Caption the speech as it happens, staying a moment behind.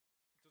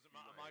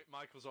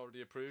Michael's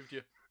already approved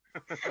you.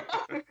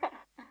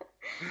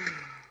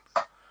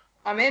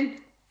 I'm in.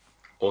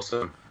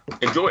 Awesome.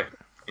 Enjoy.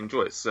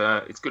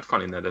 It's good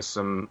fun in there. There's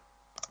some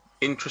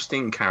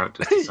interesting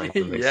characters to say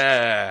the least.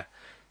 Yeah.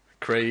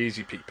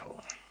 Crazy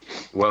people.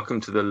 Welcome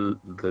to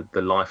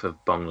the life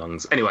of Bong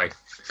Lungs. Anyway,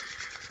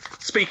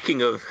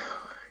 speaking of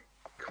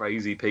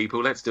crazy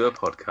people, let's do a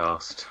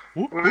podcast.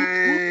 Whoop,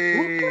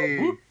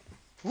 whoop,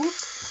 whoop,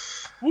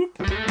 whoop,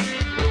 whoop.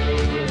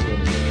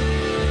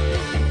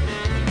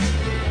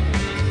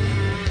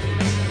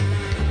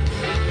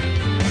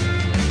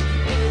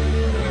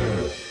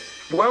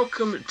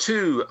 Welcome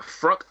to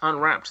Fruck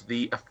Unwrapped,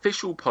 the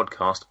official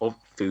podcast of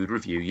Food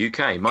Review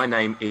UK. My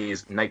name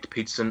is Nate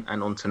Peterson,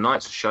 and on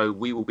tonight's show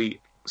we will be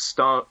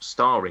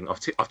starring.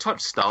 I've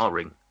typed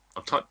starring.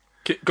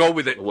 Go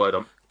with it. The word.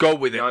 Go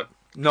with it.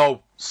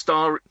 No.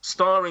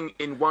 Starring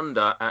in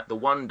wonder at the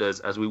wonders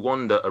as we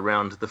wander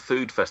around the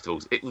food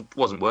festivals. It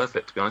wasn't worth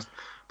it, to be honest.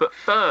 But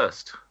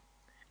first,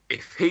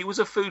 if he was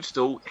a food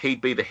stall,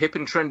 he'd be the hip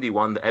and trendy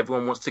one that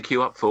everyone wants to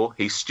queue up for.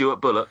 He's Stuart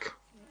Bullock.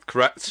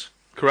 Correct.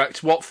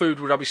 What food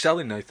would I be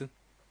selling, Nathan?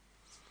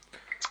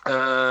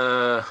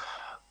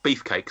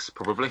 Beefcakes,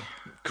 probably.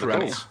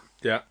 Correct.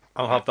 Yeah,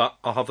 I'll have that.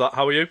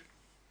 How are you?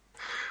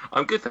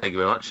 I'm good, thank you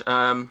very much.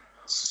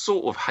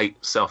 Sort of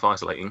hate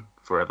self-isolating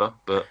forever,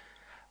 but,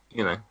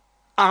 you know.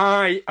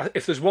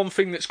 If there's one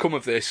thing that's come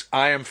of this,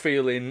 I am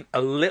feeling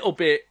a little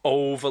bit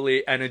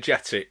overly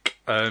energetic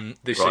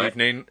this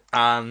evening,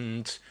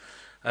 and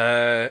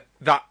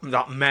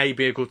that may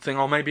be a good thing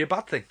or maybe a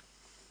bad thing.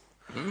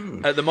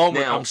 At the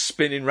moment, I'm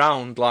spinning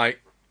round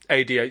like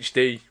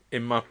ADHD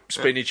in my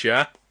spinny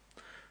chair.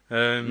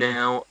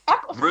 Now,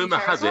 rumour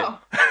has it...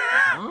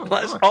 Oh,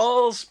 let's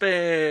all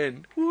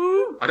spin!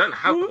 Woo, I don't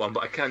have one,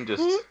 but I can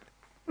just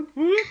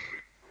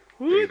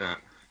do that.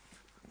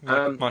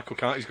 Michael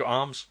can't, he's got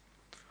arms.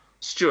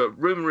 Stuart,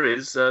 rumour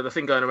is, the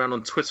thing going around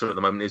on Twitter at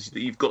the moment is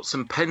that you've got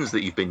some pens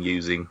that you've been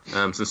using,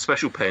 some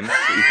special pens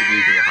that you've been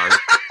using at home.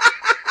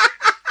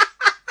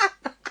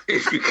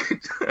 If you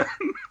could...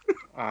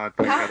 Why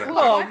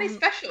are they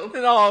special?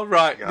 Oh,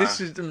 right. Yeah.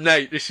 This is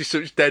Nate. This is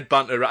such dead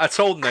banter. I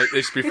told Nate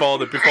this before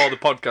the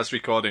podcast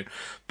recording.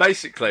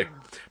 Basically,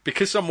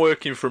 because I'm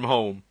working from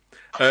home,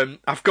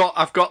 I've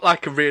got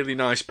like a really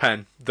nice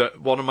pen that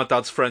one of my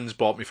dad's friends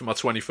bought me for my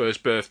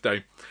 21st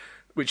birthday,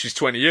 which is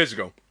 20 years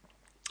ago.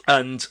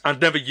 And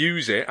I'd never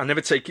use it. I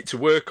never take it to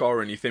work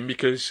or anything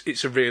because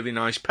it's a really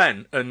nice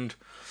pen. And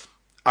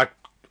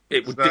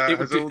has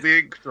all the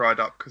ink dried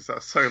up because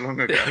that's so long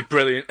ago?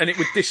 Brilliant. And it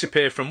would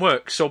disappear from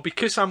work. So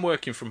because I'm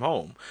working from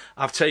home,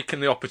 I've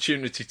taken the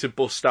opportunity to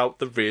bust out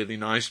the really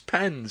nice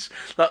pens.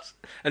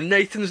 And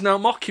Nathan's now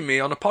mocking me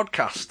on a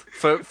podcast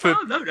for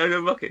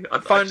no mocking. I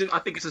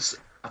think it's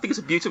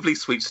a beautifully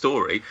sweet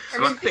story.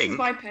 This is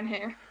my pen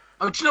here.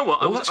 Oh, do you know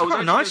what? I was quite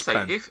a nice say,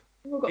 pen. If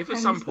at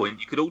some point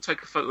you could all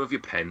take a photo of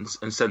your pens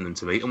and send them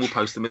to me, and we'll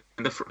post them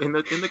in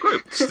the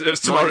group.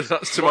 That's tomorrow's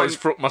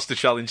Fruckmaster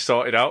challenge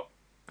sorted out.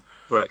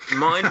 Right,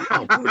 mine.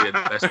 Oh, brilliant!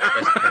 Best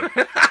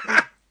pen.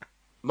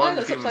 Mine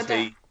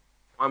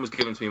was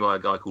given to me by a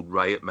guy called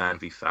Ray at Man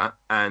v Fat,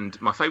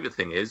 and my favourite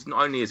thing is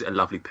not only is it a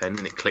lovely pen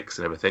and it clicks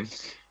and everything,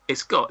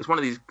 it's one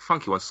of these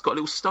funky ones. It's got a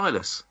little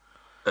stylus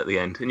at the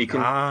end, and you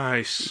can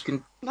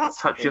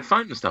touch your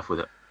phone and stuff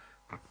with it.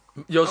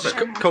 Yours is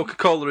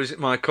Coca-Cola, is it,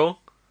 Michael?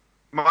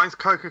 Mine's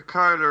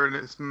Coca-Cola, and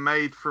it's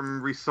made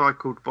from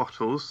recycled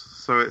bottles,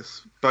 so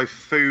it's both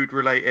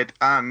food-related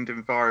and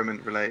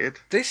environment-related.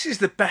 This is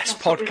the best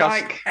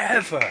podcast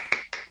ever.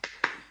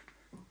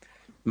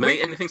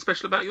 Mate, anything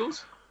special about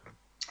yours?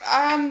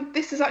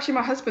 This is actually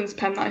my husband's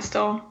pen that I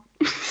stole.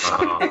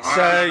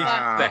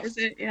 Is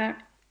it? Yeah.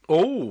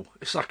 Oh,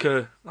 it's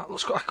that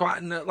looks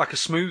like a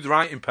smooth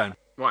writing pen.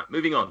 Right,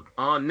 moving on.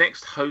 Our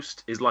next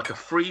host is like a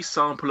free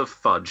sample of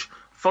fudge,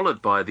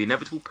 followed by the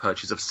inevitable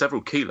purchase of several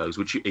kilos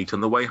which you eat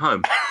on the way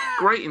home.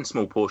 Great in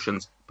small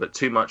portions, but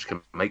too much can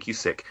make you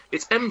sick.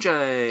 It's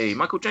MJ,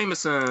 Michael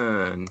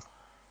Jameson.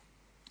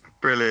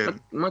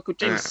 Brilliant. Michael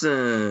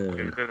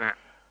Jameson.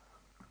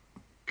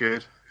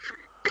 Good.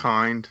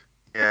 Kind.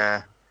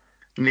 Yeah.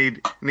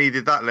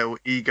 Needed that little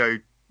ego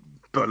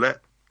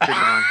bullet, didn't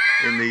I,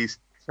 in these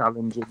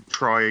challenging,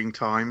 trying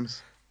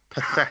times.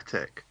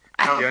 Pathetic.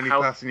 The only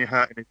person you're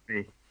hurting is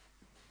me.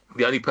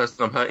 The only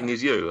person I'm hurting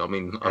is you. I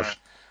mean,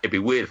 it'd be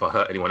weird if I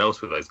hurt anyone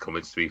else with those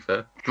comments, to be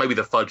fair. Maybe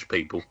the fudge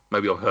people.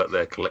 Maybe I've hurt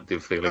their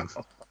collective feelings.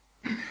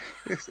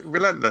 It's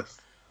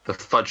relentless. The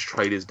fudge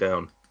trade is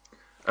down.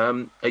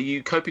 Are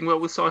you coping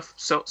well with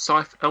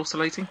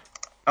self-elsolating?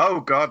 Oh,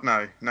 God,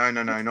 no. No,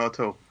 not at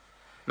all.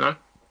 No?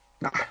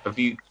 No. Have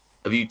you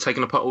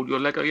taken apart all your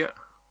Lego yet?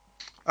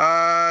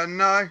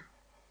 No.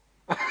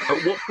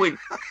 At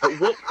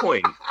what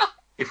point,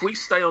 if we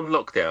stay on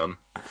lockdown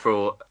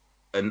for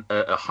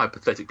a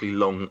hypothetically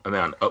long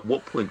amount, at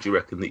what point do you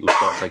reckon that you'll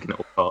start taking it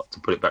apart to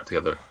put it back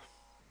together?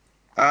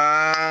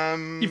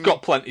 You've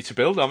got plenty to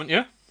build, haven't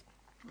you?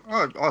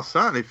 I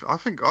certainly. I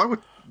think I would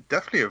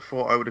definitely have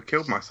thought I would have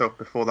killed myself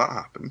before that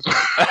happened.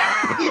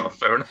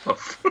 Fair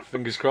enough.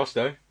 Fingers crossed,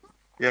 eh?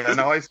 Yeah,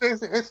 no,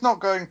 it's not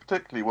going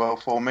particularly well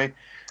for me.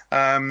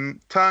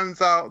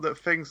 Turns out that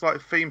things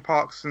like theme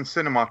parks and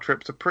cinema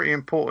trips are pretty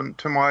important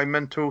to my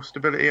mental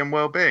stability and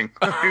well-being.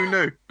 Who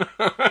knew?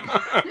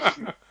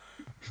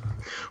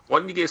 Why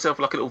don't you get yourself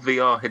like a little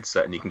VR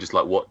headset and you can just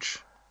like watch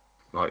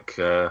like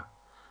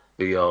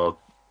VR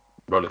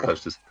roller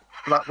coasters?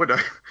 Black Widow.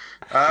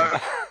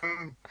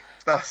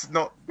 That's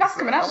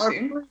coming out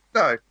soon.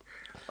 No,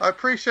 I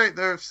appreciate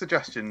the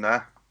suggestion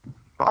there,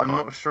 but I'm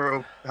not sure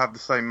it'll have the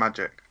same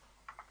magic.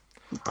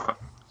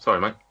 Sorry,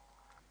 mate.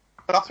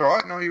 That's all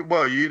right. No,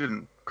 you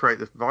didn't create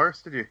this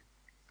virus, did you?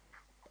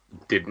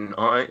 Didn't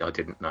I? I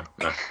didn't. No.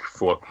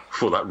 Before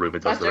that rumour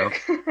does the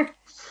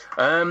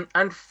round.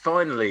 And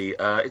finally,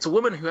 it's a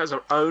woman who has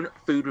her own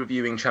food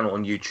reviewing channel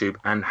on YouTube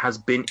and has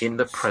been in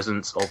the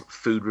presence of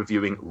food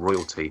reviewing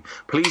royalty.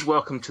 Please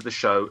welcome to the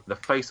show the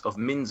face of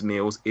Min's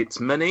Meals. It's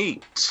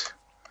Manit.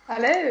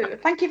 Hello.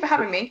 Thank you for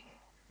having me.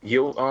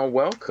 You are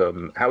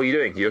welcome. How are you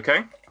doing? You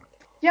okay?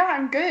 Yeah,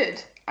 I'm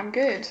good.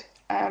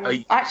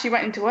 I actually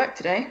went into work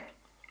today.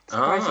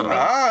 Surprisingly.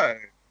 Oh.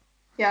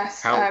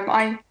 Yes.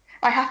 I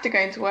have to go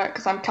into work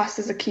because I'm classed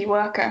as a key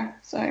worker.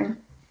 So.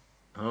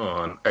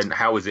 Oh, and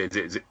how is it?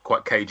 Is it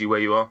quite cagey where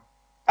you are?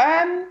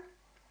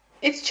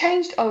 It's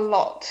changed a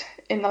lot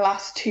in the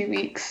last 2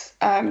 weeks.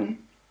 The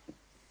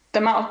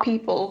amount of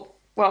people.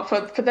 Well,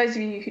 for those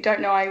of you who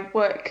don't know, I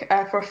work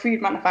for a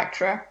food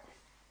manufacturer.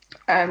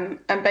 And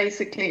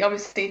basically,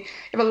 obviously,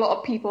 you have a lot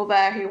of people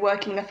there who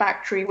work in the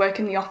factory, work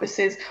in the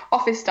offices,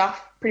 office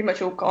staff, pretty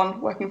much all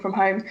gone, working from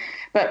home.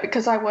 But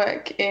because I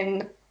work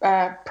in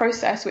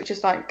process, which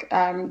is like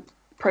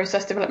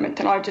process development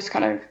technology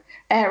kind of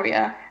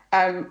area,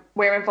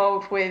 we're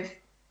involved with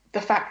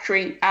the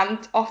factory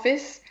and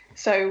office.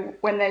 So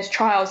when there's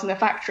trials in the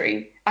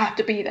factory, I have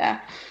to be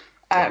there.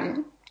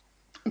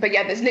 But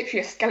yeah, there's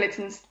literally a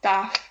skeleton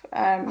staff.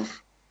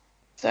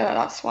 So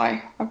that's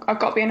why I've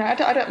got to be in there.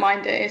 I don't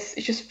mind it. It's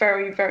just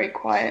very, very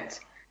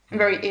quiet and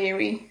very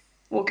eerie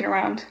walking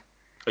around.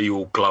 Are you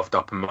all gloved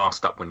up and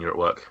masked up when you're at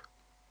work?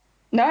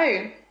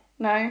 No.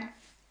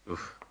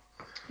 Oof.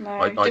 No.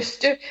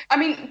 I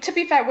mean, to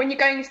be fair, when you're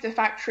going into the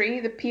factory,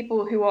 the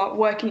people who are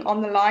working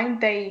on the line,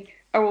 they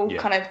are all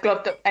kind of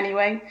gloved up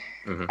anyway.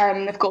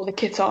 Mm-hmm. They've got all the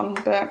kit on.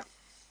 But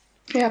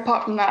yeah,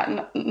 apart from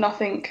that,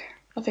 nothing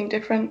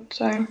different.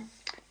 So.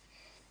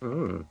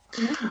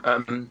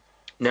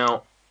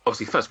 Now,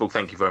 obviously, first of all,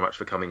 thank you very much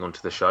for coming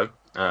onto the show.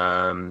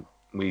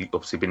 We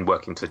obviously been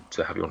working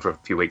to have you on for a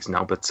few weeks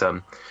now, but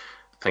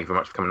thank you very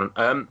much for coming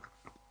on.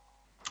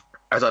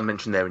 As I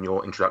mentioned there in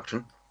your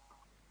introduction,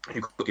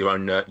 you've got your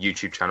own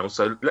YouTube channel,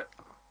 so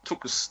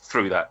talk us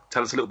through that.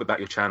 Tell us a little bit about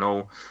your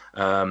channel,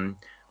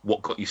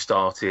 what got you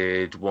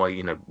started, why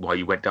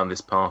you went down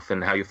this path,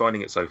 and how you're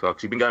finding it so far.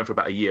 Because you've been going for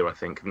about a year, I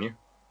think, haven't you?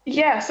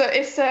 Yeah, so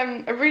it's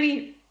a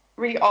really,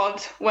 really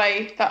odd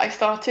way that I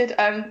started.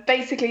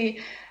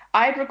 Basically,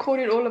 I had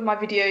recorded all of my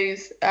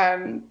videos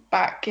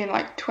back in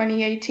like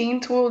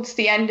 2018, towards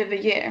the end of the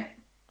year.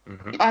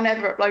 Mm-hmm. I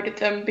never uploaded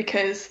them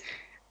because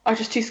I was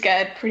just too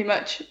scared, pretty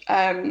much.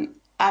 And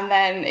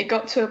then it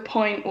got to a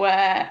point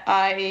where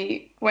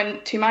I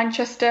went to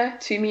Manchester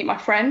to meet my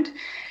friend,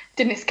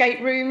 did an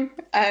escape room.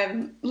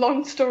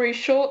 Long story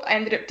short, I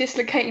ended up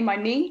dislocating my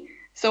knee.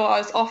 So I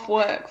was off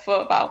work for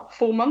about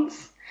 4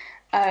 months.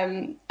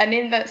 And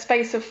in that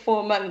space of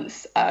 4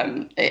 months,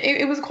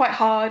 it was quite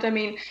hard. I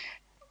mean,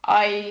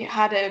 I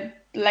had a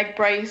leg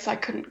brace. I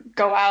couldn't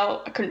go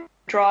out. I couldn't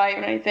drive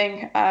or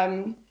anything.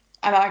 And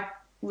I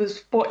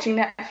was watching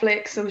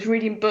Netflix. I was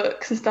reading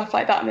books and stuff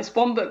like that. And this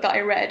one book that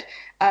I read,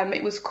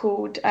 it was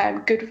called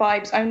Good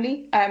Vibes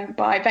Only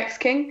by Vex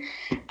King.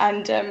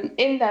 And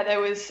in there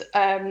was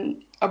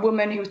a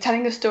woman who was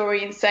telling a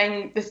story and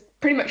saying this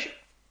pretty much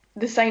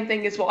the same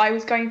thing as what I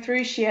was going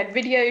through. She had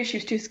videos. She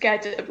was too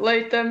scared to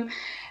upload them.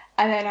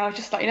 And then I was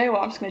just like, you know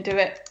what? I'm just going to do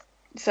it.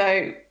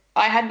 So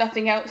I had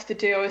nothing else to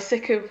do. I was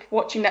sick of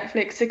watching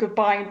Netflix, sick of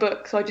buying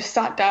books. So I just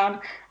sat down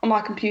on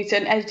my computer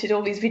and edited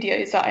all these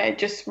videos that I had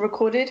just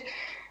recorded.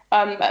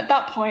 At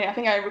that point, I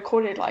think I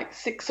recorded like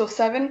 6 or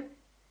 7.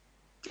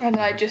 And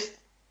I just,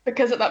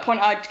 because at that point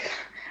I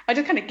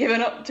just kind of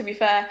given up, to be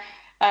fair.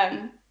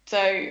 So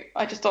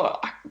I just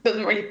thought, it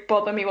doesn't really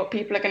bother me what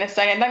people are going to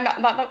say. And then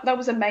that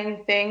was the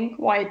main thing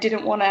why I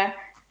didn't want to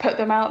put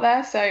them out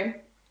there. So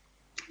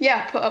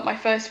yeah, I put up my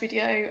first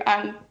video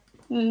and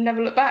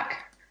never looked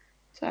back.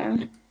 So.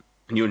 And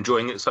you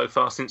enjoying it so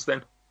far since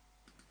then?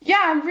 Yeah,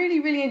 I'm really,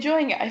 really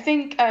enjoying it. I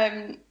think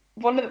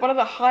one of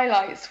the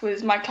highlights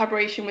was my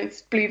collaboration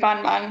with Blue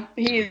Van Man.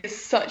 He is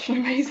such an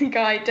amazing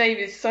guy. Dave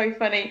is so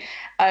funny.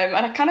 And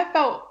I kind of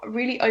felt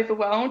really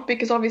overwhelmed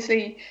because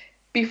obviously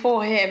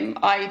before him,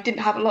 I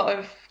didn't have a lot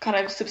of kind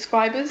of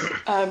subscribers.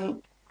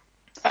 And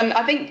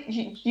I think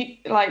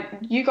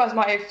you guys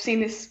might have seen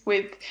this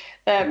with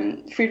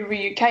Food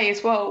Review UK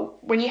as well.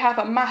 When you have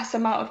a mass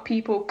amount of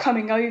people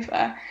coming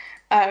over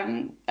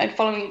and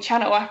following your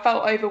channel, I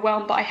felt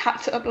overwhelmed that I had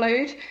to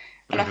upload.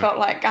 And I felt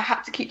like I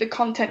had to keep the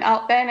content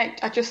out there. And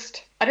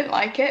I didn't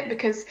like it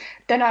because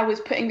then I was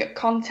putting up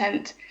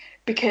content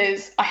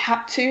because I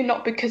had to,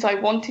 not because I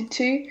wanted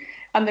to.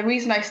 And the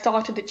reason I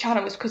started the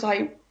channel was because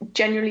I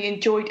genuinely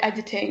enjoyed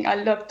editing. I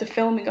loved the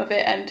filming of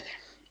it. And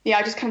yeah,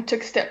 I just kind of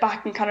took a step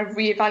back and kind of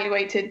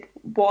reevaluated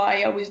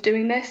why I was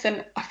doing this.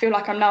 And I feel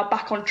like I'm now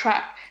back on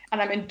track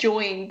and I'm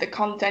enjoying the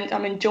content.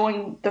 I'm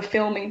enjoying the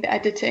filming, the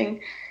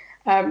editing.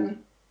 But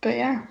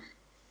yeah,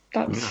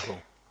 that's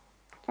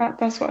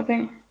what I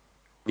think.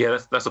 Yeah,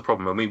 that's the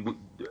problem. I mean,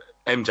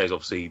 MJ's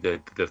obviously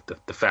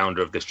the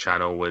founder of this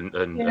channel,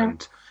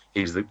 and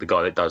he's the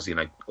guy that does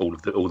all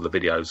of the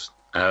videos.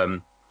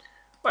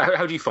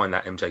 How do you find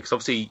that, MJ? Because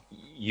obviously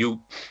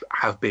you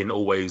have been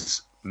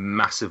always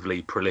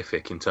massively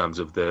prolific in terms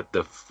of the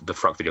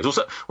Fruck videos.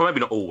 Also, well, maybe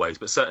not always,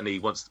 but certainly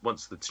once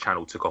the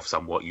channel took off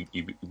somewhat,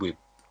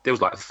 there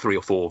was like 3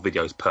 or 4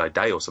 videos per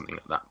day or something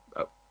like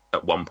that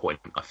at one point,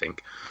 I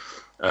think.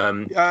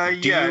 Do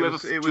you ever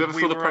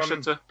feel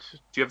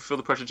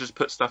the pressure to just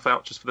put stuff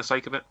out just for the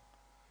sake of it?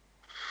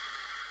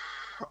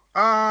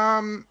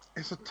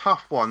 It's a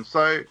tough one.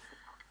 So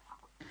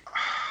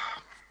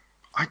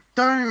I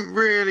don't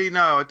really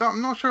know.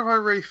 I'm not sure if I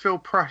really feel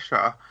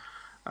pressure.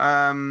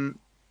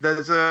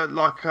 There's a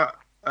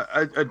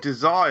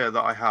desire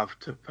that I have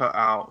to put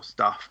out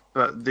stuff,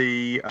 but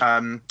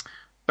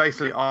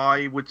basically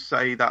I would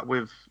say that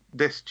with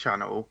this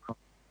channel,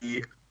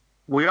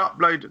 we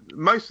upload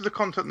most of the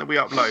content that we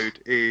upload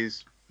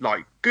is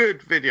like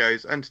good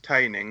videos,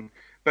 entertaining,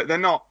 but they're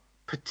not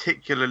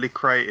particularly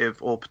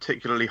creative or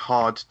particularly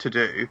hard to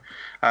do.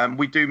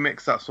 We do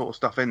mix that sort of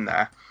stuff in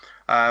there,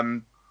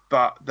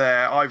 but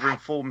they're either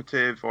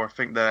informative, or I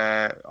think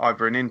they're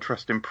either an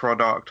interesting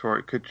product, or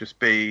it could just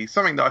be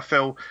something that I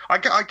feel.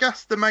 I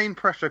guess the main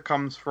pressure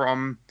comes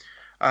from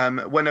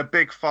when a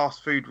big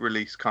fast food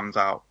release comes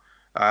out.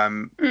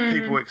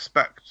 People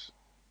expect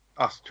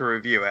us to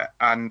review it,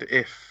 and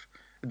if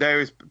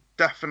there is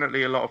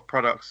definitely a lot of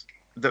products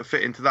that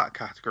fit into that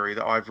category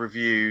that I've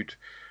reviewed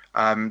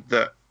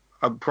that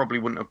I probably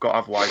wouldn't have got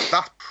otherwise.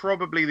 That's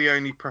probably the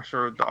only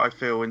pressure that I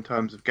feel in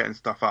terms of getting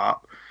stuff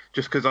up,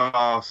 just because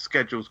our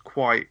schedule's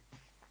quite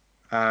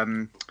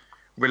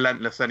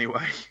relentless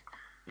anyway.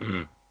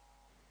 Mm-hmm.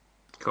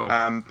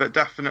 Cool. But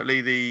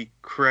definitely the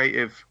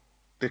creative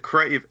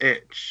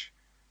itch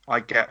I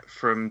get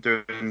from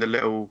doing the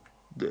little.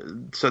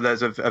 So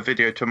there's a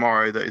video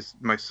tomorrow that is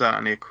most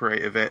certainly a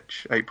creative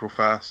itch, April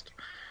 1st.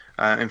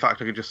 In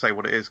fact, I could just say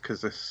what it is because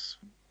this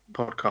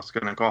podcast is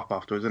going to go up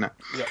afterwards, isn't it?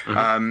 Yeah.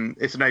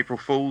 Mm-hmm. It's an April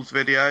Fool's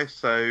video.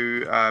 So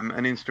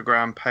an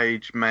Instagram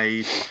page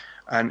made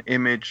an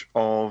image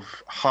of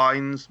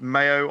Heinz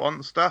Mayo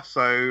Monster.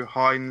 So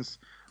Heinz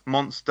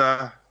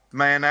Monster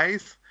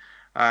Mayonnaise.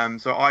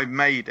 So I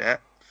made it.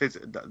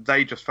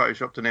 They just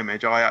photoshopped an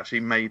image. I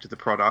actually made the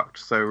product,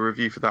 so a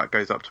review for that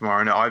goes up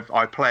tomorrow. And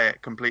I play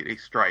it completely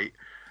straight,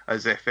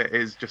 as if it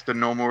is just a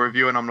normal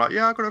review. And I'm like,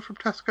 yeah, I got it from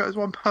Tesco. It's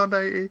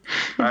 £1.80.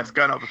 It's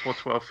going up before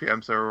 12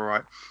 p.m, so we're all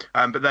right.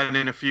 But then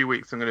in a few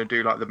weeks, I'm going to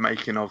do like the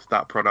making of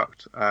that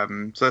product.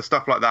 So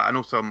stuff like that, and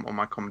also on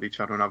my comedy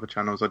channel and other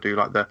channels, I do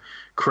like the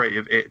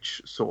creative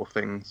itch sort of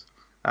things.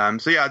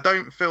 So yeah, I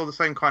don't feel the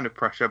same kind of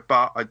pressure,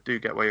 but I do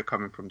get where you're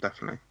coming from,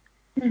 definitely.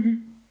 Mm-hmm.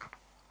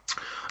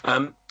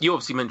 You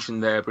obviously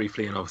mentioned there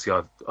briefly, and obviously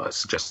I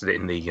suggested it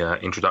in the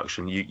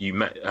introduction. You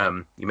met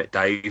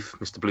Dave,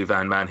 Mr. Blue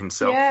Van Man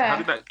himself.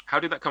 Yeah. How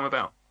did that come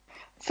about?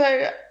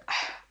 So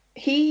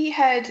he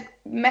had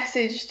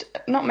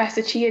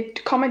he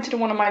had commented on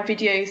one of my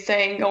videos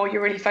saying, "Oh,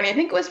 you're really funny." I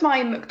think it was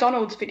my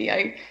McDonald's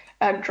video,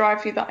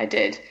 drive-through that I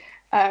did.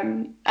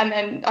 And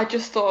then I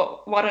just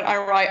thought, why don't I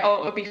write,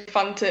 it would be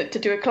fun to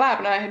do a collab.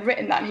 And I had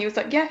written that, and he was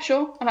like, yeah,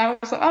 sure. And I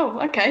was like, oh,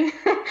 okay.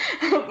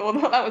 Well,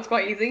 that was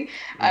quite easy.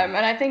 And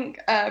I think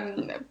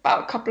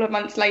about a couple of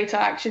months later,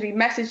 I actually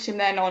messaged him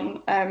then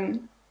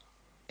on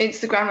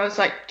Instagram. I was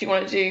like, do you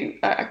want to do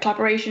a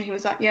collaboration? He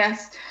was like,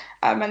 yes.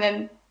 And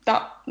then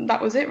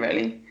that was it,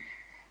 really.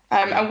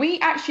 And we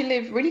actually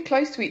live really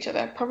close to each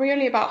other, probably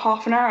only about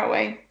half an hour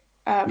away.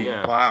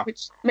 Wow.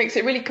 Which makes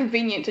it really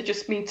convenient to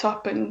just meet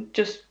up and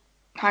just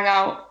hang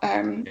out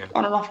on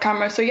and off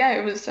camera. So yeah,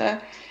 it was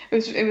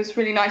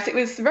really nice. It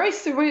was very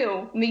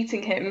surreal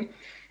meeting him,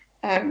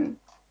 and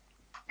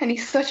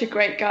he's such a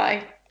great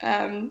guy.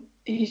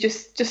 He's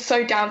just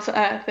so down to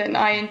earth, and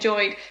I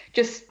enjoyed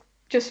just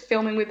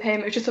filming with him.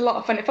 It was just a lot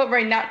of fun. It felt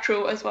very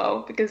natural as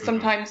well, because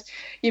sometimes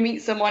you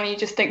meet someone and you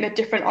just think they're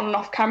different on and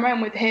off camera,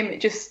 and with him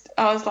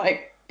I was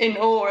like in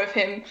awe of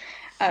him,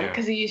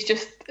 because he's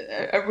just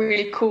a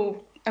really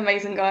cool,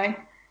 amazing guy.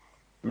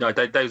 No,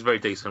 Dave's very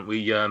decent.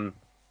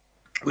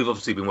 We've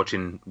obviously been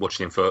watching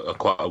him for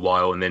quite a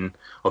while, and then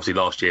obviously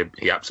last year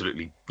he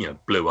absolutely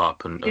blew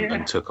up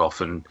and took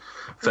off, and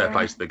fair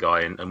play to the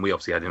guy. And we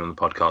obviously had him on the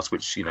podcast,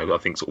 which I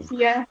think sort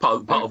of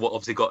part of what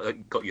obviously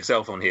got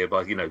yourself on here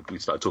by we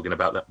started talking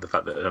about the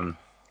fact that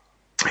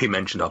he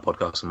mentioned our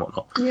podcast and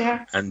whatnot.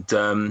 Yeah. And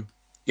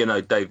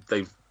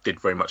Dave did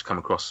very much come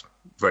across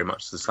very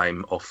much the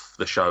same off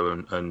the show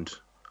and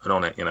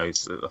on it. I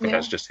think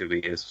that's just who he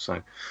is.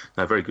 So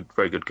no, very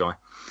good guy.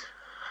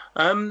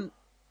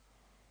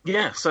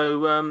 Yeah,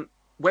 so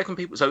where can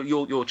people... So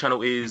your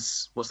channel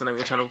is... What's the name of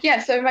your channel? Yeah,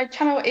 so my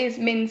channel is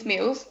Min's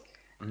Meals.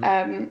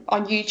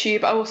 on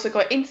YouTube. I also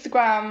got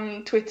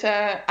Instagram,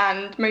 Twitter,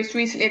 and most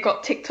recently I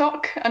got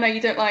TikTok. I know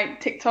you don't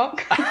like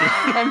TikTok,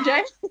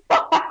 MJ.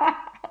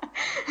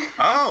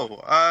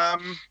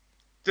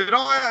 Did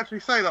I actually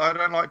say that I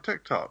don't like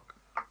TikTok?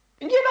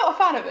 You're not a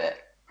fan of it?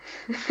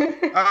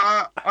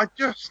 I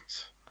just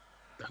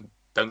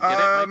don't get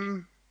it.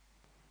 Maybe?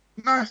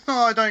 No, it's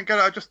not. I don't get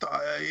it. I just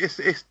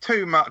it's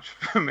too much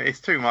for me.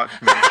 It's too much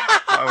for me.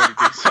 I already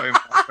do so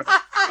much.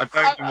 I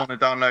don't even want to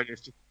download it.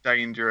 It's just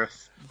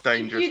dangerous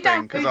thing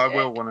because I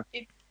will want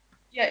to.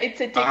 Yeah,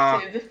 it's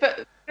addictive.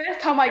 The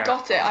first time I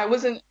got it, I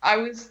was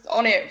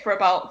on it for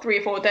about 3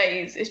 or 4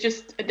 days. It's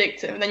just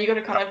addictive, and then you got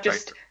to kind of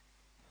just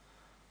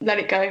let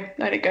it go.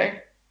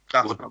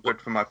 That's not good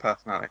for my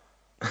personality.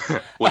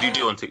 What do you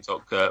do on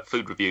TikTok?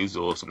 Food reviews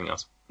or something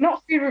else?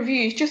 Not food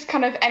reviews, just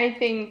kind of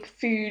anything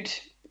food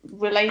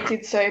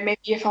related. So maybe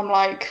if I'm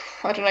like,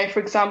 I don't know, for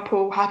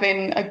example,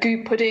 having a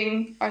goo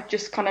pudding, I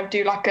just kind of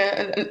do like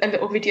a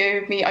little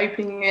video of me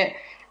opening it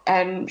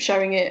and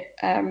showing it.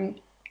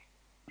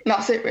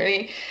 That's it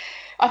really.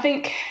 I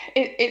think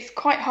it's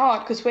quite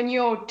hard because when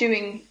you're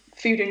doing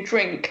food and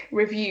drink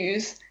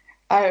reviews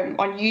on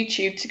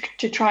YouTube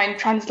to try and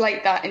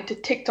translate that into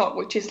TikTok,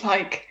 which is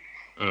like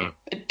a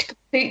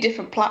completely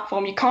different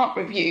platform, you can't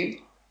review.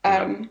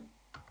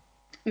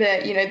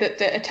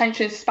 The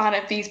attention span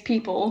of these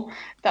people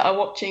that are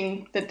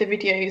watching the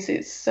videos,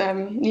 it's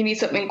you need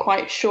something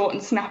quite short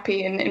and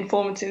snappy and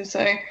informative.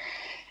 So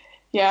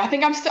yeah, I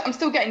think I'm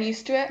still getting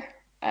used to it,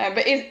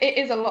 but it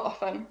is a lot of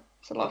fun.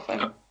 It's a lot of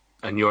fun.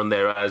 And you're on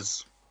there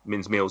as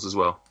Min's Meals as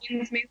well.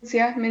 Min's Meals,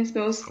 yeah, Min's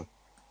Meals.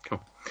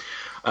 Cool.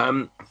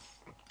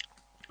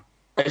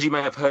 As you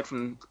may have heard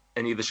from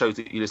any of the shows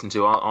that you listen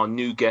to, our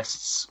new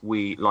guests,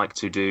 we like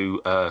to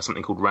do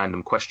something called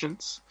random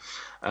questions.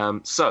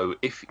 So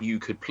if you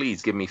could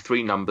please give me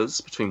 3 numbers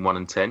between 1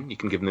 and 10. You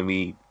can give them to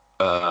me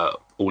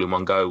all in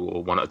one go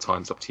or one at a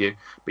time. It's up to you.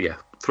 But yeah,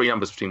 3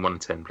 numbers between 1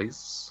 and 10,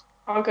 please.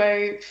 I'll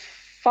go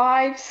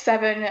 5,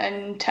 7,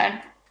 and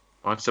 10.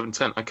 5, 7,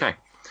 10. Okay.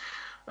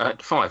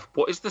 5.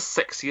 What is the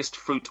sexiest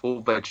fruit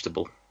or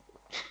vegetable?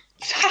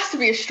 It has to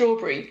be a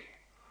strawberry.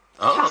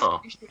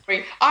 Oh.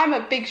 I'm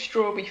a big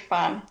strawberry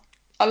fan.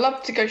 I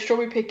love to go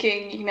strawberry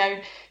picking.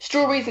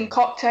 Strawberries and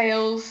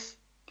cocktails.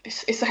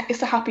 It's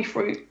a happy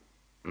fruit.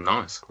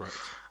 Nice.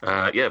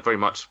 Yeah, very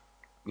much.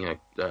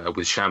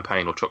 With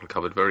champagne or chocolate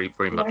covered, very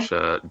very much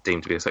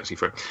deemed to be a sexy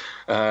fruit.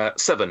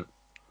 7.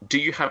 Do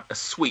you have a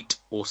sweet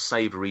or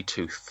savoury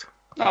tooth?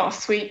 Oh,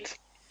 sweet.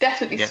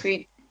 Definitely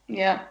sweet.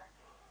 Yeah.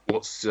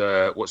 What's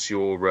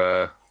your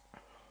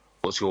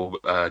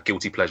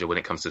guilty pleasure when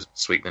it comes to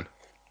sweet then?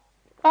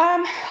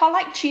 I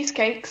like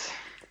cheesecakes.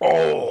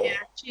 Oh.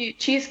 Yeah,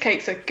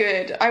 cheesecakes are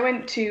good. I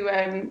went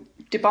to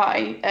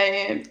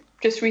Dubai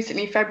just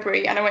recently,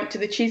 February, and I went to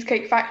the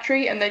Cheesecake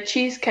Factory, and the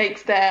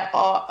cheesecakes there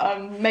are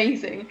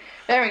amazing.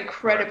 They're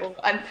incredible,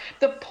 and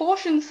the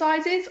portion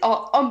sizes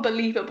are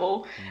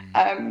unbelievable.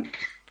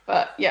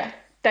 But yeah,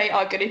 they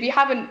are good. If you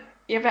haven't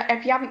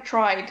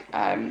tried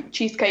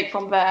cheesecake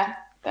from there,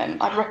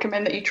 then I'd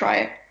recommend that you try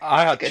it.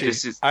 I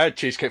had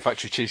Cheesecake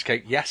Factory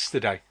cheesecake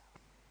yesterday.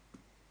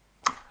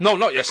 No,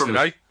 not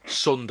yesterday.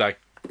 Sunday.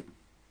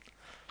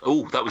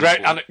 Oh, that was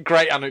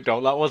great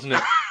anecdote, that wasn't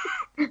it?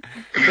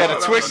 Yeah,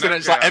 the twist in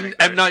it's like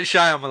M. Night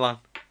Shyamalan.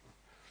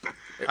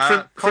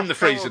 From the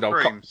freezer though,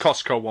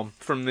 Costco one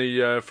from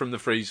the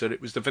freezer.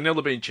 It was the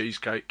vanilla bean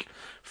cheesecake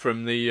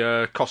from the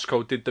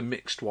Costco. Did the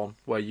mixed one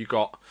where you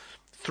got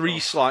three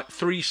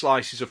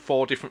slices of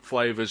 4 different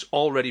flavours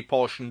already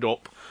portioned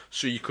up,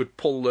 so you could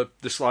pull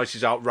the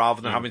slices out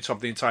rather than having to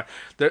have the entire.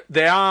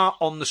 They are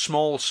on the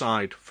small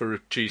side for a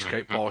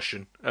cheesecake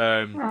portion,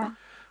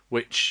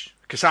 which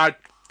because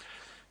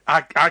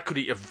I could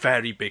eat a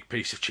very big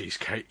piece of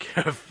cheesecake,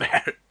 a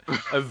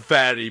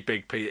very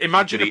big piece.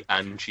 Imagine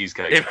and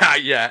cheesecake.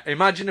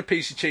 Imagine a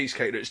piece of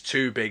cheesecake that's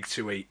too big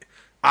to eat.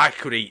 I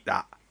could eat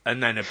that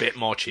and then a bit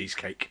more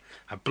cheesecake.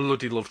 I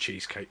bloody love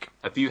cheesecake.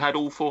 Have you had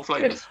all 4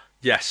 flavours?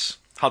 Yes,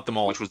 had them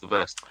all. Which was the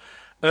best?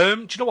 Do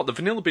you know what? The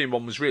vanilla bean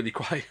one was really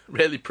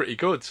pretty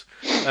good.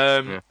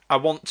 I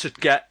want to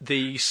get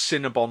the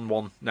Cinnabon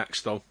one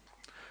next though.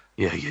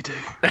 Yeah, you do.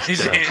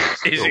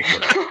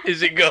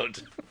 Is it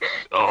good?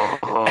 Oh.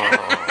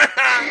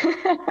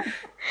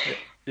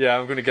 Yeah,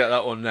 I'm going to get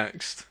that one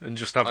next and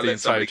just have the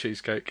entire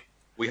cheesecake.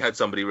 We had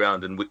somebody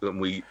round and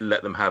we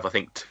let them have, I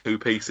think, 2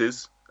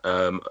 pieces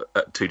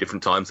at 2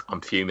 different times.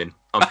 I'm fuming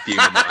that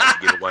I had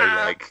to give away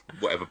like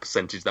whatever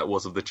percentage that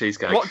was of the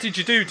cheesecake. What did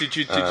you do? Did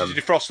you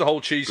defrost the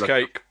whole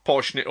cheesecake,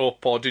 portion it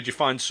up, or did you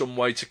find some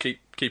way to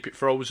keep it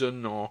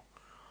frozen? Or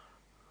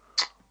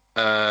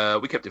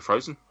we kept it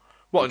frozen.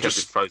 What, and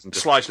just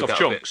sliced off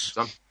chunks?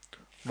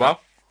 Wow,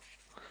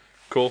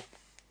 cool.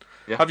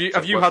 Yeah, have you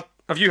had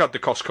the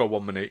Costco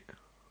one, Monique?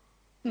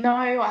 No,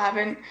 I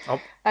haven't. Oh.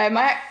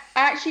 I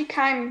actually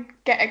can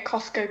get a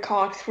Costco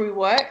card through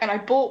work, and I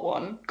bought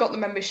one, got the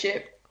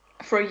membership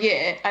for a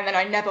year, and then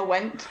I never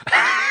went.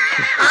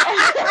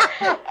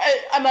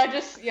 And I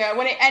just,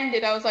 when it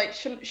ended, I was like,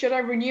 should I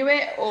renew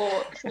it or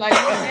should I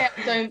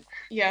renew it?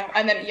 yeah,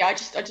 and then I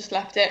just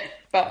left it.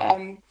 But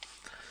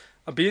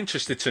I'd be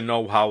interested to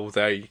know how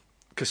they,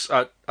 because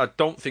I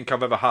don't think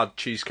I've ever had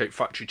Cheesecake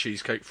Factory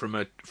cheesecake from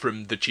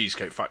the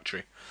Cheesecake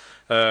Factory.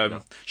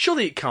 No.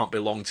 Surely it can't be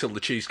long till the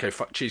Cheesecake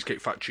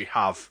Factory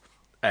have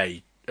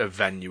a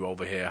venue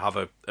over here, have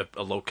a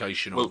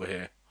location over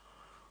here.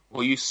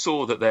 Well, you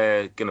saw that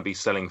they're going to be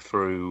selling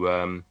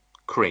through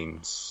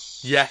Creams.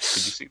 Yes.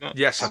 Did you see that?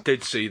 Yes, I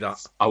did see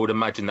that. I would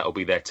imagine that will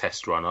be their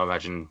test run. I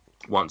imagine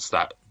once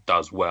that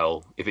does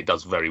well, if it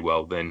does very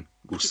well, then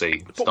we'll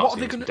see. But what are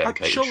they going to...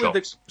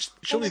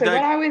 Surely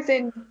when I was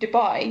in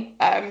Dubai,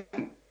 at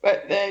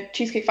the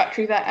Cheesecake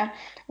Factory there,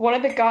 one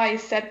of the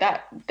guys said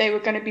that they were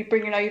going to be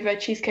bringing over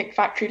Cheesecake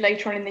Factory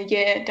later on in the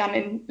year down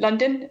in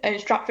London,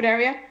 Stratford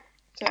area.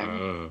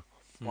 So,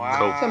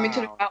 wow. Something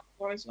to look out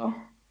for as well.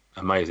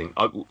 Amazing.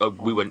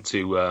 We went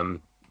to...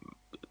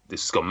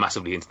 this has gone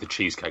massively into the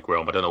cheesecake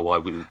realm. I don't know why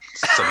we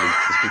suddenly...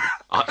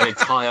 an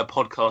entire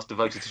podcast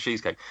devoted to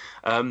cheesecake.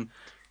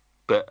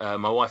 But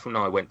my wife and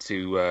I went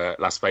to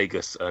Las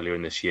Vegas earlier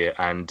in this year,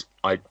 and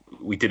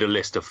we did a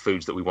list of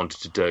foods that we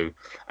wanted to do.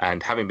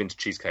 And having been to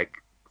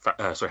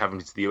having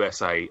been to the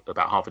USA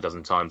about half a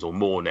dozen times or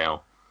more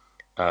now,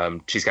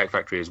 Cheesecake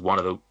Factory is one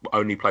of the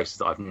only places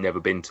that I've never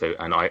been to,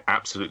 and I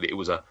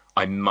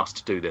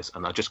must do this,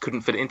 and I just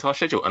couldn't fit it into our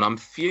schedule, and I'm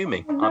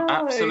fuming. Oh, no. I'm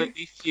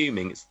absolutely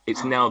fuming.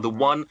 It's now it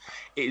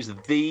is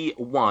the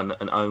one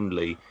and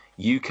only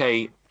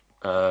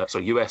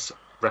US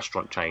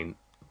restaurant chain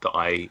that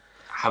I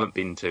haven't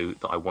been to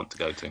that I want to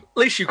go to. At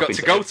least you got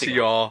to go to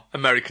your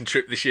American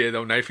trip this year,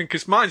 though, Nathan,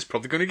 because mine's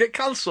probably going to get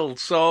cancelled.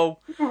 So,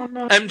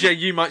 no. MJ,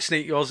 you might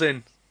sneak yours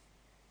in.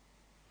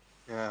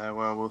 Yeah,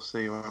 well, we'll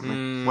see. Won't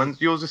we?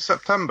 When's yours? Is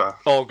September?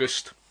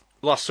 August.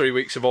 Last 3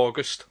 weeks of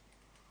August.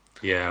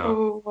 Yeah.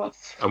 Oh,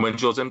 and when's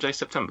yours, MJ?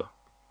 September?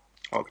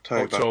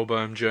 October,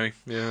 MJ.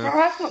 Yeah. No,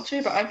 that's not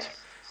too bad.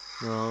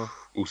 No.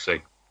 We'll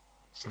see.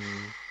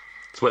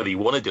 It's whether you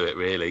want to do it,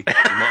 really.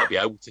 You might be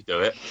able to do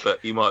it,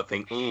 but you might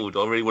think, oh,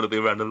 do I really want to be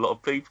around a lot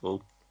of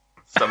people?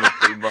 Some of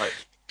them might...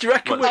 Do you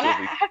reckon...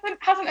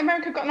 Hasn't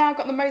America now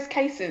got the most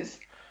cases?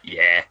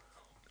 Yeah.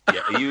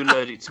 Are you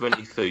allergic to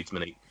any foods,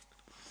 Monique?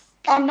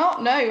 I'm not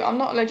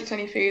allergic to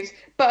any foods,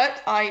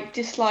 but I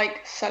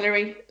dislike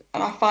celery,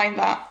 and I find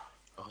that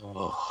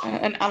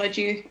an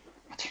allergy.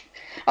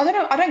 I don't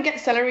know, I don't get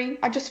celery.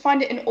 I just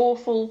find it an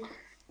awful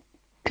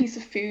piece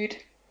of food.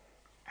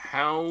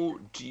 How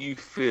do you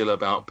feel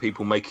about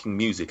people making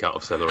music out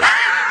of celery?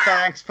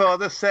 Thanks for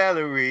the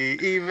celery,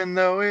 even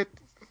though it...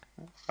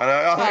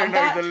 I don't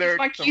know the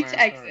lyrics. That's my cue to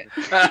exit.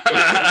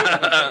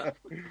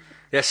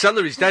 Yeah,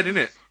 celery's dead,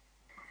 isn't it?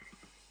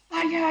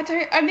 Oh, yeah,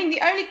 I mean,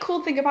 the only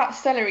cool thing about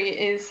celery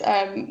is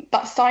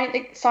that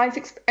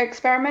science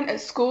experiment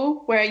at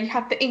school where you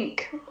had the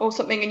ink or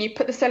something and you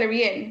put the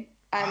celery in.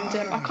 And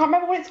I can't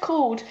remember what it's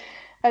called.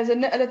 There's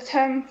another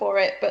term for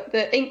it, but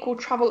the ink will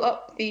travel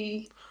up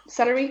the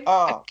celery.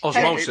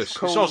 Osmosis.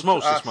 It's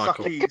osmosis,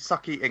 Michael.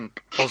 Sucky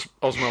ink.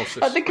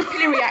 Osmosis. The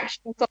capillary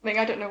action or something.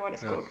 I don't know what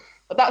it's called.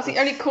 But that's the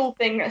only cool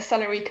thing that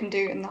celery can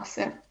do, and that's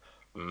it.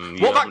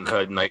 You haven't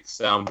heard Nate's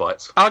sound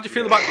bites. How do you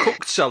feel about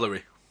cooked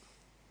celery?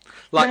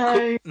 No.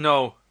 Okay.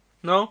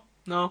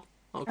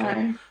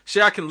 No.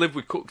 See, I can live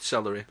with cooked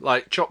celery,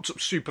 like chopped up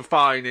super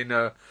fine in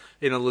a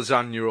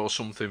lasagna or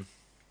something.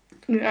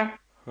 Yeah.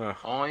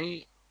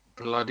 I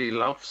bloody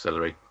love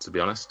celery, to be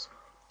honest.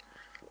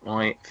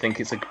 I think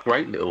it's a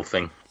great little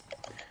thing.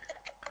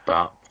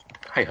 But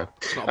hey ho.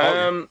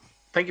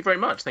 Thank you very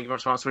much. Thank you very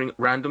much for answering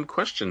random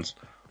questions.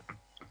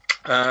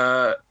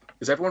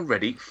 Is everyone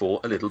ready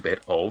for a little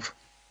bit of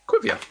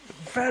Quivia?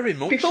 Very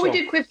much. Before we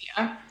do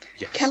Quivia,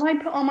 yes. Can I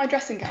put on my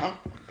dressing gown?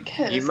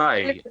 Because you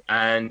may,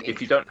 and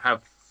if you don't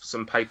have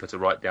some paper to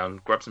write down,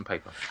 grab some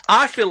paper.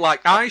 I feel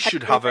like I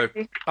should have a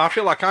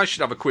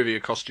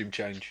Quivia costume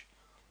change.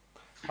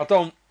 I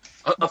don't.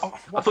 I thought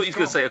you were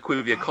going to say a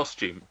Quivia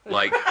costume,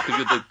 like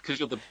because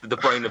you're the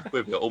brain of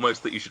Quivia.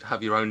 Almost that you should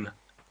have your own.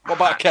 What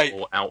about a cape?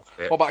 Or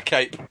outfit? What about a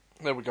cape?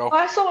 There we go.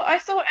 I saw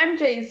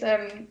MJ's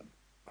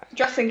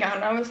dressing gown.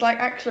 And I was like,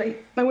 actually,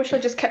 I wish I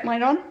just kept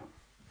mine on.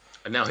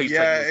 And now he's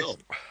taking his off.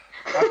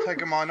 I've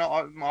taken mine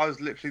off. I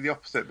was literally the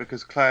opposite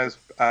because Claire's,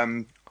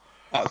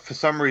 for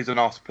some reason,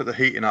 asked to put the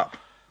heating up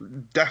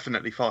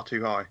definitely far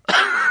too high.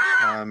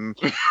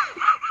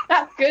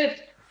 That's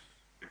good.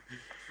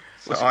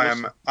 So I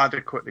am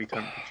adequately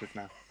temperatured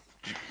now.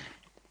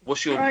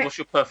 What's your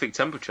perfect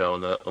temperature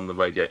on the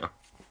radiator?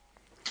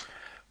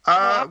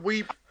 We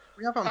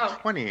have it on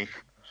 20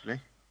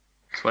 actually.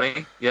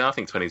 20? Yeah, I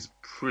think 20 is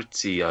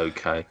pretty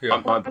okay.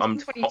 Yeah. I'm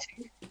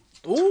 22.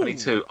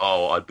 22.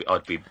 Oh,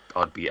 I'd be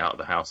out of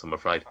the house, I'm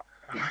afraid.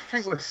 I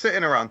think we're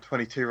sitting around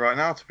 22 right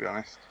now, to be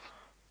honest.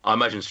 I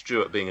imagine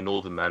Stuart, being a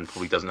northern man,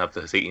 probably doesn't have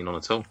the heating on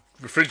at all.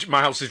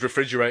 My house is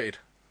refrigerated.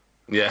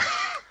 Yeah.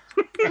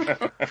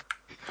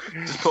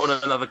 Just put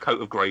on another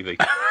coat of gravy.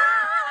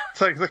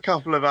 Takes a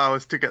couple of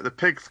hours to get the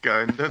pigs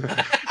going, doesn't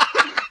it?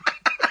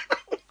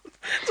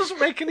 Doesn't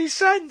make any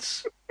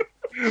sense.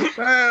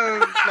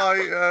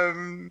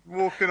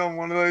 Walking on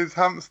one of those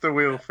hamster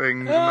wheel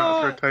things, and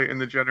that's rotating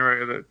the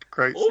generator that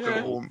creates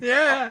the warmth.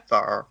 Yeah.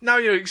 Now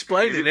you're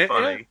explaining it.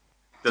 Funny?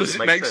 Yeah. Does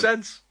it make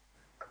sense?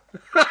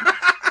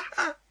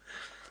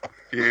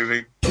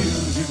 Fuming.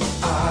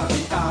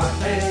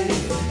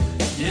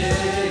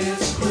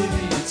 Yes,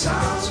 Quivia,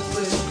 time to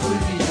play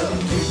Quivia.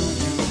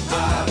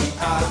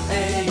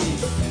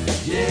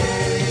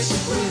 Yes,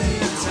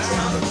 Quivia,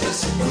 time to play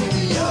some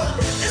Quivia.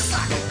 It's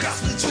like a cross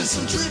between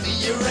some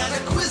trivia and a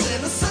quiz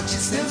and a such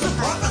extends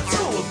apart the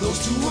two of those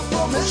two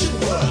aforementioned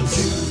words.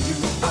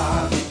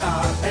 Q-U-I-V-I-A.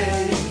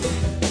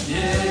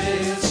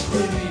 Yes,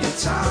 Quivia,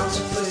 time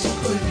to play some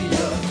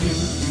Quivia.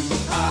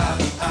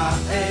 Q-U-I-V-I-A.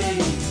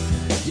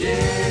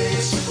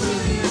 Yes,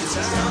 Quivia,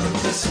 time to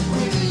play some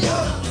Quivia.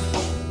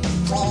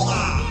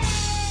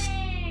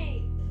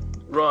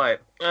 Right.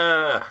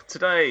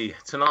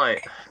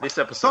 Tonight, this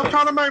episode. Stop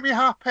trying to make me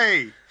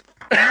happy.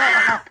 I'm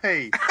not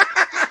happy.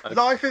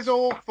 Life is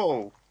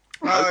awful.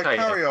 Okay.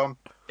 Carry on.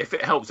 If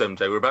it helps,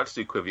 MJ, we're about to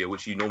do Quivia,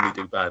 which you normally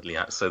do badly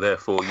at, so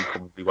therefore you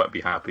probably won't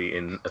be happy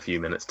in a few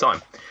minutes'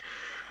 time.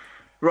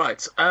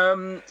 Right.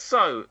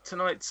 So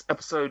tonight's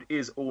episode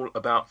is all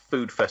about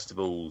food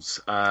festivals.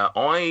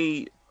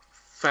 I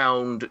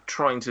found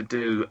trying to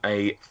do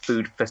a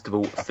food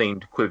festival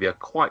themed Quivia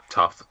quite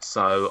tough,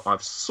 so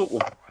I've sort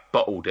of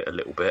bottled it a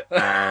little bit,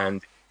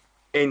 and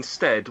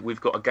instead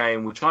we've got a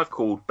game which I've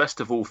called Best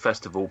of All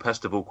Festival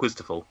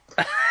Quiztival.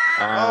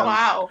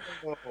 Wow.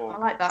 I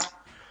like that.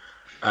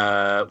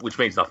 Which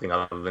means nothing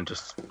other than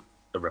just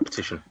a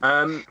repetition.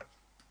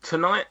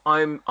 Tonight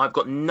I've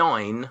got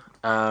 9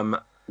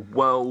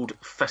 world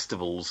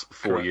festivals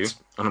for you,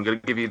 and I'm going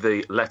to give you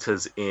the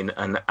letters in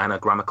an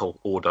anagrammical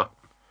order.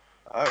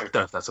 I don't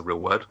know if that's a real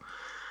word.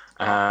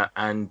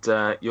 And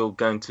you're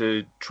going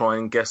to try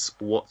and guess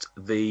what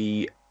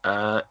the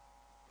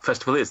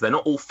festival is. They're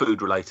not all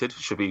food related,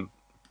 should be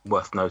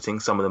worth noting.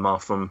 Some of them are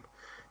from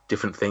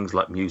different things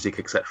like music,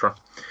 etc.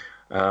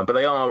 But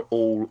they are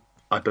all,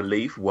 I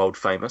believe, world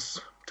famous.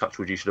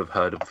 Touchwood, you should have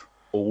heard of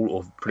all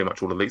or pretty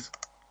much all of these.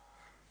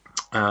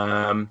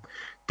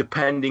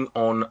 Depending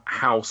on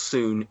how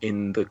soon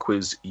in the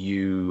quiz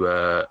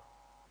you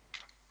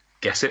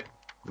guess it,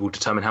 will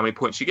determine how many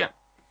points you get.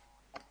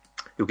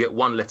 You'll get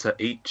 1 letter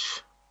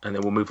each, and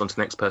then we'll move on to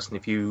the next person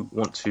if you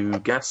want to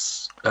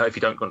guess. If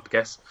you don't want to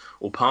guess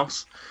or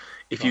pass.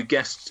 If you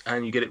guessed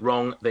and you get it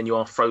wrong, then you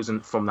are frozen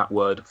from that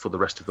word for the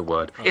rest of the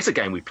word. It's a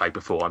game we played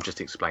before. I'm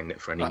just explaining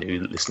it for any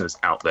new listeners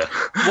out there.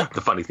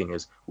 The funny thing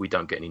is, we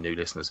don't get any new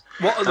listeners.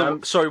 What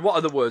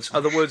are the words?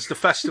 Are the words the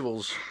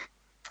festivals?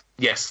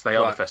 Yes, they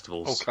are the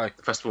festivals. Okay.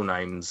 The festival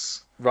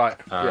names. Right.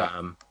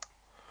 I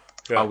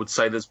would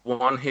say there's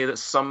one here that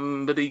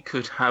somebody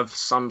could have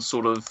some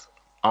sort of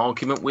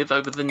argument with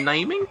over the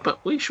naming,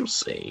 but we shall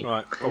see.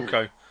 Right.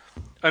 Okay.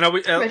 And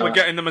we're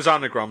getting them as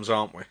anagrams,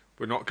 aren't we?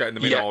 We're not getting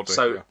them in order.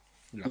 So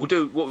we'll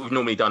do what we've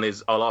normally done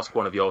is I'll ask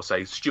one of you. I'll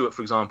say Stuart,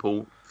 for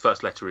example.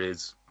 First letter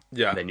is.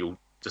 Yeah. And then you'll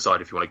decide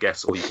if you want to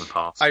guess or you can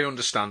pass. I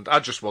understand. I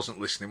just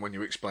wasn't listening when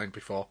you explained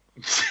before.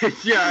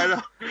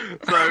 Yeah.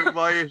 So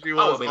my issue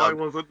was I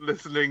wasn't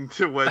listening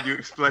to when you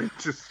explained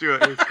to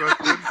Stuart his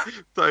question.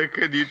 So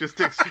can you just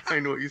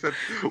explain what you said?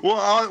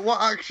 What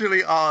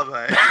actually are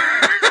they?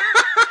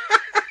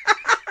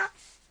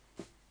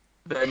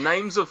 They're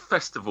names of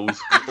festivals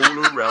from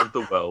all around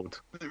the world.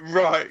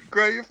 Right,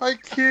 great,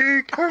 thank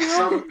you. Carry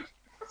on.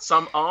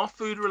 Some are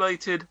food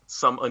related,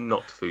 some are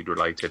not food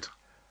related.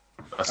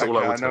 That's all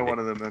I will tell you. I know one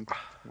of them then.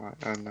 Right,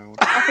 I know.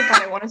 I think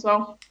I know one as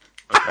well.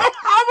 Okay.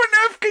 How on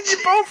earth can you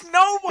both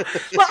know?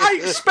 Like, I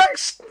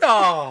expect.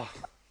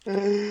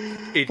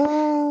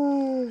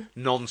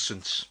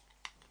 Nonsense.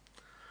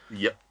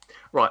 Yep.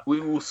 Right,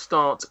 we will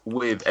start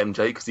with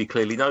MJ because he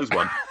clearly knows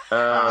one.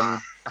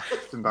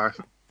 It's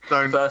embarrassing.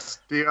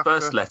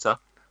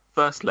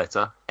 First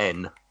letter,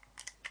 N.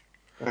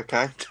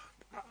 Okay.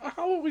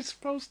 How are we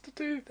supposed to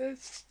do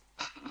this?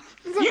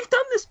 You've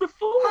done this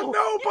before. I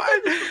know,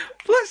 but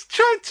let's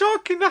try and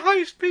talk in the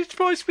highest pitched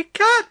voice we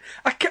can.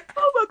 I can't.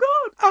 Oh my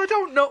god! I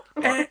don't know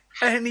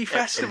any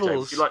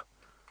festivals. MJ,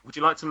 would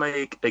you like to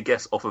make a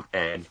guess off of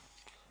N?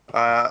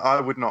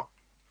 I would not.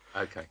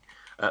 Okay.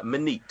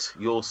 Manit,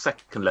 your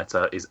second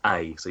letter is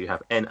A, so you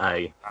have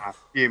N-A.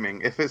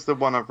 Fuming. If it's the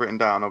one I've written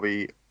down, I'll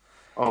be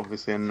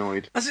obviously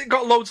annoyed. Has it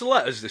got loads of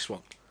letters, this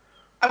one?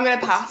 I'm going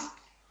to pass.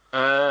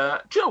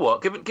 Do you know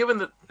what?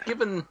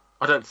 Given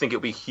I don't think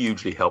it'll be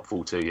hugely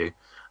helpful to you.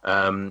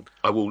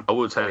 I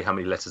will tell you how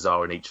many letters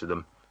are in each of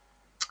them.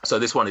 So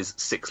this one is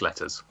 6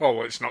 letters. Oh,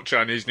 well, it's not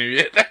Chinese New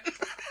Year then.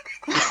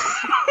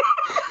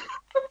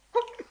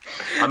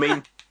 I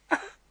mean,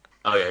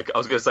 oh yeah, I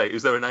was going to say,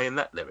 is there an A in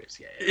that? There is,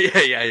 yeah.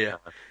 Yeah.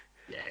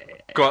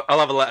 Go on, I'll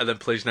have a letter then,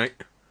 please, Nate.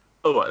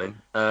 All right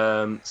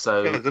then.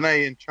 So there's an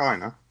A in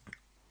China.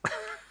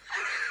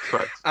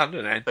 Correct. And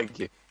an N. Thank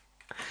you.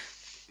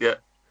 Yeah,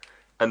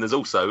 and there's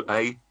also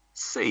a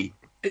C.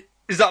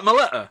 Is that my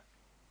letter?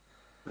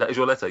 That is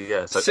your letter,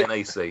 yeah. So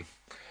NAC.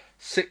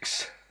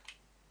 6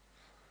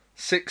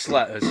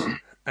 letters.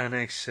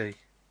 NAC.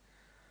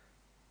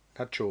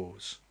 That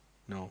Jaws.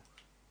 No.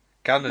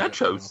 Canada.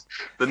 Nachos.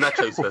 The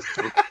Nachos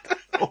Festival.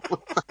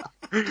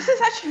 This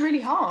is actually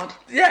really hard.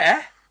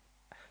 Yeah.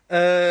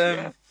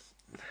 Yeah.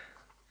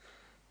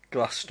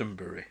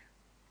 Glastonbury.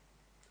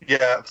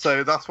 Yeah,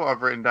 so that's what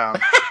I've written down.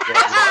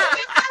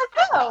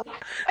 Oh,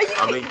 are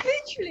you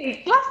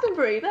literally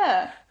Glastonbury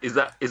there? Is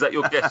that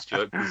your guess,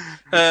 Stuart?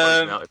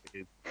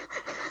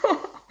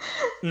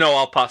 No,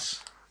 I'll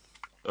pass.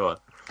 All right.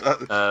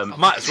 I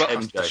might as well.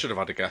 MJ. I should have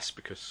had a guess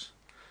because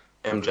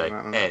MJ.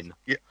 N.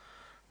 Yeah.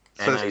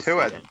 So there's two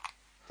N-A-C-N. ends.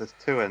 There's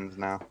two ends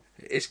now.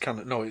 it is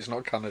Canada. No, it's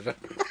not Canada.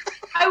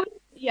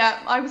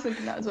 I was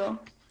thinking that as well.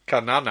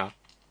 Canana.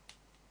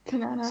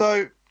 Canana.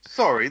 So,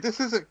 sorry,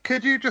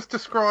 could you just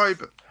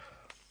describe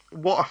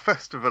what a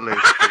festival is,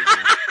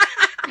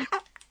 please?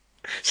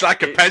 It's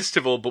like a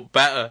festival, but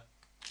better.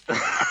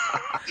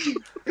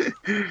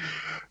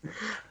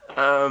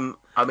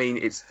 I mean,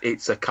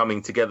 it's a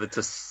coming together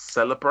to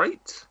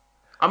celebrate.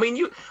 I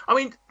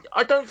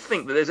don't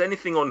think that there's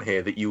anything on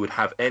here that you would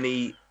have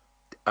any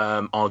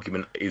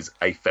argument is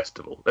a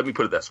festival. Let me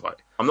put it this way.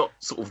 I'm not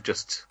sort of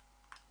just.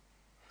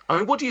 I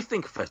mean, what do you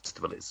think a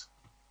festival is?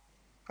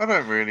 I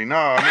don't really know.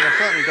 I mean, I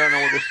certainly don't know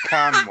what this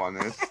can one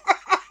is.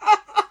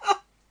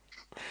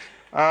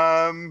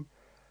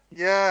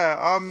 Yeah,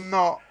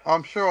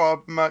 I'm sure I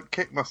might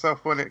kick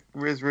myself when it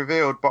is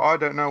revealed, but I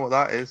don't know what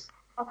that is.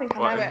 I think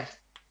I know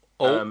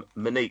it.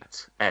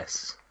 Manit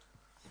S.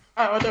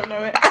 Oh, I don't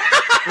know it.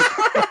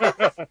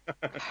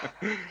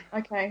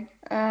 Okay.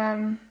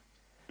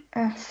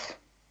 S.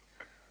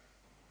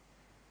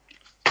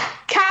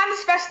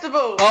 Cannes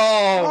Festival.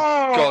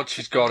 Oh, God,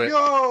 she's got it.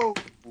 Yo!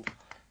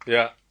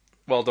 Yeah,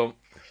 well done.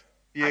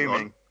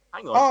 Fuming.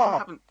 Hang on. Oh.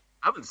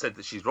 I haven't said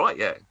that she's right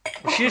yet.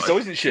 Well, she is, though,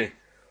 isn't she?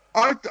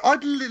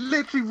 I'd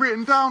literally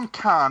written down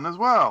Cannes as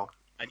well.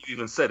 And you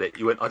even said it.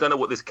 You went, I don't know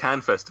what this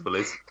Cannes Festival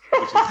is.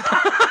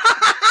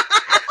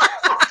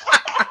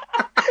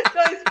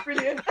 That is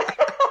brilliant.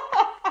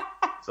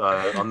 So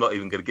I'm not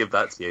even going to give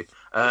that to you.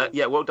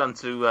 Yeah, well done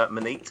to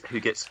Manit, who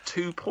gets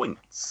 2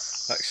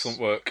 points. Excellent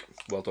work.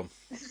 Well done.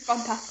 This is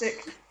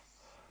fantastic.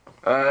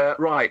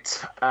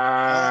 Right.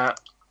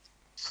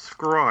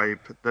 Describe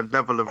the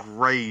level of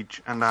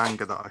rage and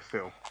anger that I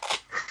feel.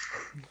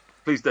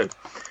 Please do.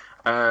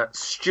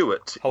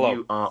 Stuart, Hello.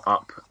 you are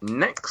up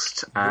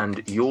next,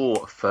 and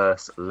your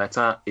first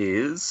letter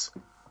is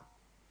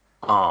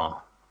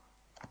R.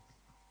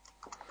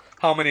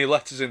 How many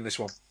letters in this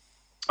one?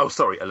 Oh,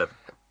 sorry, 11.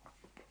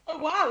 Oh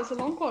wow, it's a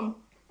long one.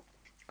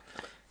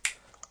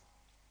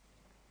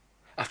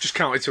 I've just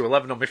counted to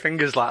 11 on my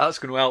fingers, like, that's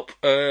going to help.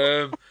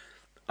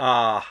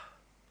 R.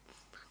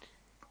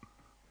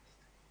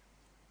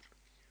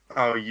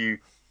 Oh, you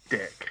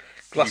dick.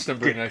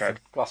 Glastonbury, You Nathan. dickhead.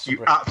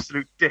 Glastonbury. You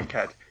absolute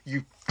dickhead.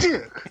 You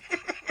dick.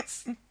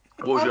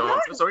 What was your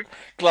answer, sorry?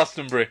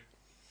 Glastonbury.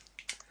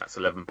 That's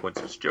 11 points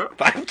for Stuart.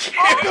 Thank you.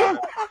 That's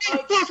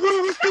what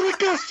I was going to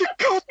guess. You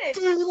can't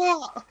do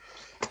that.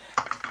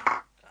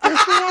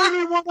 It's the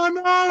only one I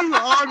know.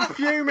 I'm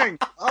fuming.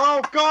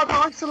 Oh, God,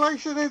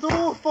 isolation is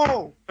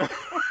awful.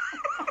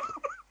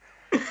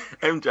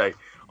 MJ,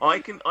 I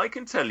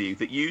can tell you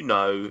that you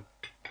know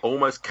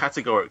almost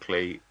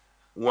categorically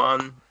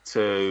 1,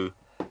 2,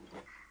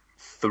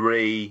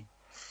 3,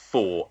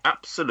 4.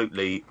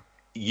 Absolutely,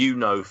 you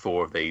know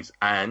 4 of these,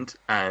 and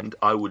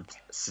I would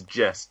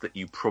suggest that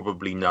you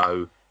probably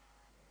know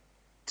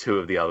 2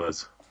 of the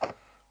others.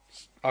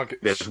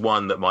 There's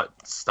one that might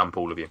stump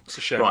all of you. It's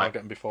a shame Right. I'll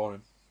get him before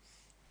him.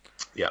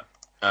 Yeah.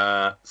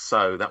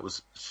 So that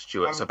was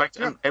Stuart. So back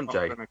to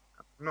MJ. I'm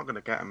not going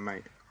to get him,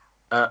 mate.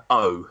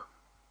 O.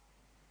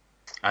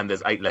 And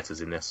there's 8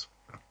 letters in this.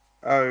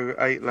 Oh,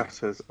 8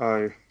 letters.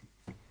 Oh.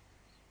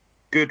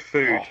 Good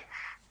food.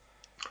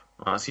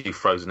 I see you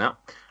frozen out.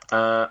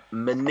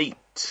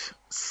 Manit.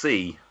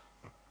 C.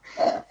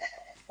 I'm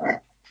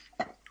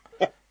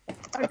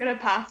gonna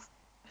pass.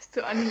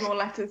 I need more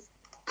letters.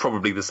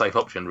 Probably the safe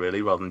option,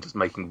 really, rather than just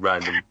making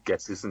random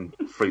guesses and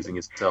freezing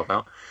yourself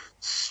out.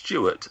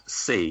 Stuart.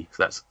 C.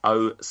 So that's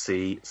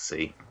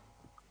O-C-C.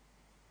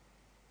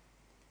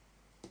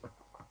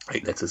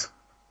 8 letters.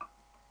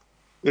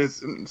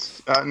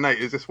 Nate,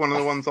 is this one of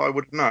the ones I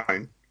would have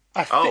known?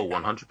 Oh,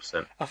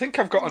 100%. I think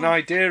I've got an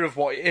idea of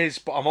what it is,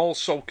 but I'm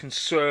also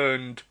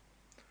concerned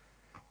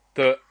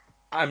that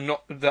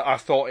I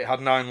thought it had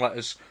 9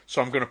 letters,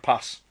 so I'm going to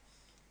pass.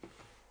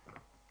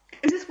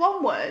 Is this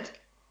one word?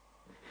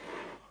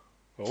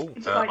 Oh.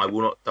 I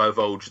will not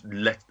divulge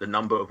the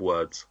number of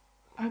words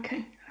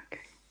Okay.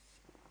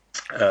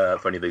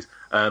 for any of these.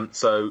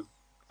 So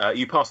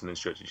you passed them then,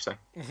 Stuart, did you say?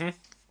 Mm-hmm.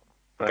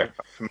 Okay.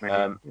 For me,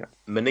 yeah.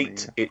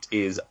 Manit, it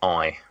is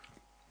I.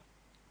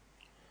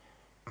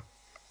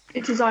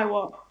 It is I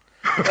what?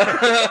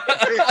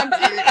 I'm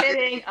just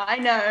kidding. I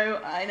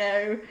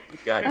know.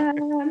 Okay.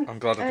 I'm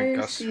glad I didn't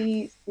guess.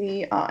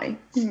 O-C-C-I.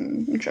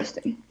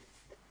 Interesting.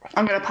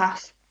 I'm going to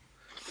pass.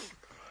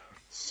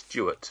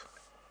 Stuart.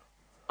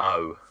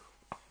 O.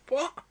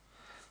 What?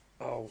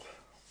 Oh.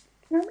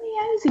 How many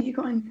O's have you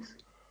got in this?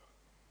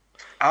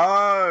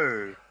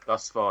 Oh.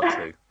 Thus far,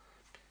 2.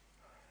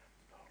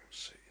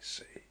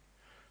 C.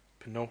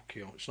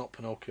 Pinocchio. It's not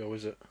Pinocchio,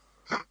 is it?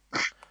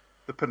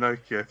 The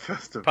Pinocchio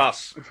Festival.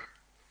 Pass.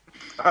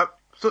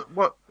 So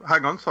what?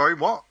 Hang on. Sorry.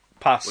 What?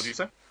 Pass. What did you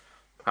say?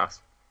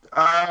 Pass.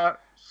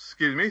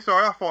 Excuse me.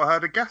 Sorry. I thought I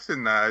heard a guess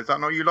in there. Is that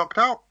not you locked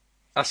out?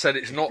 I said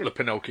it's not the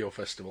Pinocchio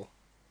Festival.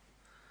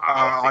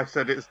 I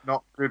said it's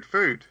not good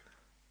food.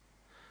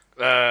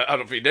 I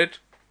don't think you did.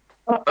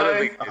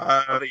 I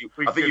think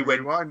you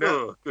went, rewind it.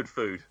 oh, good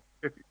food.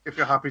 If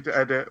you're happy to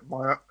edit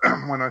my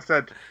when I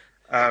said,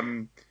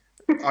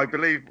 I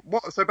believe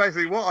what. So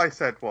basically, what I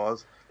said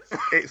was,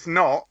 it's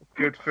not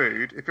good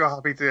food. If you're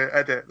happy to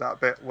edit that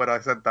bit when I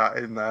said that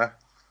in there,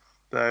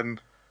 then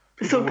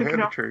people will hear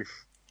the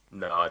truth.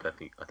 No, I don't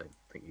think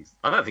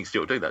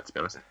Stuart will do that, to be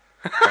honest.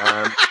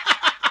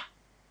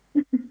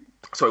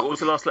 Sorry, what was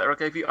the last letter I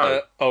gave you?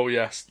 Oh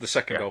yes, the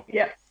second O.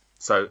 Yeah.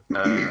 So,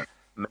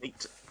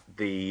 mate,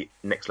 the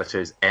next letter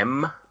is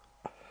M.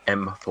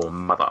 M for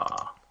mother.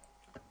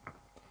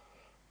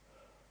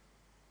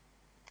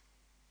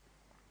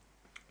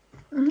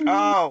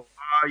 Oh,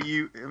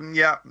 you?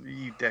 Yeah,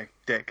 you dick.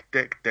 Do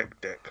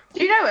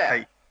you know it?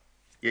 Hey,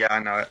 yeah, I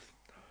know it.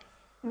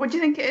 What do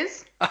you think it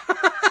is?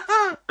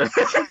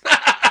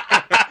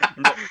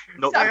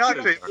 Not Hey,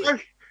 actually,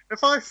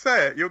 if I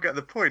say it, you'll get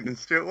the point, and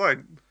Stuart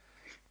won't.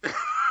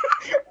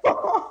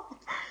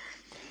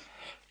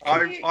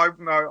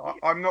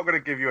 I'm not going to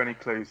give you any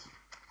clues.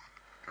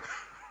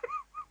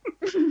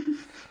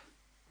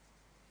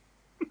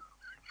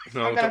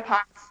 No, I'm going to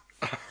pass.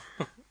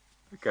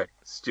 Okay,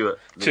 Stuart.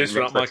 The Cheers for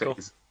next that, letter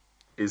Michael.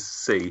 Is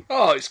C.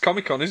 Oh, it's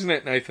Comic-Con, isn't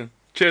it, Nathan?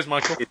 Cheers,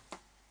 Michael.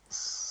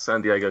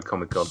 San Diego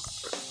Comic-Con.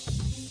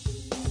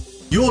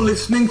 You're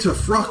listening to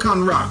Frock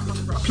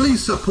Unwrapped.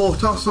 Please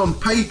support us on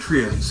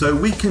Patreon so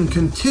we can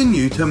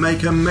continue to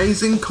make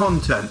amazing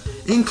content,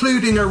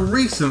 including a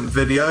recent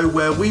video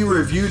where we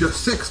reviewed a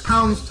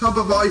 £6 tub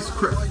of ice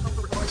cream.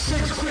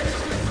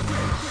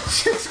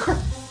 £6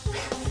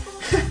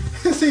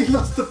 Has he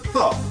lost the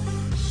plot?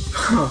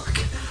 Fuck.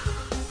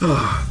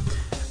 Oh.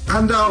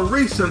 And our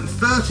recent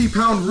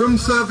 £30 room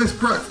service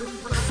breakfast.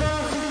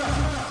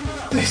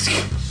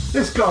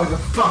 This guy's a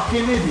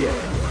fucking idiot.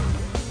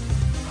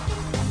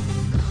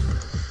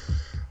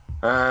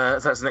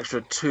 That's an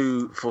extra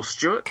 2 for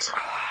Stuart.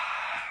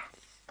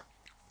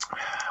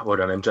 Well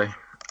done, MJ.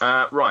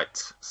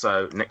 Right,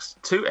 so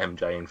next to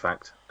MJ, in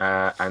fact.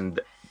 And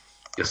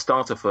your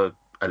starter for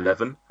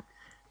 11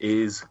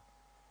 is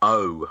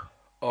O.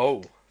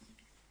 Oh.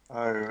 Oh,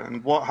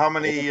 and what? How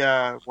many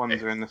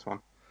ones are in this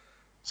one?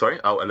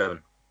 Sorry? Oh,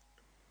 11.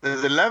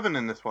 There's 11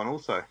 in this one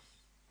also.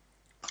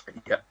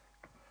 Yep.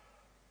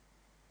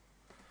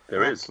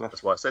 There is.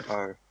 That's what I said.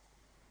 Oh.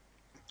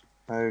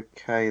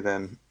 Okay,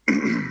 then.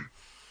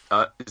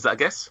 Is that a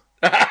guess?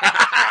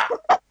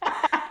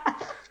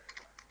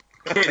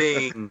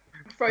 Kidding.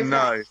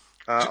 No.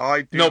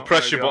 I do no not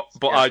pressure, know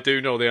but I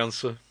do know the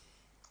answer.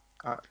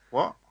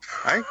 what?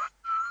 Hey?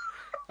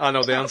 I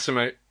know the answer,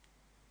 mate.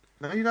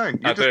 No, you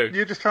don't.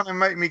 You're just trying to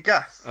make me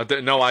guess. I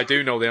do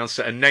know the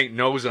answer, and Nate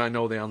knows I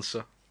know the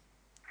answer.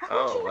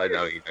 Oh, I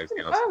know he knows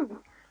the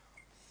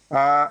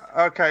answer.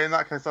 Okay, in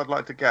that case, I'd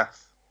like to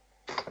guess.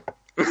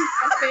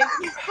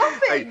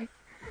 Hey,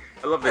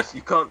 I love this.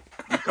 You can't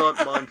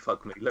mind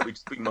fuck me. Let me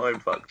just be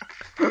mind fucked.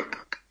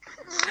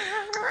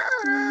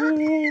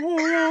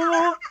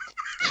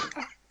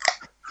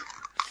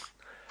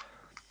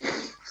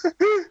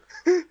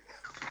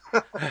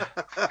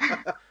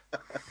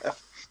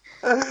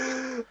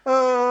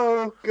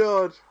 Oh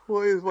God,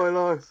 what is my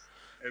life?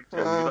 Would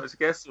you like to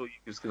guess, or are you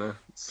just gonna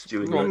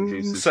stew in your own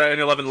juices? Say an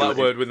 11-letter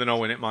word with an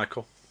O in it,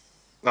 Michael.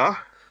 Huh?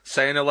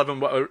 Say an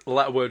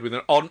 11-letter word with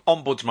an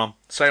ombudsman.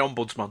 Say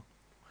ombudsman.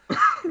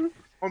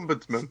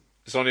 Ombudsman.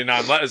 It's only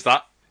 9 letters,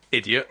 that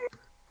idiot.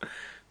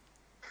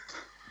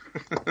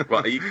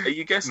 Right, are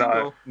you guessing?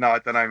 No, I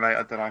don't know, mate.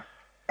 I don't know.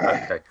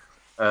 Okay.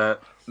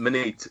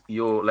 Manit,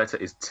 your letter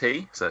is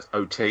T, so it's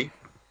OT.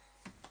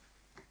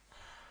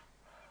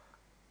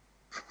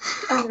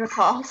 I'm going to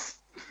pass.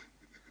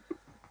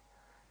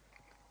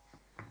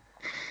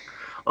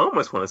 I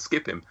almost want to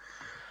skip him.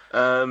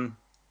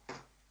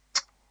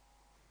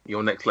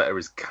 Your next letter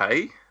is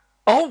K.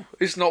 Oh,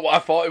 it's not what I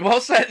thought it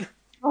was then.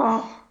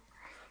 Oh.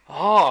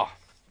 Ah,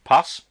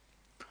 pass.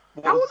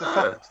 What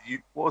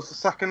was the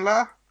second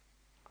letter?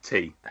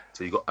 T.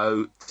 So you got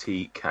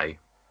OTK.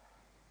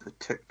 The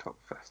TikTok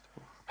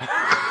festival.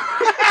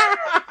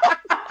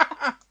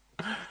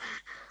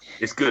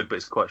 It's good, but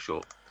it's quite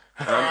short.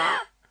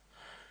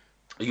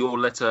 Your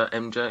letter,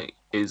 MJ,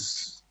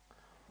 is...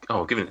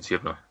 Oh, I've given it to you,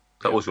 haven't I?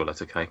 That was your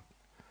letter, K.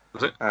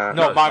 Was it?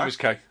 No, mine was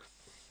K.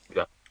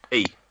 Yeah.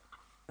 E.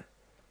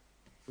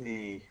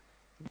 E.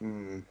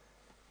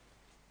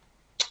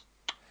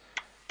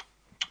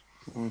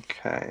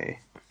 Okay.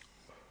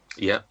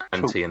 Yeah,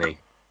 and T and E.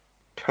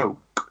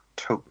 Toke.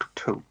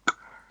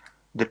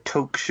 The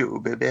Toke Show,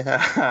 baby.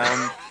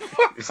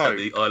 It's at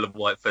the Isle of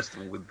Wight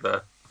Festival with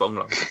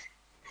Bonglo.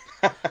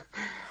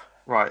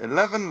 Right,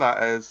 11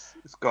 letters.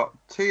 It's got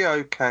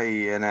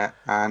T-O-K in it,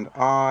 and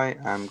I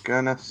am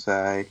gonna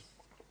say...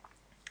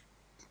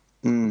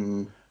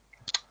 T...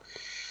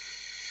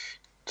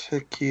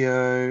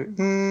 Tikio.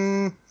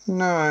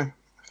 No.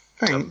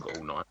 I think.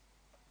 All night.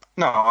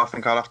 No, I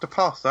think I'll have to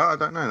pass that. I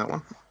don't know that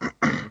one.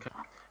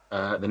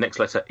 The next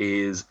letter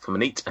is from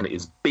Manit, and it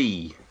is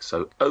B.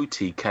 So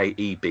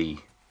Otkeb.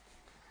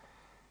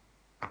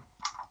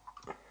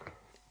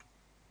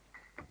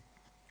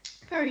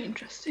 Very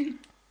interesting.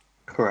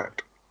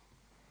 Correct.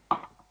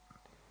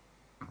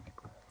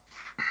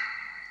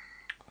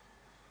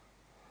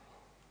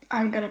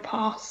 I'm going to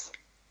pass.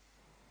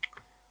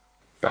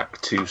 Back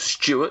to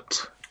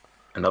Stuart.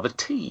 Another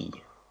T.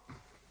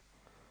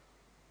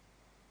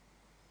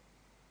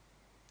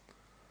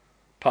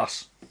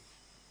 Pass.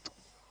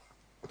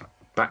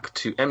 Back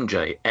to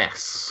MJ.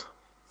 S.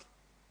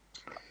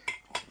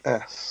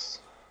 S.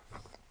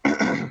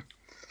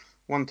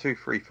 1, 2,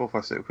 3, 4,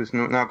 5, 6. We've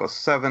now got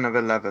 7 of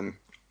 11.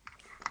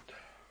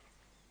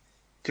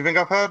 Do you think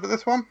I've heard of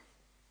this one?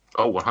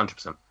 Oh,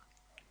 100%.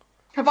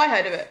 Have I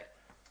heard of it?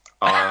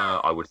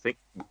 I would think,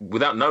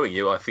 without knowing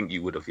you, I think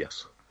you would have,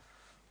 yes.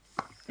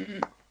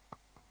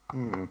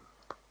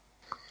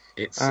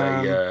 It's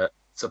a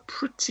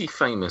pretty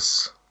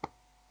famous.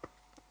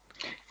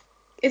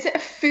 Is it a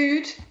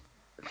food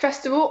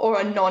festival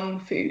or a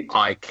non-food?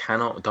 I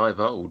cannot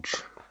divulge.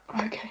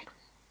 Okay.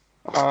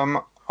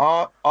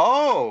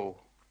 Oh.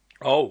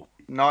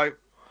 No.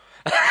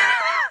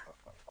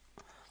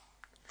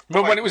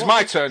 But when it was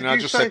my turn, did I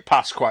you just say- said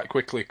pass quite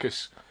quickly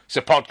because it's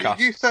a podcast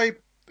Did you say?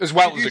 as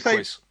well did as you a say-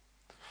 quiz.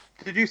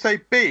 Did you say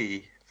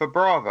B for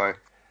Bravo?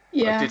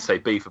 Yeah. I did say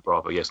B for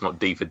Bravo, yes, not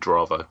D for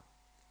Dravo.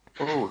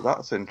 Oh,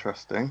 that's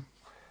interesting.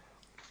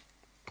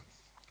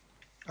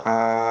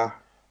 Yeah,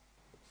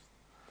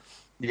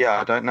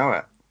 I don't know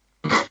it.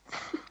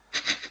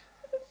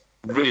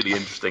 Really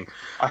interesting.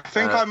 I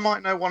think I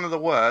might know one of the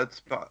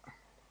words, but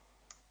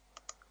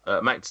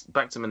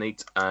Back to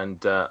Manit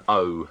and O.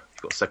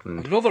 You've got a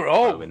second Another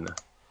O. in there.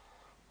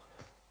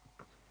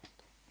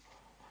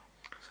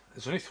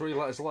 There's only 3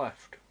 letters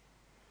left.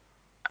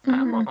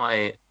 Am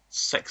I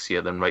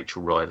sexier than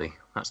Rachel Riley?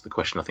 That's the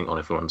question I think on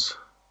everyone's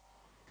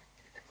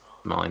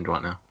mind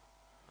right now.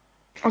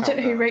 I don't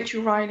know who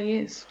Rachel Riley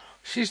is.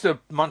 She's the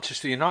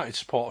Manchester United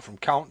supporter from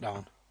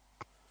Countdown.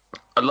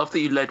 I love that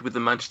you led with the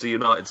Manchester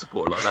United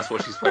supporter. Like that's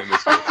what she's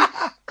famous for.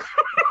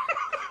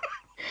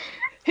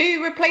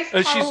 Who replaced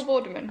And Carol she's-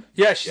 Vorderman?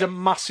 Yeah, she's a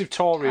massive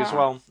Tory as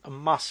well. A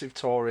massive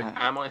Tory.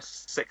 Am I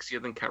sexier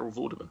than Carol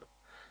Vorderman?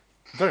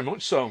 Very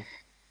much so.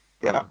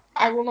 yeah.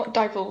 I will not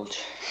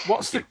divulge.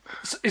 What's the...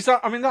 Is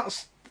that... I mean,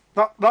 that's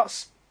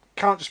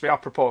can't just be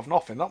apropos of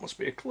nothing. That must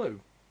be a clue.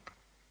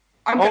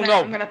 I'm Oh, gonna, no.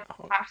 I'm gonna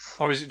pass.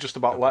 Or is it just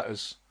about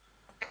letters?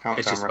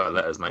 It's just about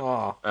letters, mate.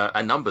 Ah,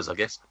 And numbers, I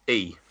guess.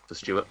 E for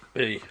Stuart.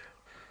 B.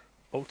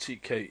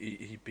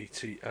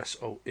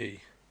 Otkeebtsoe.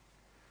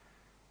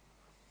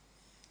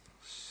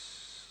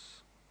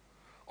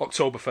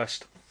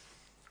 Oktoberfest.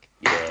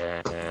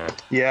 Yeah.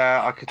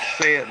 Yeah, I could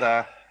see it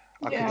there.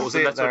 I Yeah. What could was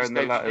see the it there letter in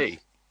the I just gave letters. you? E?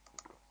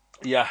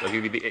 Yeah. I'll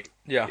give you the E.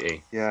 Yeah.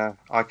 E. Yeah,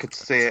 I could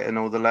see it in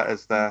all the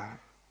letters there.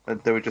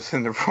 They were just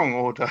in the wrong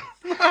order.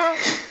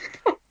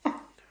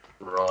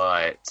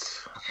 Right.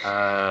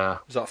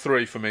 Is that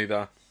 3 for me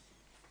there?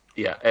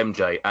 Yeah,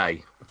 MJ,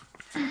 A.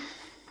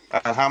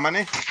 How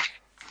many?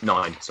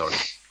 9, sorry.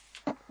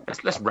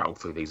 Let's rattle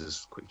through these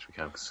as quick as we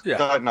can. 'Cause Yeah.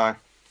 Don't know.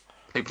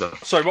 people are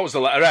Sorry, what was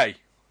the letter A?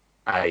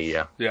 A,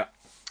 yeah. Yeah.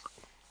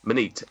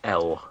 Manit,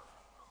 L.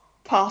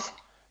 Pass.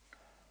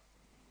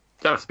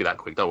 Don't have to be that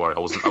quick. Don't worry. I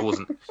wasn't.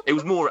 It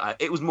was more at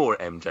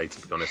MJ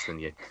to be honest than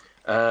you.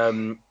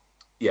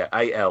 Yeah.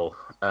 AL.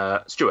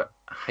 Stuart.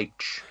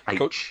 H.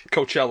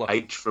 Coachella.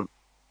 H from.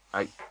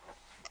 H.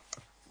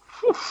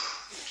 Whew.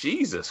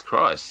 Jesus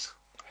Christ.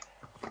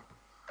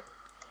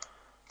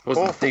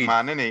 Wasn't Awful D.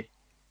 man, isn't he?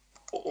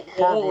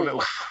 Horrible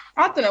little,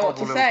 I don't know what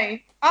to Horrible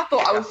say. I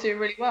thought I was doing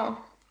really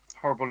well.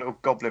 horrible little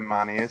goblin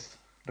man he is.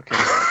 Look at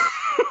him.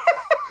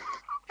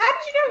 How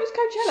did you know it was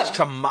Coachella? Such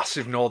a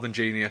massive northern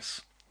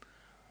genius.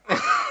 Do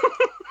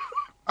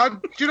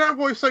you know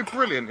what's so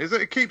brilliant? Is that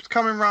it keeps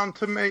coming round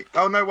to me.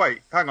 Oh no,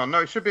 wait, hang on.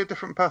 No, it should be a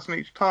different person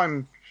each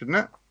time, shouldn't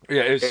it?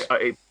 Yeah, it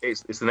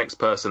is. It's the next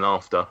person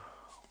after.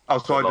 Oh,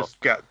 so A lot.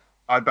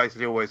 I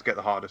basically always get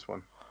the hardest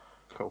one.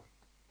 Cool.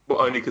 Well,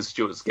 only because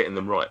Stuart's getting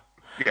them right.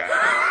 Yeah,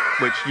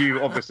 which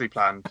you obviously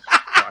planned.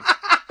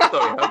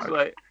 Sorry, I was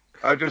like,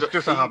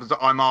 Just so happens that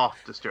I'm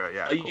after Stuart.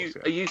 Yeah.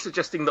 Are you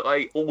suggesting that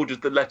I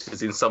ordered the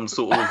letters in some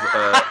sort of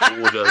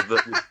order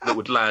that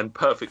would land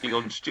perfectly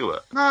on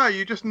Stuart? No,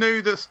 you just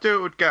knew that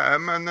Stuart would get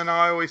them, and then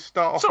I always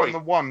start off Sorry. on the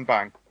one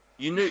bang.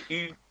 You knew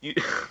you.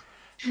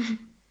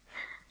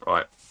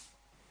 Right.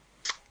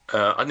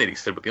 I nearly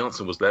said what the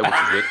answer was there, which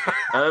is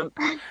weird.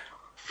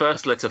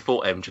 First letter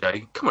for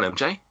MJ. Come on,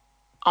 MJ.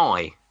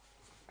 I.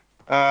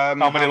 How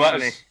many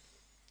letters?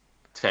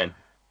 10.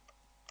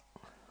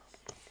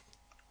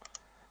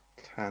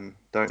 10.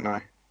 Don't know.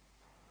 Is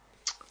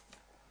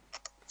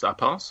that a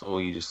pass,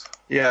 or you just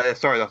Yeah,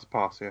 sorry, that's a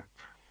pass.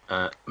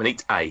 Yeah.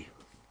 Manit A.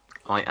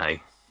 IA.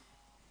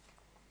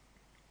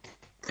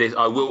 This,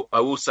 I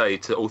will say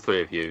to all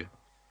three of you,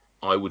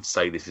 I would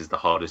say this is the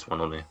hardest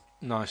one on here.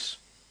 Nice.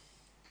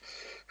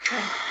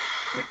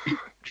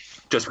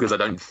 just because I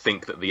don't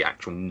think that the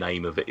actual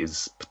name of it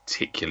is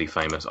particularly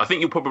famous. I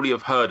think you'll probably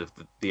have heard of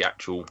the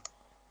actual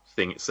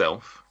thing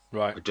itself.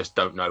 Right. I just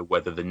don't know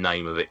whether the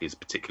name of it is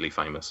particularly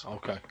famous.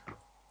 Okay.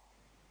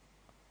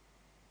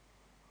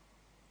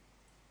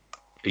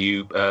 Are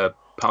you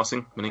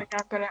passing, Monique?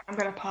 I'm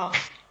gonna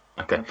pass.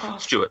 Okay.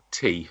 pass. Stuart,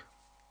 T.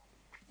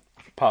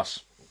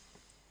 Pass.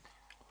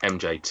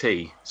 MJ,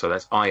 T. So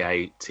that's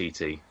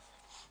IATT.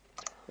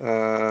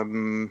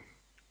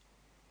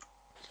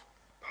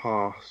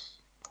 Pass.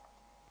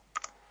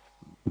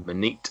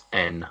 Manit,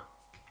 N.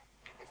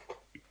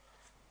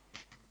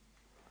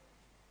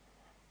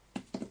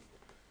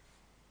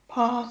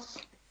 Pass.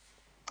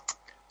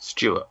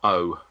 Stuart,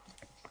 O.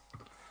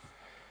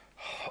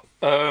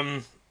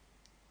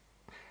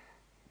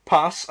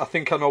 Pass. I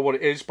think I know what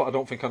it is, but I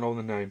don't think I know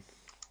the name.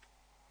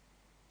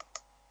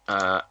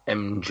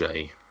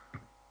 MJ,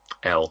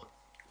 L.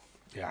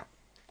 Yeah.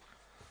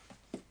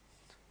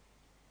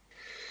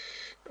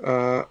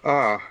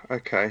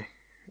 Okay.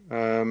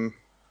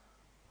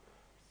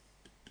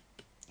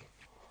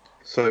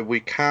 So we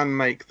can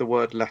make the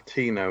word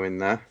Latino in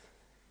there.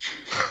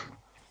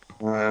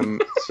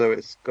 So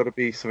it's got to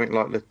be something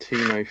like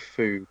Latino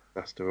Food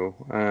Festival.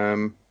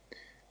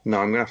 No,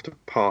 I'm going to have to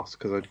pass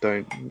because I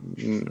don't...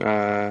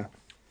 no,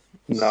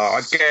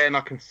 again,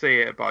 I can see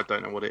it, but I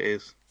don't know what it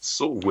is.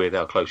 Sort of weird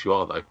how close you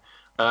are, though.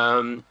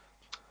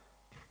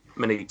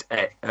 Manit,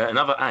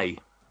 another A.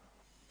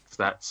 So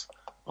that's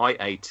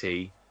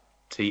IATTNOAL.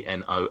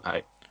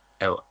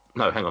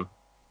 No, hang on.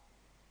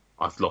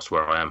 I've lost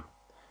where I am.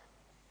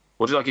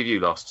 What did I give you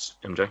last,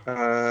 MJ?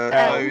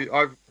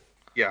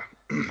 Yeah.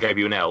 I gave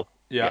you an L.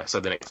 Yeah. So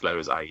the next letter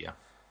is A, yeah.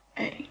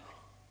 A.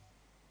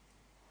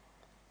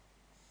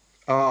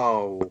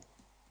 Oh.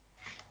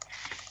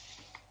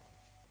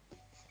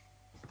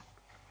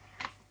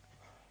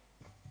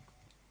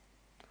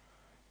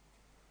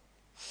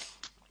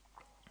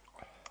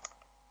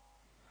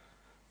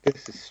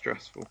 This is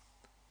stressful.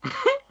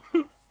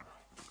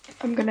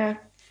 I'm gonna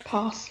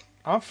pass.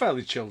 I'm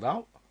fairly chilled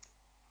out.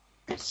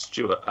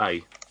 Stuart,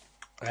 A.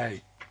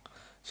 Hey.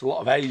 There's a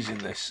lot of A's in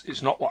this.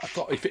 It's not what I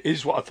thought. If it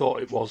is what I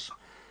thought it was,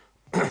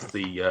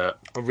 The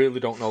I really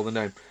don't know the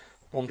name.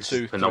 1, 2,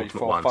 3, penultimate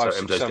 4, one, 5, so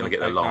 6, MJ's 7, going to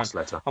get the 8, last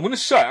 9. letter. I'm going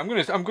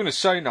to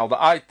say now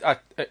that I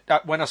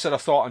when I said I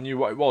thought I knew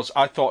what it was,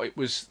 I thought it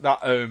was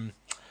that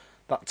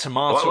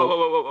tomato.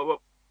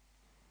 Whoa.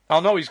 I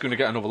know he's going to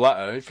get another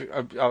letter.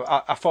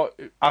 I thought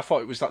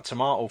it was that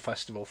tomato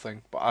festival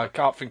thing, but I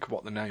can't think of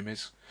what the name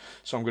is,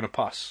 so I'm going to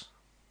pass.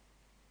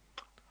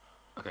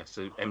 Okay,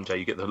 so MJ,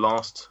 you get the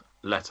last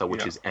letter,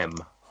 which is M,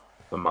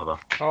 for mother.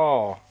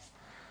 Oh,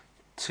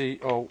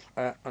 T-O.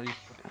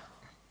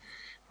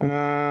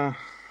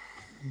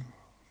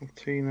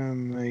 Latino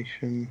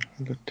nation,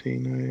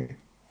 Latino.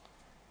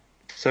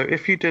 So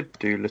if you did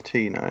do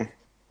Latino,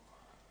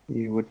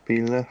 you would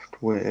be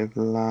left with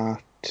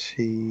Latino.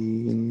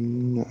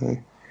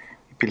 You'd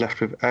be left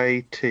with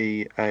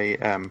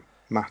ATAM,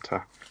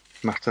 Mata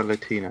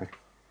Latino.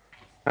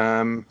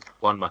 Juan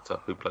Mata,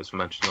 who plays for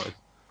Manchester United.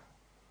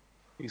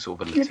 He's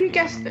sort of a Have you Latino.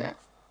 guessed it?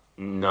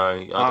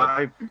 No,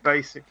 I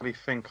basically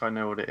think I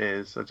know what it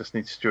is. I just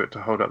need Stuart to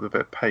hold up the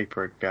bit of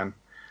paper again.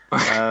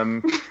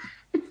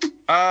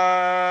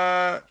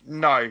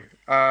 No.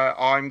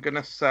 I'm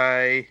gonna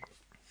say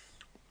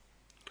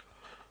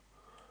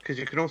because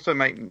you can also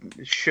make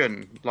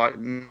shun like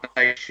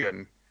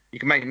nation. You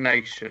can make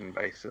nation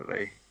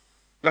basically.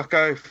 Let's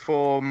go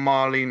for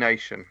Marley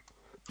Nation.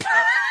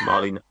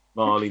 Marley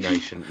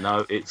Nation.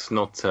 No, it's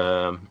not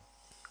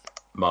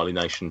Marley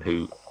Nation,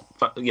 who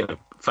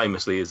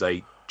famously is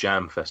a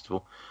jam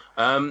festival.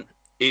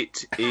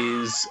 It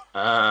is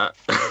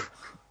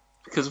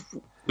because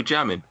we're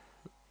jamming.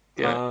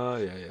 Yeah.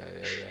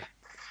 Yeah.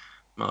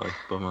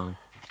 Bob Marley.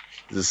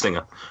 He's a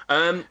singer.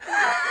 It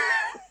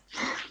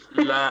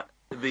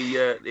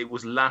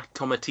was La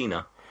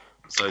Tomatina.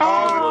 So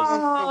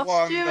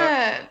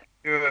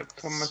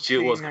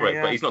Stuart was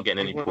correct, but he's not getting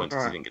any points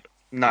because he didn't get it.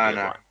 No.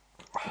 Right.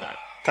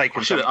 I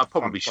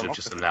probably should have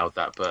just allowed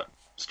that, but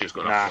Stuart's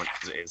got enough points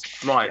as it is.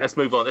 Right, let's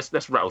move on.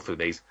 Let's rattle through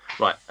these.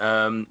 Right,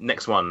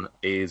 next one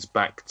is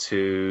back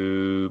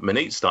to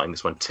Manit starting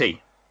this one. T.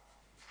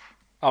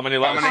 How many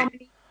letters?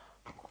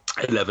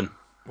 11.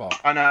 What?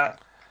 And I'm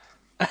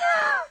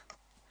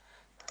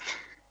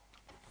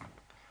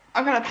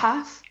gonna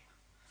pass.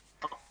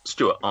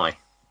 Stuart, I.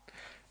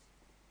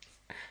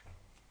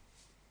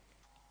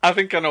 I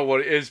think I know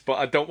what it is, but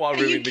I don't want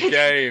to ruin the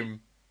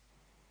game.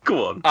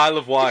 Go on. Isle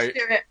of Wight.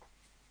 Do it.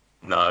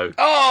 No.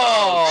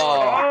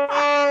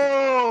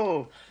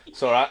 Oh!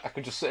 It's alright, I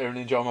can just sit here and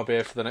enjoy my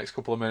beer for the next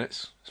couple of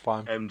minutes. It's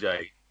fine.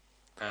 MJ.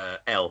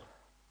 L.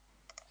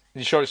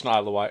 You sure it's not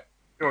Isle of Wight?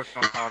 Sure, it's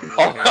not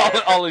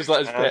All these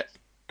letters fit.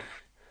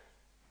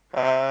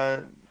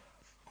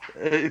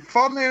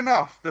 Funnily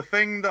enough, the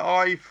thing that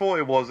I thought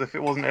it was, if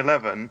it wasn't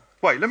 11.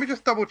 Wait, let me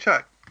just double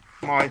check.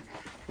 My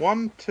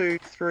 1, 2,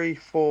 3,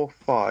 4,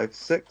 5,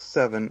 6,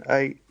 7,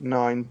 8,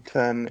 9,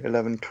 10,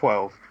 11,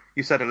 12.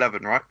 You said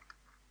 11, right?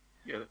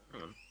 Yeah,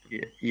 hang on.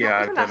 Yeah,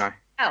 I don't know.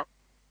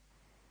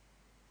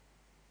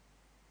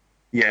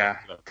 Yeah,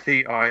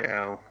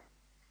 TIL.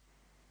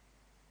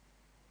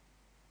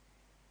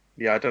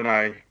 Yeah, I don't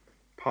know.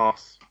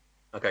 Pass.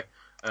 Okay.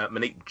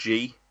 Monique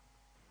G.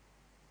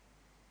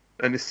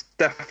 And it's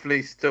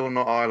definitely still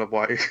not Isle of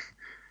Wight.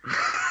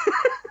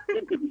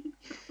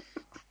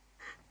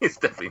 It's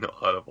definitely not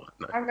Isle of Wight,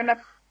 no. I'm gonna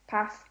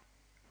pass.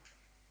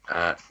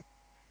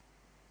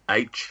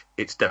 H.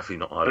 It's definitely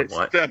not Isle of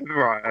Wight.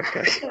 Right,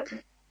 okay.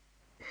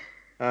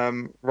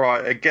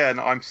 Right, again,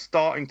 I'm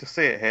starting to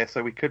see it here,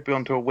 so we could be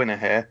onto a winner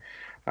here.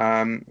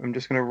 I'm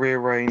just going to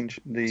rearrange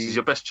the... This is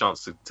your best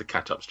chance to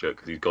catch up, Stuart,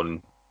 because you've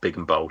gone big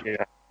and bold.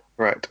 Yeah,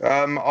 correct.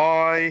 No,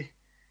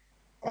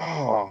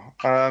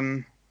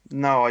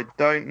 I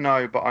don't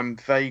know, but I'm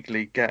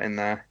vaguely getting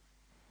there.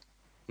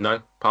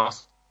 No?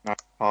 Pass? No,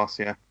 pass,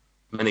 yeah.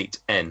 Monique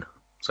N.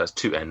 So that's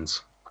 2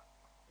 N's.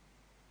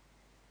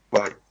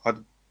 Wait,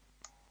 oh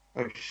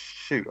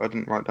shoot, I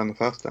didn't write down the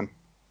first then.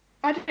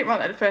 I didn't write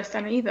that the first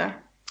time either.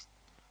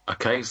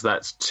 Okay, so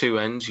that's 2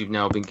 N's you've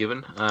now been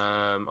given.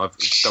 I've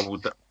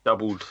doubled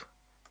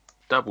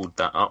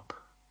that up.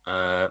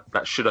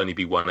 That should only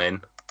be 1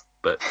 N,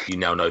 but you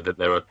now know that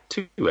there are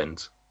 2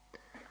 N's.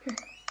 Okay.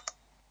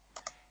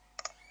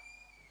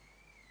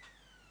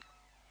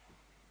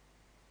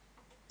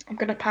 I'm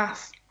gonna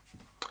pass.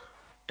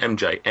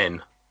 MJ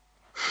N.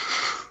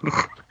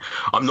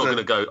 I'm not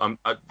gonna go.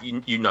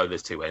 You know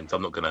there's 2 N's.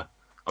 I'm not gonna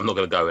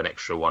go an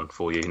extra one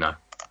for you. No.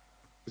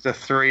 Is there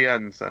 3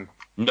 N's then?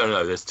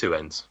 No, there's 2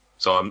 N's.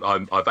 So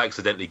I've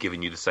accidentally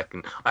given you the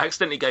second. I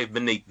accidentally gave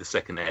Monique the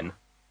second N.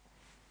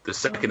 The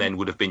second N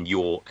would have been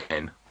your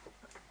N.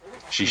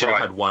 She should have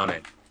had 1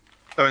 N.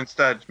 So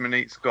instead,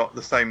 Monique's got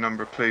the same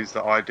number of clues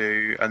that I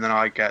do, and then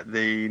I get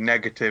the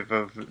negative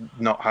of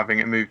not having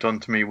it moved on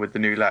to me with the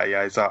new letter.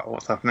 Yeah, is that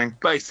what's happening?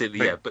 Basically,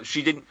 yeah. But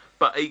she didn't.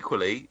 But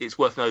equally, it's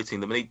worth noting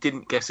that Monique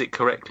didn't guess it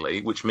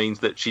correctly, which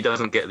means that she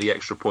doesn't get the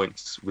extra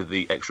points with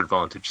the extra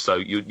advantage. So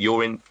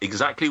you're in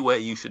exactly where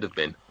you should have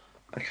been.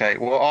 Okay,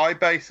 well, I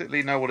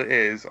basically know what it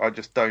is. I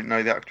just don't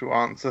know the actual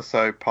answer,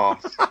 so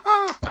pass.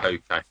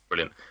 Okay,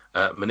 brilliant.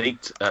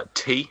 Monique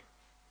T.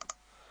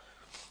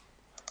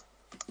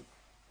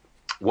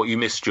 What you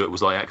missed, Stuart,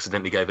 was I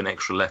accidentally gave an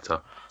extra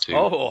letter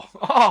to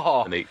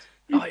Monique.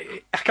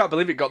 I can't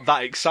believe it got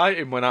that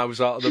exciting when I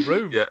was out of the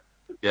room.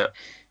 Yeah.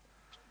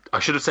 I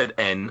should have said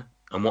N,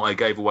 and what I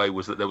gave away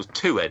was that there was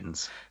 2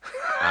 N's.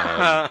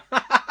 I'm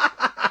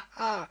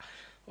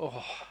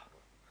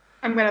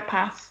going to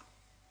pass.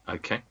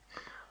 Okay.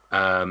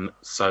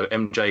 So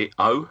MJ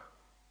O.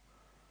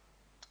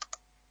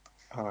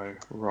 Oh,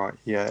 right.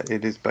 Yeah,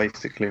 it is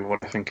basically what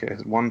I think it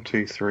is. 1,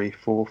 2, 3,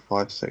 4,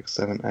 5, 6,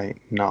 7,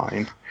 8,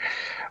 9.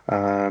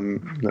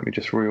 Let me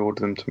just reorder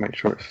them to make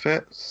sure it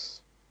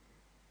fits.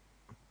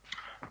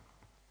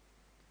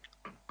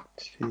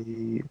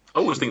 I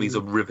always think these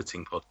are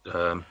riveting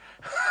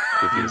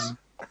reviews.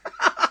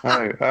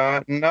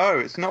 No,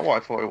 it's not what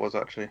I thought it was,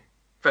 actually.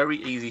 Very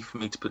easy for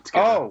me to put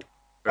together.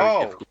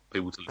 Very difficult for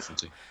people to listen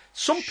to.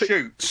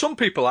 Some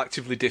people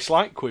actively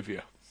dislike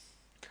Quivia.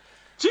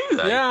 Do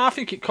they? Yeah, I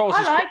think it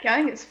causes... I like it. I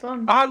think it's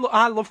fun. I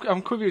love...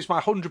 Quivia is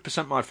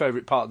 100% my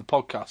favourite part of the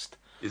podcast.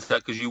 Is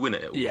that because you win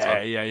it all the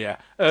time? Yeah.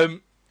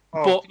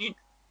 But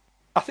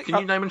can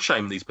you name and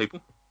shame these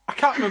people? I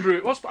can't remember who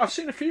it was, but I've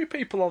seen a few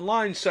people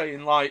online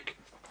saying, like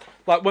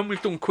when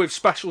we've done Quiv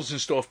specials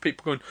and stuff,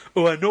 people going,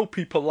 "Oh, I know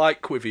people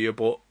like Quivia,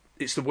 but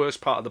it's the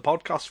worst part of the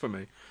podcast for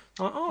me."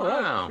 Like, oh,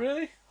 wow.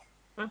 Really?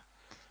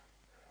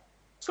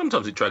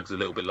 Sometimes it drags a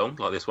little bit long,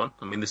 like this one.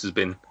 I mean, this has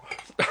been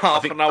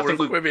half an hour of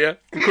Quivia.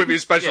 Quivia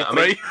special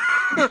 3.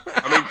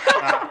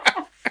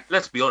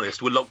 Let's be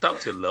honest, we're locked up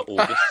till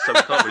August, so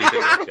we can't really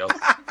do much else.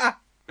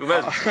 We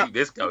might as well keep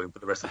this going for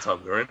the rest of the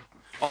time we're in.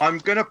 I'm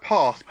going to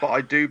pass, but I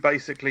do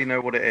basically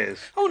know what it is.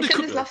 We did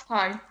this last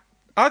time.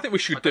 I think we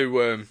should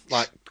do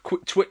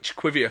Twitch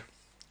Quivia.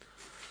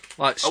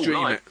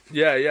 Stream it.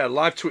 Yeah,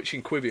 live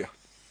Twitching Quivia.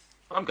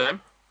 I'm game.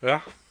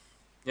 Yeah?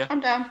 I'm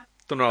down.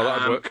 Don't know how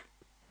that'd work.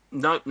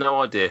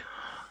 No idea.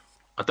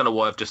 I don't know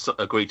why I've just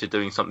agreed to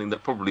doing something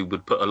that probably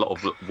would put a lot of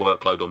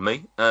workload on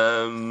me.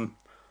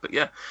 But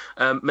yeah.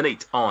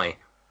 Monique, I.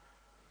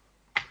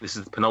 This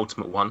is the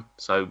penultimate one,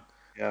 so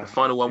the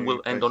final one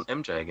will end on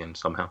MJ again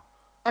somehow.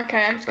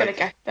 Okay, I'm just going to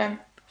guess then.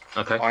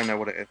 Okay. I know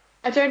what it is.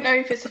 I don't know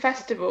if it's a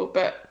festival,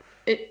 but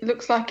it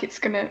looks like it's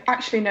going to...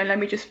 Actually, no, let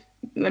me just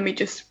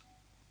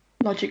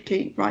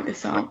logically write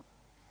this out.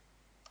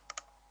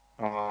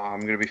 Oh,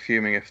 I'm going to be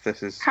fuming if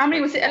this is... How many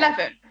was it?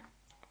 11?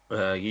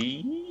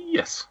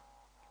 Yes.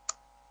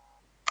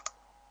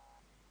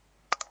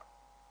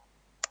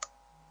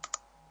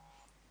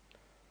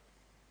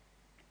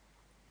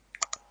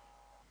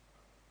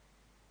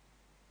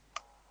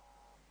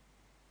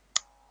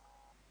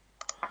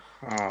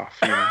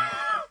 Fuming.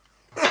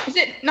 Is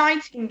it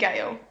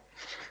Nightingale?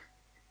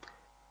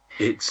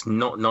 It's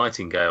not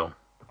Nightingale.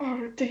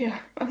 Oh dear,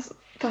 that's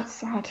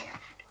sad.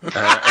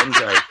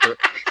 MJ,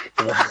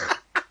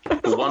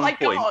 for 1 my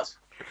point, God.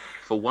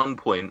 for 1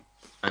 point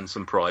and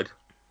some pride.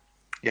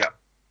 Yeah.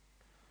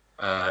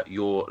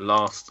 Your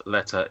last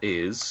letter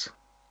is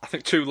I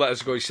think 2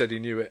 letters ago he said he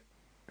knew it.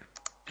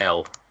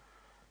 L.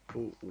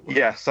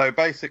 Yeah, so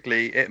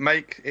basically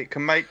it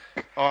can make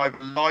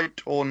either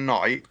light or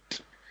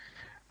night,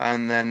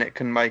 and then it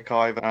can make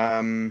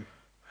either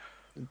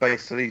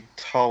basically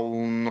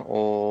tone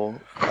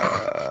or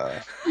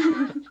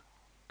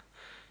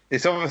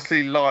it's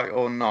obviously light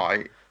or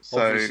night. So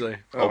Obviously.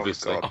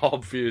 Obviously. God.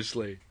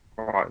 Obviously.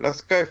 Right,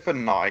 let's go for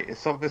night.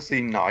 It's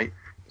obviously night.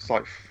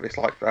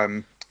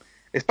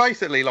 It's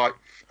basically like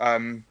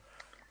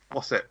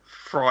what's it?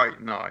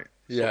 Fright Night.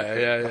 Yeah, sort of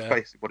thing. yeah, That's yeah.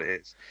 basically what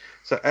it is.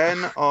 So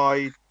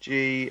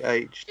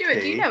NIGHT. Stuart,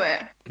 do you know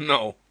it?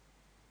 No.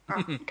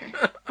 Oh, okay.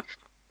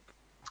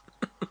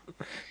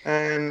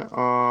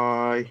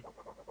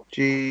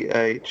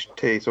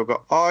 NIGHT. So I've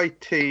got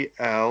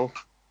ITL.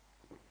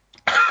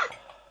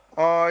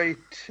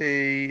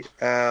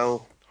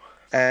 ITLNOL.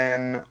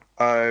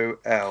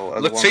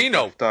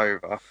 Latino. Left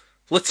over.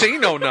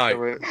 Latino night.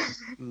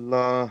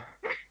 So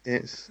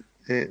it's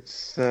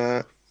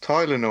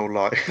Tylenol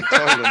light.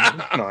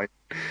 Tylenol night.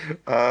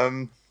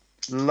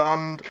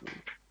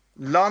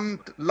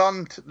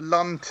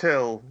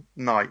 Luntil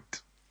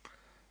night.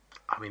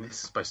 I mean, this is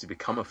supposed to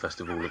become a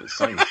festival of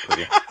its own.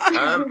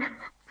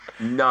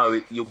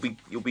 No, you'll be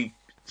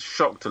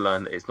shocked to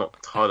learn that it's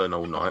not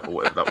Tylenol night or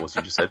whatever that was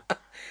you just said.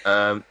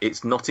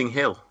 It's Notting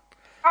Hill.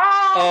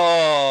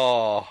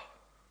 Oh.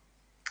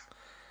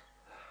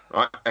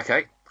 Right.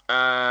 Okay.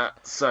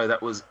 So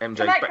that was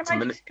MJ.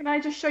 Can I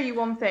just show you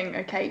one thing?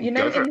 Okay, you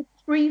know, in the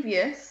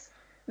previous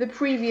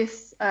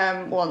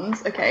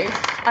ones. Okay,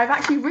 I've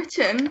actually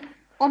written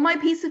on my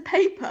piece of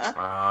paper.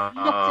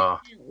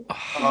 Notting Hill.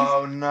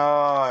 Oh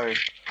no!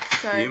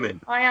 So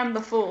Human. I am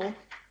the fool.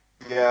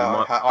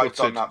 Yeah, I've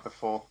done that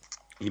before.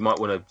 You might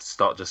want to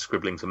start just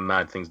scribbling some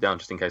mad things down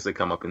just in case they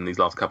come up in these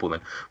last couple.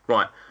 Then,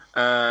 right?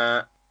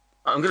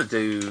 I'm going to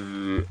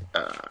do.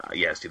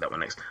 Let's do that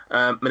one next.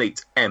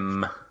 Manit,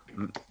 M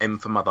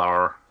for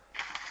mother.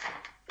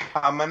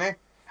 How many?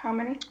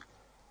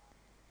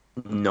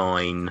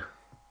 9.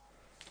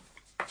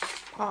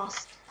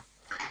 Pass.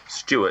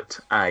 Stuart,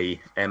 A,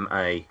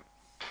 M-A.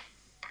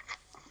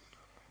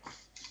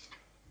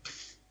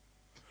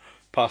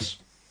 Pass.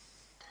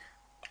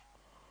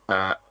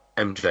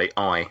 MJ,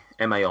 I,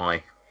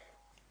 M-A-I.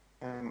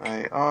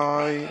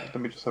 MAI. Let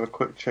me just have a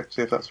quick check,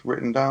 see if that's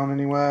written down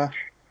anywhere.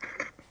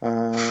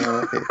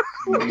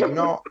 It's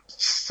not.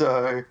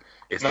 So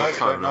It's no, not I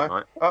don't know.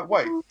 Tylenol, right?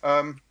 Wait.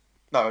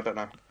 No, I don't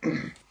know.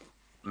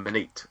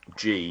 Manit,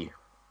 G.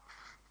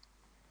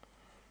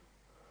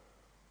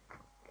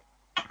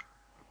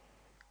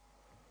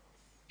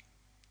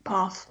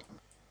 Pass.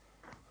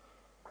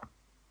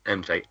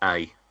 MJ,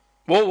 A.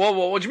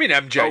 Whoa, what do you mean,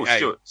 MJ? Oh,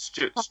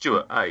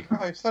 Stuart, A.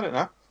 Oh, you said it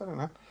now.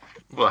 Well,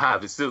 I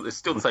have. It's still the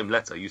same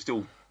letter. You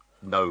still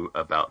know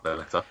about the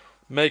letter.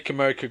 Make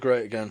America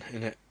Great Again,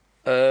 innit?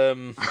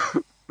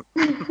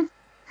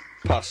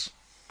 Pass.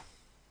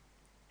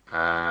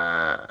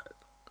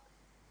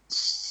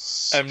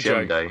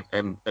 MJ.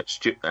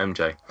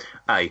 MJ.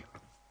 A.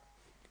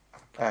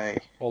 A.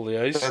 All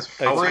the A's. There's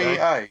 3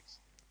 A's.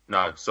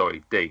 No,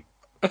 sorry, D.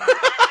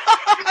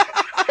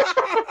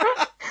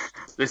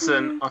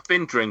 Listen, I've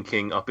been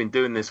drinking. I've been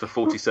doing this for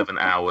 47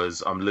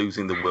 hours. I'm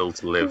losing the will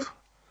to live.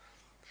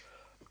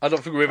 I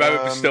don't think we've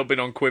ever still been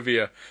on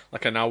Quivia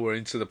like an hour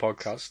into the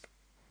podcast.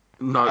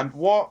 No. And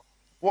what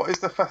is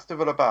the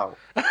festival about?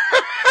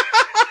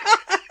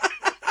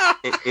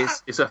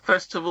 It's a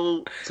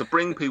festival to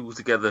bring people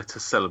together to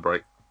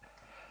celebrate.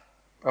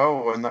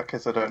 Oh, in that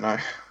case, I don't know.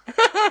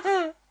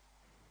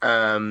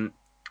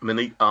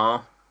 Manit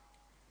R.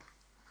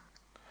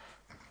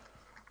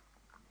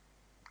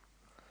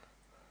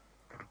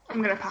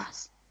 I'm gonna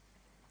pass.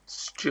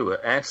 Stuart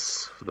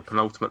S. for the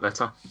penultimate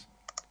letter.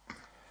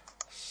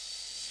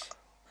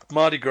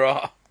 Mardi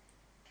Gras.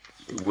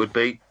 It would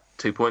be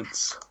 2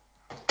 points.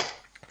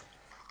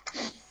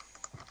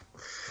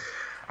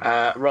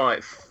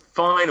 Right,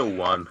 final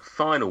one.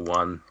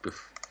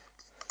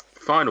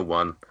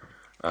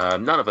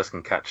 None of us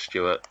can catch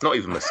Stuart. Not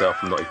even myself.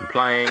 I'm not even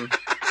playing.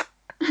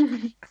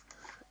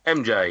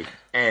 MJ,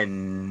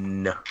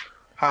 N.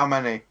 How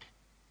many?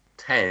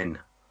 10.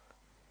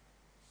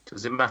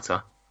 Does it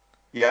matter?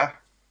 Yeah.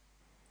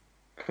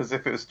 Because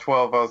if it was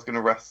 12, I was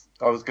gonna guess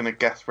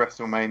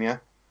WrestleMania.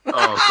 Oh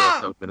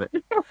god, that would have been it.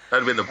 That would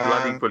have been the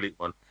bloody brilliant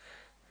one.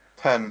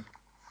 10.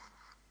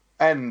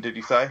 N, did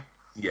you say?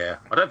 Yeah,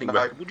 I don't think.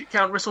 No. Would you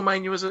count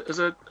WrestleMania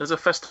as a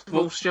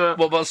festival, Stuart?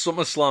 What about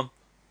SummerSlam?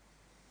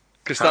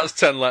 Because that's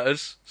 10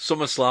 letters.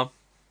 SummerSlam.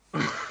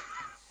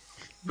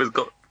 It's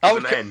got I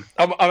an N.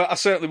 I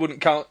certainly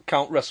wouldn't count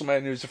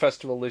WrestleMania as a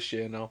festival this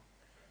year. No.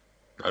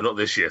 No, not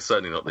this year.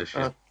 Certainly not this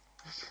year.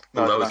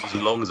 No, Although no. it's as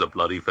long as a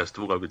bloody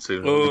festival, I would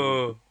soon.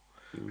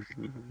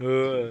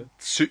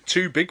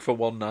 Too big for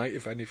one night,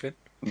 if anything.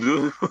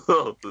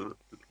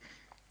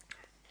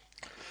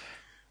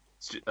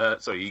 Sorry,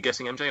 are you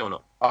guessing MJ or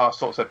not? I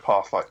sort of said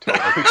pass like 12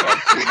 times.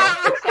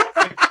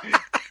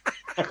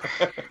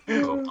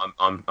 Well,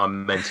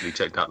 I'm mentally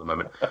checked out at the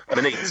moment.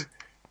 Manit,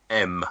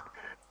 M.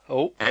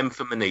 Oh. M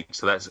for Manit.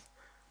 So that's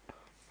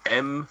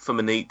M for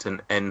Manit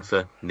and N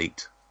for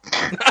neat.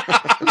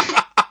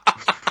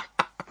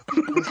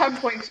 10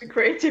 points for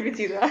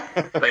creativity there.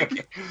 Thank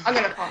you. I'm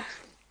going to pass.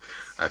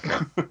 Okay.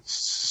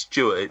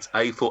 Stuart, it's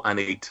A for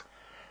Anit.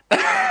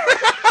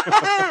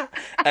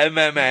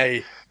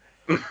 MMA.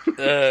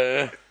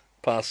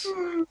 Pass.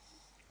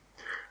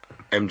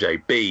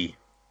 MJ, B.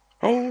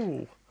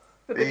 Oh.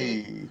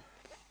 B.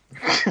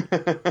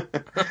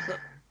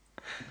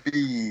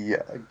 B.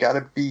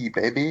 Gotta B,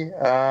 baby.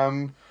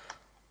 O.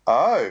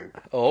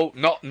 Oh,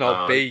 not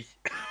B.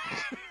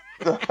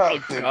 That's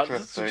God,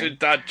 that's such a interesting.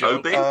 dad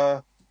joke.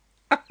 OB?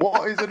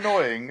 What is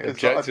annoying is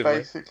that I Objectively.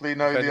 basically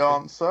know the Anything.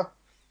 answer,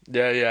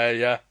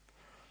 Yeah.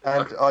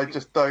 and I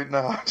just don't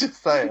know how to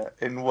say it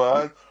in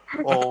words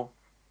or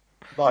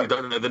You like.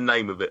 don't know the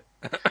name of it.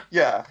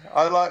 Yeah,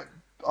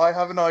 I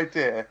have an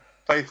idea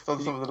based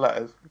on some of the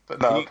letters, but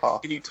no, I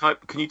pass. Can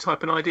you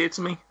type an idea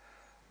to me?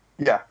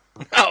 Yeah,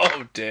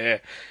 Oh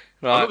dear.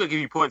 I'm Right. not going to give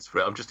you points for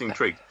it. I'm just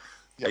intrigued.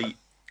 Yeah.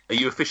 Are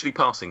you officially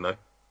passing though?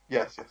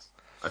 yes.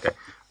 Okay.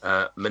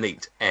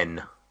 Manit,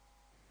 N.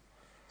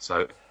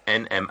 So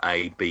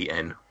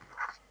NMABN.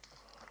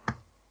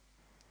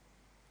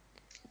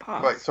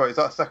 Pass. Wait, sorry, is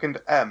that second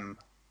M?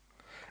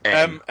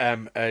 N.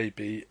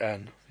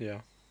 MMABN.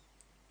 Yeah.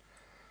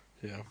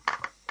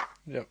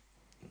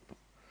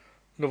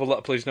 Another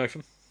letter, please,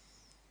 Nathan.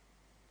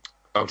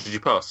 Oh, did you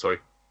pass? Sorry.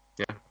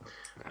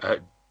 Yeah.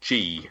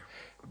 G.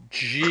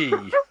 G.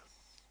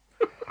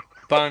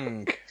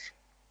 Bang.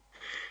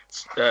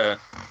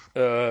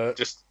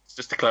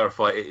 Just to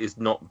clarify, it is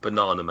not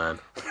Banana Man.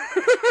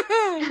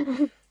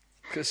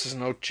 Because there's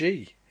no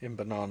G in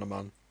Banana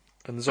Man.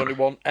 And there's only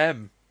one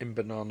M in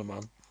Banana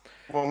Man.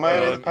 Well,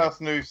 maybe the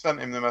person who sent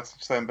him the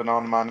message saying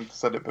Banana Man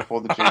said it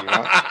before the G,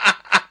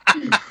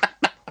 right?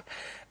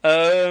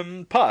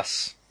 MJ,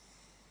 Pass.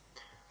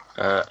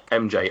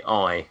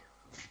 I.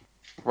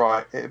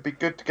 Right, it'd be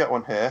good to get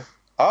one here.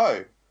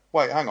 Oh,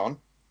 wait, hang on.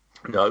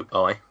 No,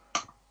 I.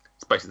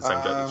 It's basically the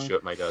same joke that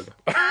Stuart made earlier.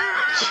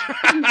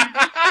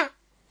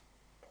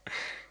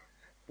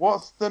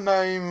 What's the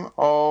name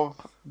of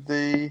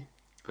the...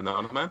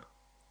 Banana Man?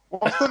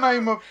 What's the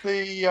name of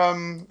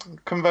the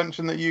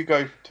convention that you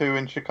go to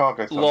in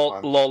Chicago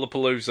sometimes?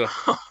 Lollapalooza.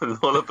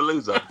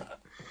 Lollapalooza.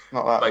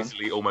 Not that one.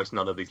 Basically, almost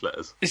none of these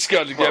letters. He's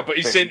got, yeah, Well, but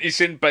he's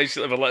Binge. in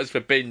basically the letters for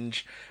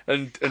Binge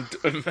and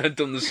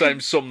done the same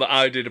sum that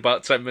I did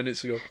about 10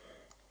 minutes ago.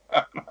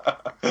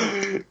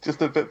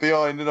 Just a bit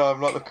behind, you know.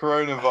 I'm like the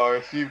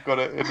coronavirus. You've got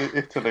it in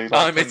Italy.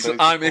 Like I'm 10 days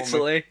I'm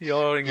before me. Italy.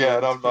 You're England. Yeah,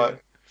 and I'm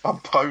like, I'm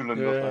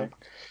Poland, Yeah.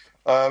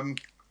 I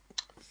think.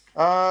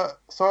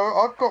 So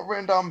I've got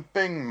written down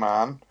Bing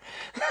Man.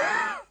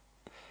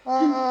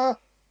 No,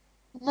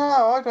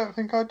 I don't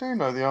think I do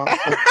know the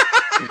answer.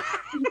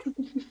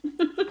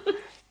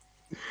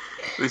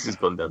 This has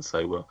gone down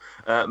so well.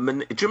 Do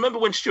you remember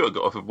when Stuart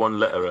got off of one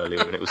letter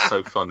earlier and it was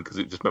so fun because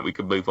it just meant we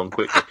could move on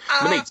quickly?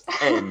 Manit's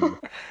N.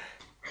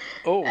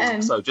 Oh,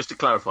 N. So just to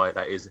clarify,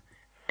 that is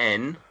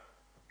N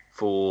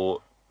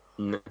for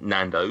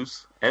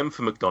Nando's, M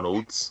for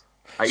McDonald's.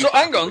 A so for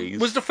hang on. Applebee's.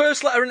 Was the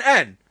first letter an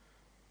N?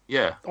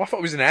 Yeah. Oh, I thought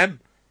it was an M.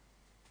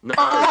 No,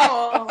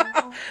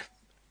 Oh.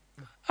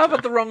 I've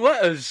had the wrong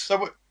letters.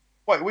 So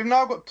wait, we've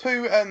now got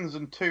two N's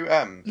and two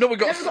M's. No, we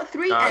got, Then we've got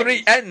three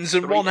three N's. N's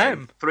and one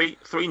M.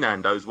 Three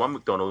Nando's, one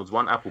McDonald's,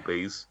 one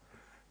Applebee's,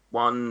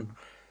 one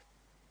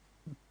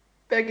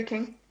Burger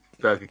King.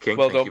 Burger King.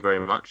 Well Thank done. you very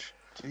much.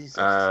 Jesus.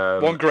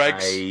 One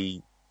Greg's.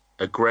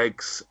 A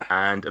Greg's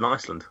and an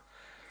Iceland.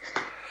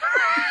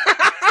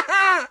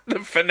 The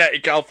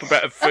phonetic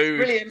alphabet of That's food.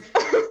 brilliant.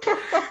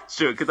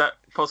 Stuart, could that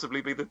possibly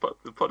be the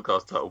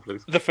podcast title,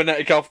 please? The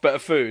phonetic alphabet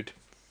of food.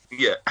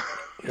 Yeah.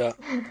 Yeah,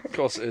 of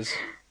course it is.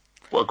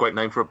 What a great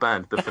name for a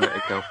band, the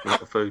phonetic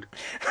alphabet of food.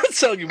 I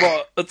tell you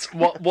what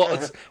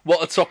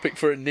a topic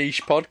for a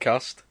niche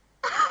podcast.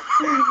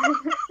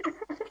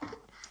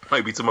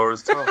 Maybe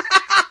tomorrow's task.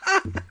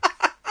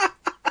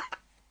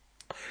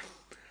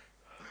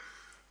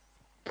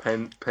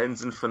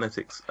 Pens and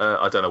phonetics.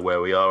 I don't know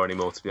where we are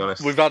anymore, to be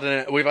honest. We've had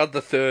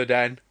the third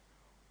N.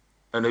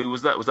 And who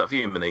was that? Was that for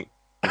you, Monique?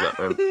 Was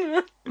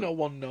that, No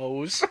one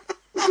knows.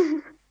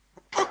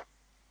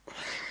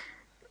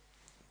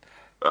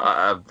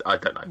 I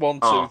don't know. 1, 2,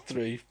 Ah,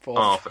 3, 4,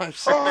 Ah, 5,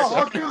 6, Oh,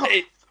 7, God.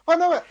 8. I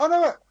know it.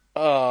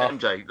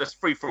 MJ, let's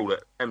free for all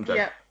it. MJ.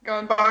 Yeah, go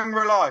on. Bang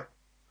Rely.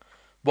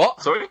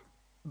 What? Sorry?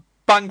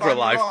 Bangra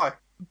Life.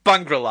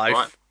 Bangra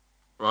Life.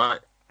 Right.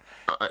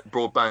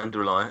 Broadband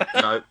rely.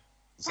 No.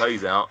 So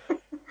he's out.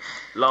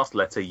 Last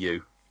letter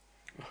U.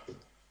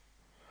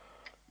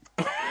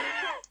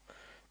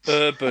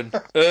 Urban.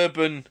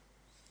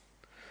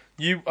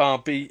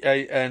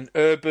 URBAN.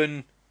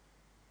 Urban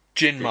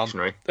Gin Man.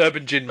 Dictionary.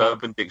 Urban Gin Man.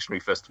 Urban Dictionary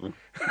Festival.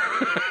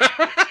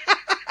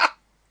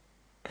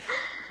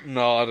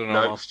 No, I don't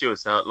know. No,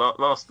 Stuart's out.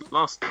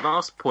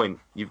 Last point.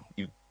 You've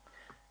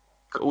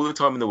got all the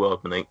time in the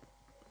world, Monique.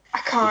 I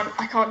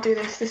can't do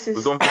this. This We've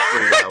is. gone for 3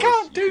 hours. I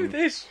can't do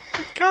this.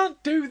 I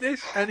can't do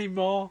this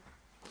anymore.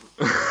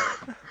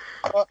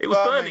 It was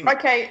burning.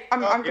 Okay,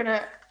 I'm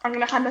gonna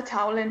hand the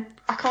towel in.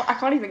 I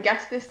can't even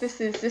guess this. This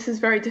is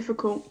very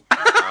difficult.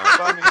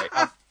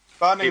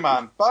 Burning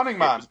Man.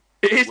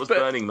 It It is was but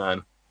Burning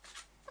Man.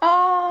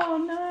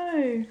 Oh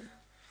no!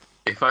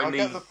 If I only.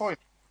 get the point.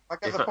 I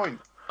get the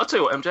point. I'll tell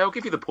you what, MJ, I'll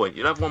give you the point.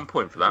 You'll have 1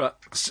 point for that. Right.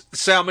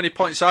 Say how many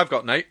points I've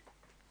got, Nate.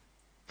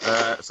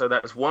 So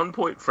that's 1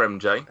 point for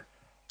MJ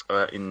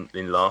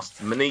in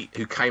last. Monique,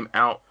 who came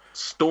out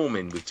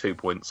storming with 2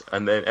 points,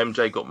 and then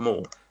MJ got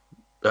more.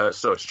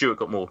 Sorry, Stuart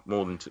got more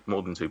than 2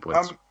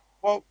 points.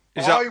 Well,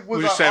 Is that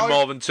were you saying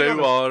more than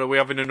 2, or are we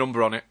having a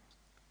number on it?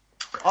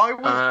 I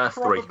was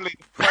 3. probably the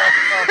first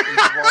person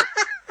to write.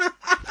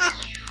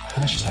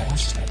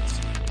 Hashtags,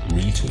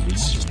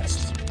 retweets,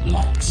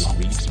 likes,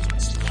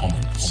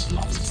 comments,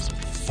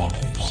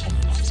 follows.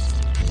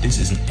 This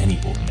isn't any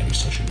ordinary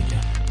social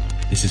media.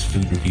 This is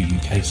Food Review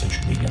UK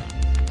social media.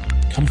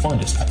 Come find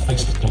us at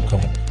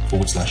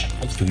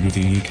facebook.com/Food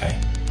Review UK,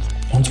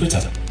 on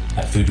Twitter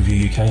at Food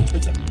Review UK,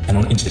 and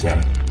on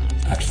Instagram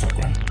at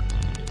Foodgram.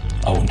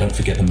 Oh, and don't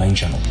forget the main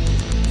channel,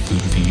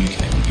 Food Review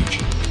UK on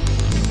YouTube.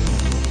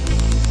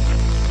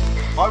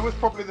 I was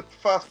probably the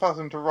first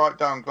person to write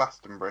down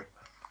Glastonbury.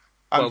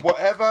 And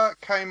whatever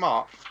came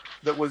up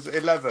that was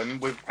 11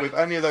 with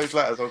any of those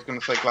letters, I was going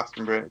to say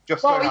Glastonbury. It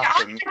just so I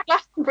happened. had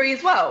Glastonbury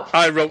as well.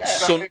 I wrote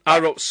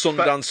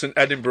Sundance and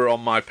Edinburgh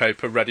on my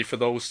paper, ready for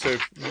those two.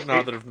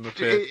 Neither of them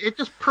appeared. It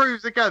just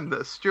proves again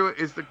that Stuart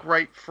is the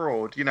great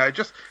fraud. You know,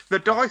 just the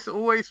dice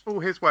always fall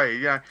his way.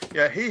 Yeah,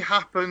 he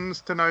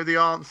happens to know the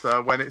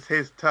answer when it's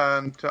his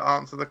turn to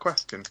answer the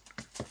question.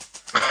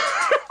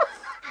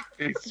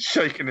 He's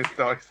shaking his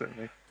dice at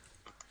me.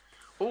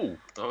 Oh,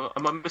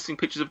 am I missing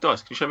pictures of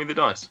dice? Can you show me the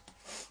dice?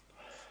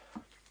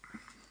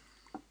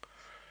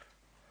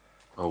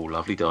 Oh,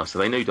 lovely dice. Are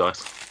they new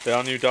dice? They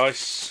are new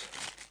dice.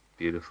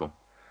 Beautiful.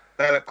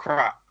 They look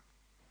crap.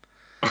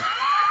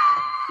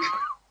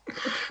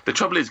 The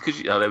trouble is,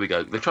 there we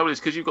go. The trouble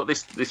is, because you've got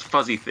this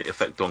fuzzy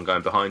effect on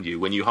going behind you,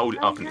 when you hold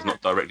it up and it's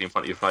not directly in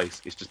front of your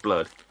face, it's just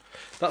blurred.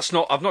 I've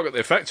not got the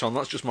effect on,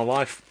 that's just my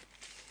life.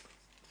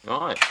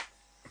 Right.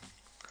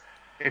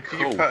 If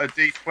you put a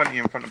D20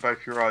 in front of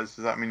both your eyes,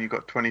 does that mean you've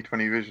got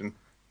 20/20 vision?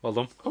 Well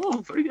done.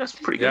 Oh, that's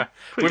pretty good. Yeah.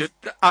 Pretty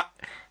good.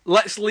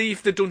 Let's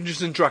leave the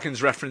Dungeons and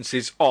Dragons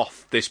references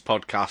off this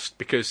podcast,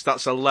 because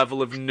that's a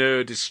level of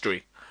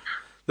nerdistry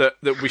that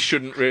we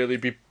shouldn't really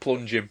be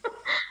plunging.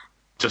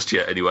 Just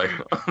yet, anyway.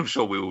 I'm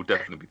sure we will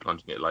definitely be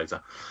plunging it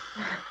later.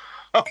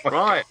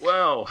 Right,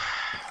 well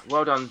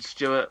done,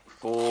 Stuart,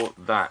 for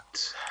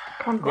that.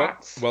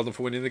 Congrats. Well done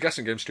for winning the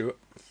guessing game, Stuart.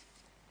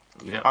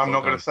 Yeah, I'm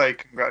not going to say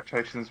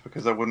congratulations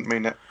because I wouldn't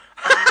mean it.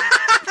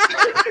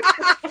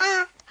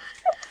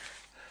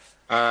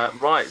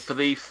 Right, for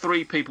the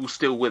 3 people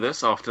still with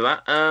us after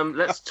that,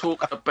 let's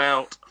talk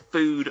about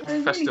food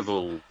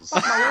festivals.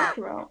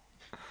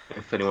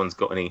 If anyone's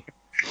got any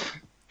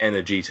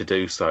energy to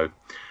do so.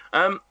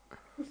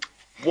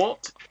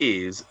 What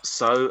is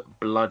so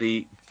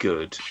bloody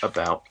good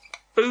about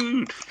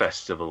food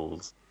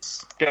festivals?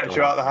 Get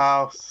you out of the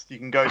house, you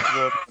can go to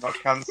them, not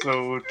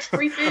cancelled.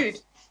 Free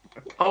food.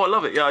 Oh, I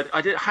love it. Yeah,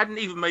 I hadn't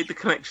even made the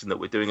connection that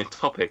we're doing a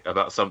topic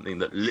about something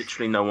that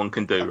literally no one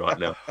can do right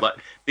now. Like,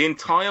 the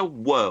entire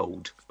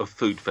world of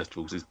food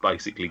festivals is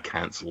basically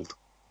cancelled.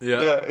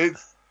 Yeah,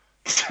 it's...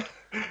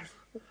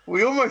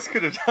 We almost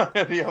could have done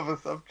any other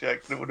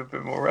subject that would have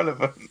been more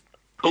relevant.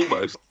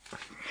 Almost.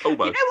 You know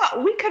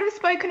what? We could have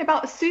spoken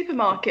about the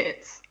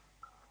supermarkets.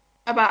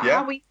 About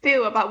how we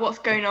feel about what's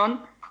going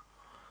on.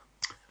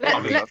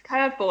 Let's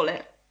curveball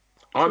it.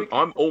 I'm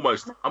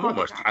almost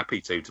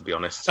happy to be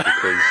honest,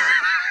 because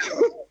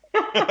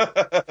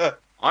I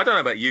don't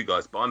know about you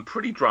guys, but I'm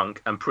pretty drunk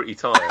and pretty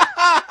tired.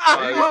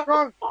 You're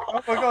drunk?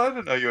 Oh my god, I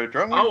didn't know you were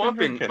drunk.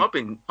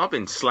 I've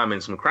been slamming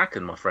some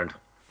Kraken, my friend.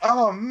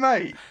 Oh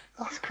mate,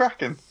 that's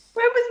cracking.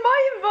 Where was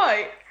my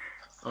invite?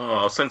 Oh,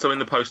 I'll send some in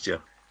the post to you.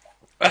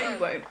 You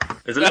won't.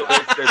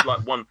 There's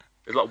like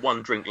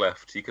one drink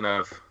left. You can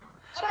have.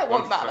 I don't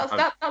want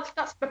that.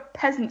 That's the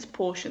peasant's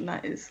portion.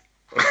 That is.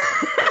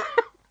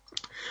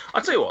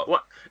 I'll tell you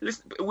what.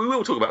 We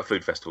will talk about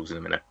food festivals in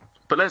a minute,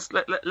 but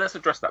let's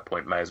address that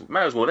point. May as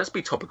well. Let's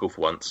be topical for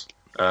once.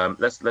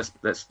 Let's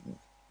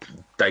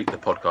date the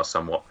podcast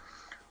somewhat.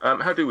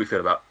 How do we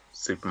feel about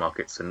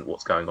supermarkets and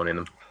what's going on in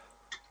them?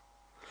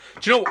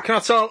 Do you know what? Can I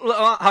tell a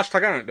little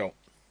hashtag anecdote?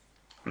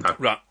 No.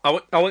 Right.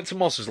 I went to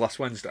Mos's last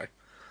Wednesday,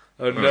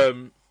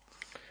 and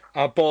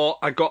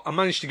I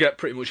managed to get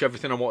pretty much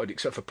everything I wanted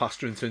except for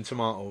pasta and tin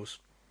tomatoes.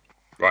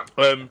 Right.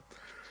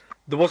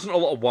 There wasn't a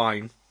lot of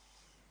wine.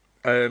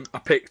 I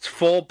picked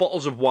 4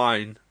 bottles of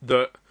wine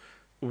that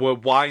were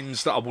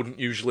wines that I wouldn't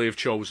usually have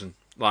chosen,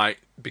 like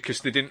because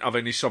they didn't have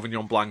any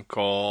Sauvignon Blanc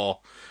or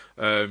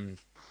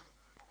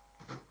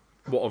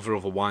whatever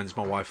other wines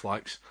my wife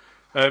likes.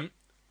 4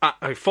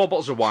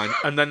 bottles of wine,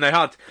 and then they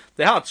had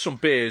some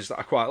beers that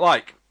I quite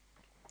like.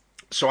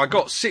 So I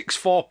got 6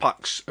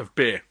 4-packs of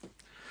beer.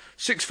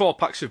 6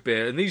 4-packs of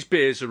beer, and these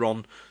beers are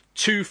on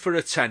 2 for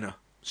a tenner.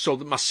 So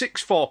that my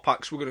 6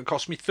 4-packs were going to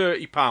cost me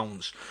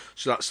 £30.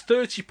 So that's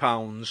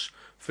 £30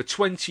 for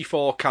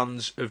 24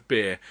 cans of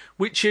beer,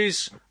 which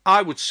is,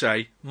 I would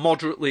say,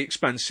 moderately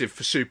expensive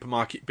for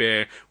supermarket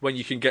beer when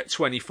you can get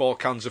 24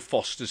 cans of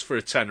Foster's for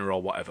a tenner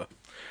or whatever.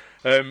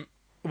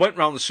 went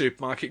round the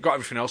supermarket, got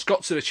everything else,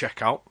 got to the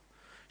checkout.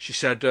 She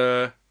said,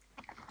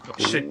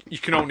 you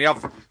can only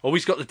have... Oh,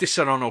 he's got the Di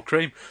Serrano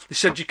cream. They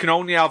said you can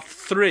only have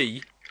 3.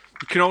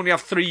 You can only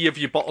have 3 of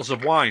your bottles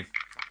of wine.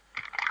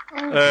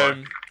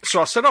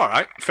 So I said, all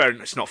right, fair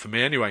enough, it's not for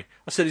me anyway.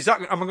 I said,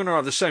 am I going to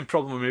have the same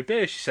problem with my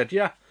beer? She said,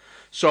 yeah.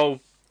 So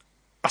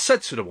I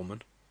said to the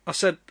woman, I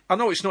said, I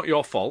know it's not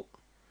your fault,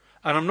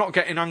 and I'm not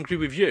getting angry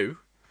with you,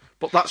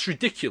 but that's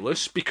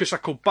ridiculous because I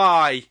could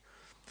buy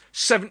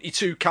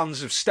 72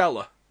 cans of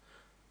Stella,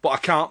 but I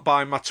can't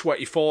buy my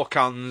 24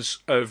 cans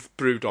of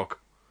Brewdog.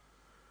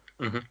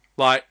 Mm-hmm.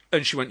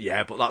 And she went,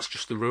 yeah, but that's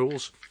just the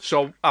rules.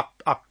 So I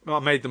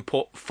made them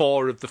put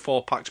 4 of the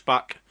 4 packs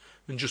back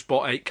and just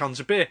bought 8 cans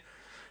of beer.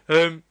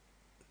 I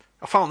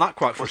found that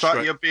quite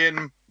frustrating. Was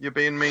that you're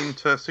being mean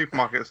to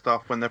supermarket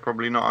staff when they're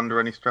probably not under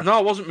any stress? No,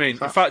 I wasn't mean.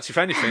 In fact, if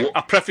anything,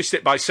 I prefaced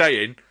it by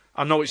saying,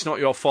 I know it's not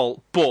your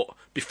fault, but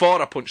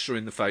before I punched her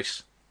in the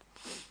face.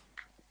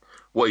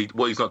 What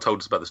he's not told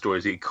us about the story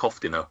is he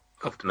coughed in her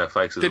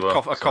face as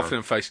well. Coughed in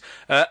her face.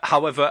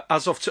 However,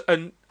 as of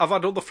and I've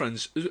had other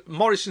friends,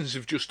 Morrison's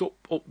have just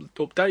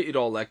updated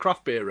all their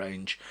craft beer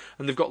range,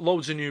 and they've got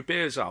loads of new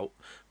beers out,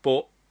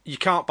 but you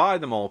can't buy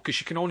them all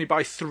because you can only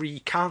buy 3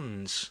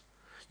 cans.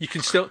 You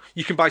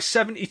can buy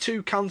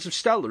 72 cans of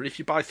Stella if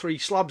you buy 3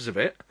 slabs of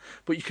it,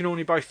 but you can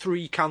only buy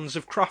 3 cans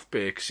of craft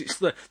beer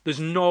because there's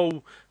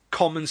no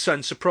common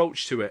sense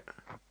approach to it.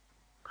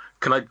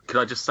 Can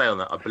I just say on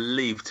that? I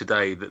believe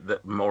today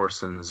that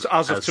Morrison's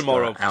as of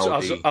tomorrow,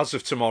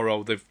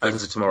 they've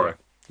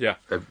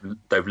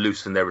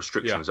loosened their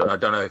restrictions. Yeah. I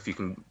don't know if you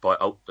can buy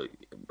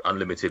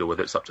unlimited or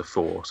whether it's up to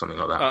 4 or something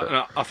like that.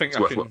 No, I think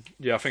I can.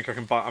 Yeah, I think I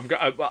can buy.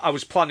 I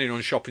was planning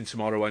on shopping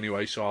tomorrow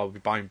anyway, so I'll be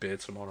buying beer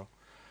tomorrow.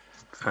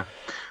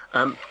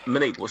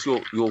 Monique, what's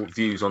your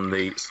views on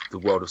the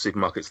world of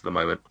supermarkets at the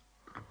moment?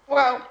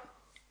 Well,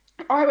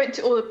 I went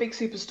to all the big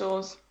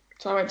superstores.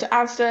 So I went to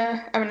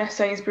Asda, M&S,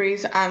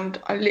 Sainsbury's, and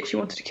I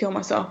literally wanted to kill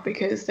myself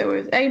because there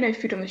was no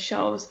food on the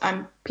shelves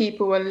and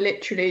people were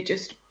literally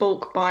just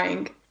bulk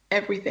buying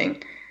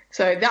everything.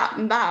 So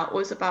that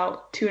was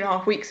about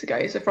 2.5 weeks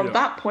ago. So from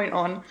that point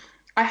on,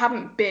 I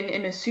haven't been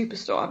in a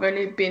superstore. I've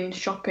only been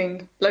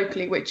shopping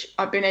locally, which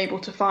I've been able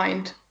to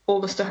find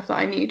all the stuff that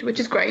I need, which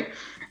is great.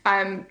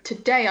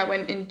 Today I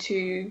went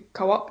into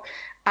Co-op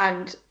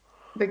and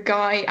the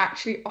guy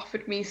actually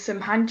offered me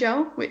some hand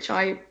gel, which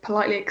I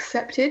politely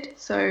accepted.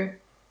 So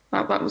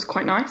that was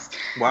quite nice.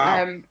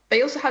 Wow.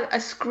 They also had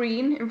a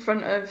screen in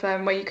front of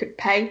where you could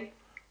pay,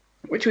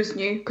 which was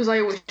new because I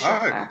always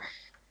shop there.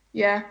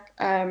 Yeah.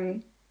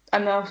 And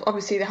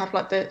obviously they have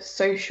like the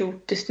social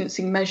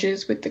distancing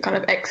measures with the kind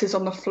of X's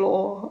on the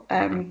floor,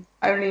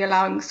 only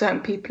allowing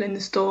certain people in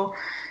the store.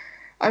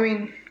 I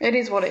mean, it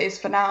is what it is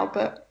for now,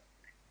 but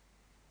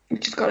we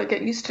just got to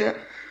get used to it.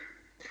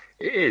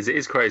 It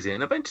is crazy,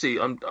 and eventually,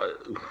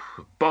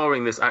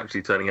 barring this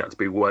actually turning out to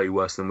be way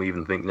worse than we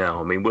even think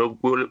now. I mean,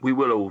 we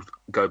will all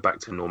go back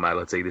to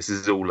normality. This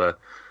is all a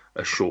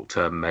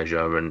short-term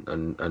measure,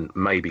 and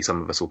maybe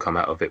some of us will come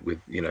out of it with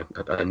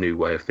a new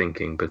way of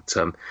thinking. But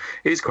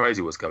it is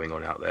crazy what's going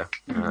on out there.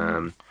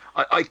 Mm-hmm.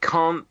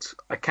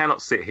 I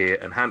cannot sit here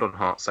and hand on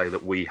heart say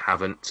that we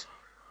haven't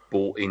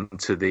bought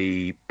into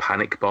the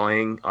panic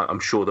buying. I'm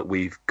sure that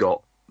we've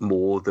got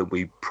more than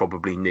we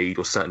probably need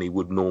or certainly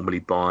would normally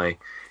buy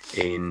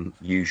in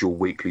usual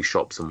weekly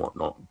shops and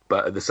whatnot.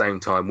 But at the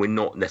same time, we're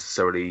not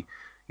necessarily,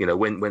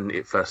 when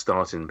it first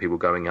started and people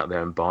going out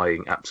there and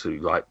buying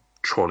absolute like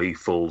trolley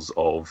fulls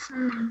of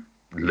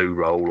loo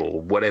roll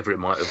or whatever it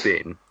might have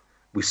been,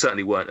 we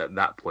certainly weren't at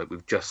that point.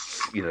 We've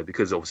just,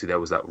 because obviously there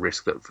was that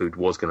risk that food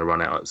was going to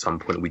run out at some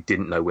point. We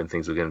didn't know when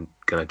things were going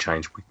to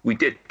change. We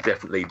did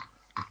definitely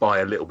buy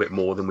a little bit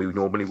more than we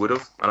normally would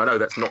have, and I know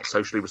that's not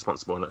socially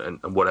responsible and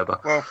whatever.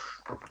 Well,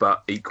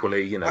 but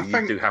equally, you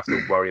do have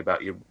to worry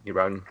about your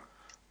own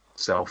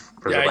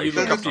self-preservation. Yeah, you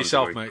look after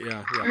yourself, mate.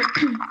 Yeah.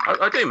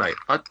 I do, mate.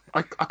 I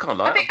can't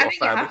lie. I've got a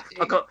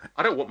family.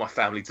 I don't want my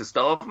family to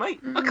starve, mate.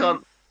 I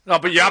can't. No,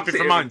 but you're happy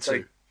for mine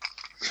too.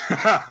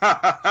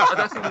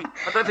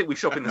 I don't think we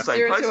shop in the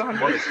same place.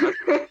 Honestly.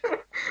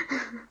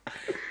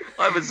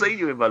 I haven't seen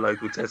you in my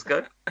local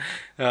Tesco.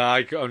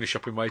 I only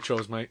shop in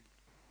Waitrose, mate.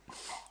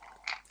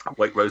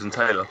 Waitrose and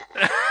Taylor.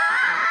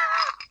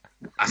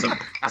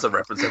 That's a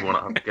reference everyone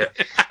I have to get.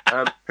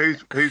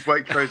 Who's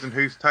Waitrose and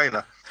who's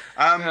Taylor?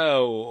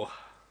 No.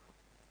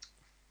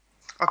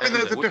 I think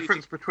there's a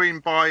difference between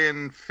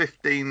buying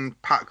 15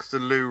 packs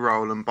of loo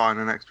roll and buying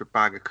an extra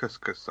bag of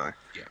couscous, though.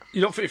 Yeah.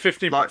 You don't think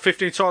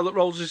 15 toilet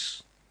rolls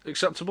is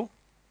acceptable?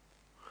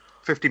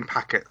 15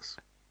 packets.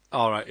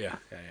 All right, yeah.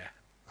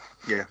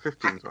 Yeah,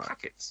 15's right.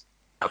 Packets.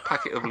 A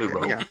packet of loo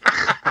roll. Yeah.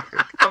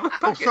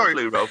 Of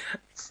loo roll.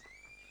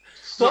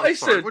 What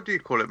is it? What do you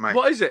call it, mate?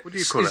 What is it? What do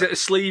you call it? Is it a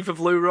sleeve of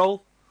loo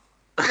roll?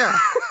 Yeah.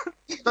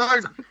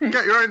 Don't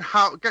get your own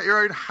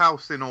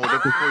house in order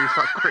before you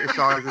start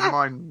criticising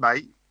mine,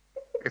 mate.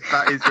 If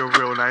that is your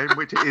real name,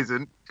 which it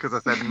isn't, because I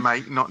said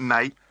mate, not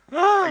Nate.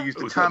 I used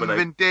the term of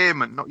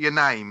endearment, not your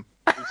name.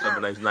 Also, my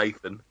name's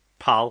Nathan.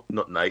 Pal.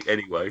 Not Nate,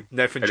 anyway.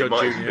 Nathan And John it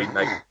might even Jr.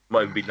 be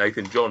might even be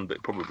Nathan John, but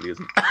it probably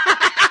isn't.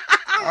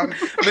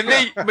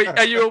 But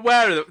are you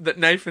aware that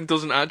Nathan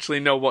doesn't actually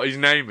know what his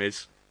name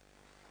is?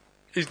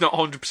 He's not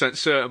 100%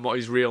 certain what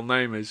his real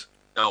name is.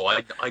 No,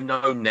 I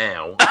know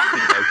now. I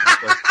didn't know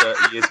for the first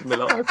 30 years of my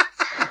life.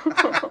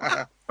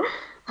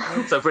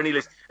 So for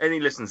any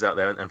listeners out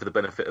there, and for the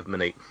benefit of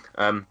Monique,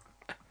 I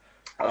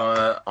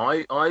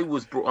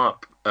was brought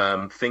up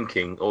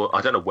thinking, or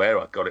I don't know where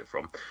I got it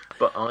from,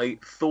 but I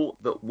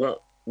thought that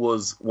what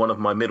was one of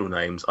my middle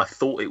names, I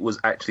thought it was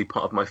actually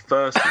part of my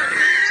first name.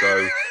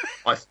 So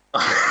I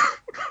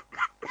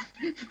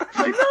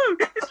know,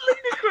 it's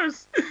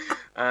ludicrous.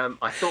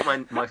 I thought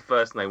my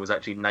first name was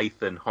actually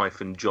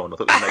Nathan-John. I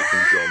thought it was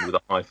Nathan John with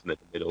a hyphen in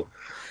the middle.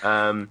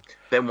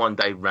 Then one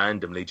day,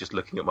 randomly, just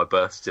looking at my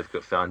birth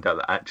certificate, found out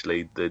that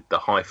actually the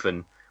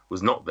hyphen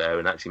was not there,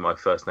 and actually my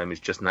first name is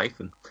just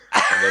Nathan.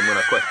 And then when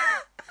I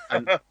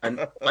questioned,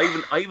 and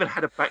I even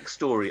had a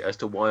backstory as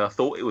to why I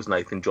thought it was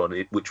Nathan John,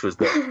 which was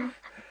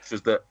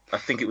that I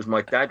think it was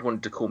my dad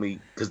wanted to call me,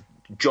 because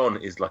John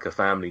is like a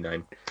family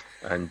name,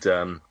 and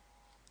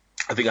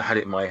I think I had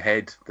it in my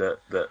head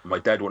that my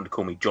dad wanted to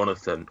call me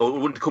Jonathan, or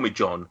wanted to call me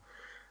John.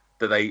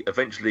 That they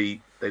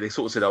eventually they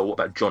sort of said, "Oh, what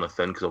about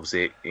Jonathan?" Because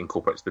obviously it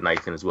incorporates the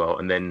Nathan as well.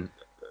 And then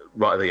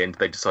right at the end,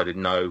 they decided,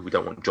 "No, we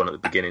don't want John at the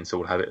beginning, so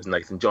we'll have it as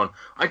Nathan John."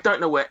 I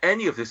don't know where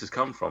any of this has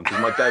come from, because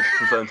my dad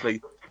confirmed to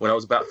me when I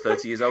was about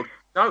 30 years old.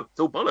 No, it's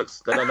all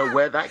bollocks. They don't know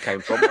where that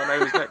came from. My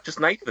name is just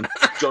Nathan,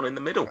 John in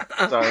the middle.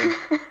 So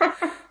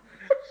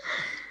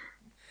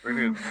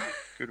Brilliant.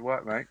 Good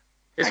work, mate.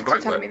 it's Thanks for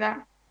great telling work. me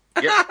that.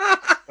 Yeah.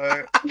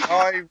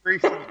 I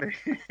recently...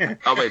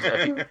 Oh wait,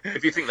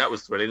 if you think that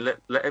was thrilling,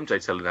 let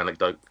MJ tell an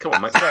anecdote. Come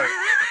on, mate. So,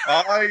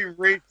 I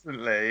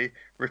recently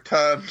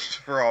returned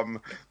from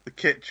the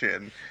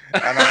kitchen,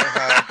 and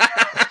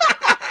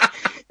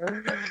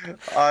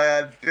I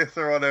had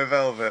Disaronno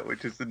Velvet,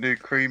 which is the new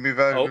creamy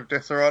version of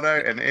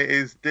Disaronno, and it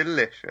is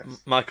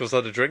delicious. Michael's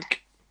had a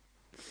drink.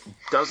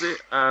 Does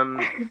it?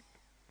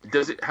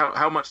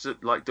 How much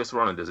like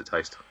Disaronno does it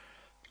taste?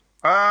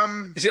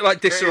 Is it like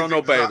Disaronno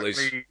it is Baileys?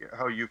 exactly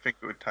how you think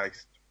it would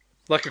taste.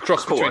 Like a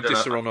cross Cool, I between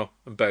don't know. Disaronno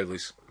and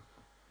Baileys.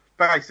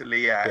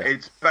 Basically, yeah, Yeah.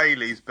 it's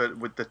Bailey's, but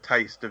with the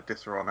taste of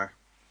Disaronno.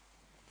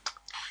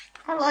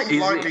 I like Is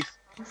Slightly.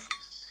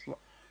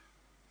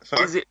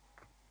 Sorry?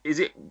 Is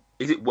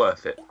it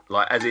worth it?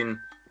 Like, as in,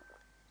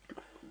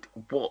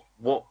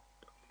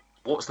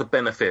 what's the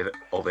benefit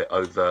of it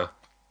over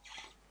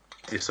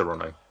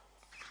Disaronno?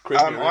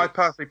 I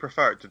personally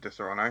prefer it to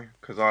Disaronno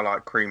because I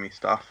like creamy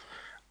stuff,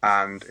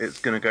 and it's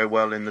going to go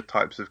well in the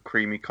types of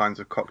creamy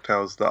kinds of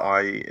cocktails that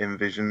I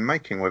envision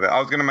making with it. I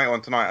was going to make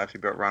one tonight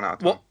actually, but ran out of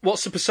time.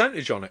 What's the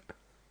percentage on it?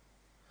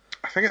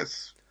 I think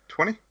it's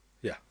 20.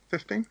 Yeah.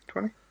 15,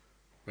 20.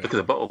 Look at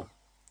the bottle.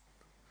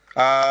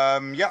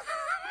 Yeah.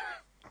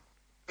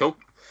 Cool.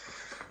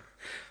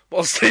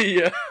 What's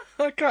the...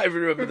 I can't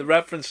even remember the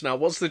reference now.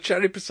 What's the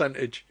cherry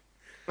percentage?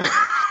 What's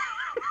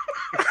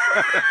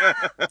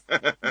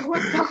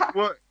that?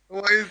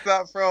 What is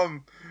that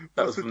from?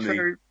 That What's was from the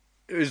cherry?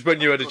 It was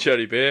when you had a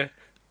cherry beer.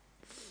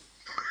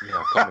 Yeah,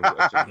 I can't remember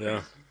what episode.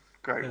 Yeah.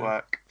 Great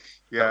work.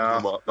 That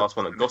Yeah. was the last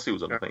one that Gossie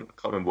was on, I think. I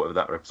can't remember whatever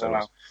that episode Wow.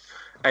 was.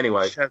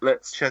 Anyway,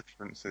 let's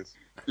Differences.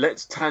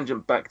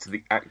 tangent back to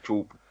the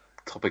actual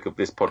topic of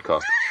this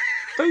podcast.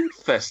 Food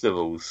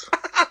festivals.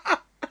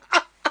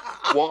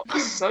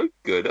 What's so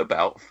good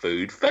about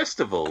food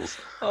festivals?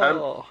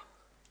 Oh.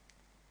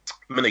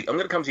 Monique, I'm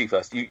going to come to you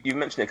first. You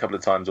mentioned it a couple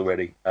of times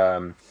already.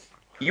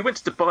 You went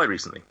to Dubai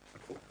recently.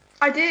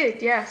 I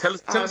did, yes.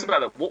 Tell us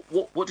about it.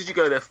 What did you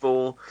go there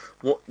for?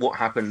 What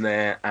happened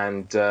there?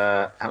 And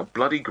how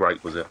bloody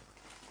great was it?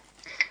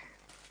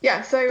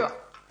 Yeah, so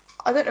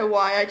I don't know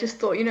why. I just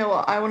thought, you know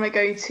what, I want to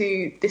go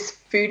to this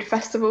food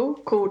festival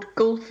called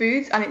Gulf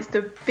Foods, and it's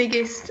the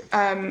biggest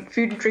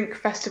food and drink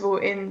festival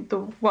in the...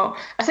 Well,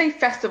 I say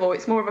festival,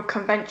 it's more of a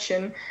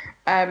convention.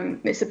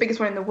 It's the biggest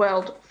one in the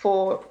world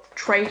for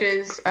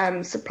traders,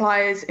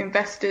 suppliers,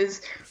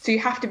 investors. So you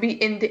have to be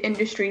in the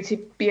industry to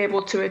be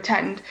able to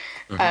attend.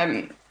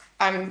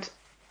 And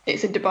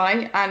it's in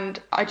Dubai, and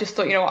I just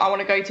thought, you know what, I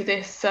want to go to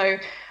this. So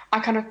I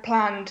kind of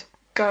planned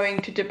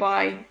going to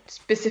Dubai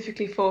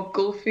specifically for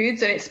Gulf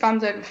Foods, and it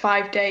spans over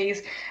 5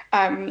 days.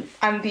 And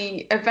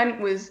the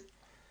event was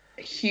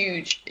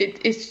huge.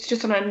 It's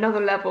just on another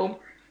level.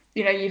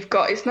 You know,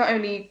 it's not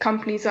only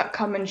companies that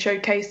come and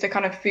showcase their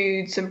kind of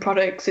foods and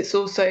products, it's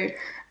also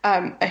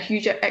a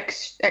huge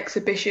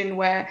exhibition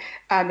where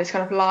there's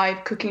kind of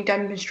live cooking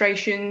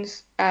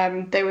demonstrations.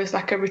 There was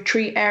like a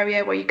retreat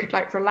area where you could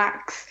like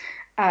relax,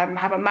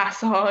 have a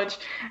massage.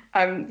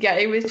 Yeah,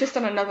 it was just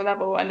on another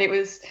level. And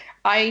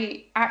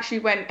I actually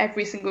went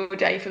every single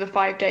day for the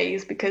 5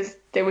 days because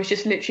there was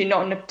just literally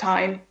not enough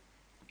time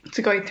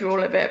to go through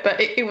all of it. But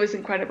it was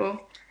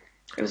incredible.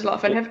 It was a lot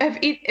of fun. Have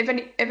any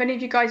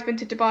of you guys been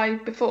to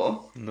Dubai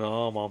before?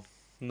 No, Mum.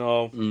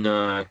 No.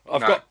 No.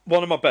 I've got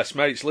one of my best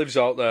mates lives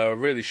out there. I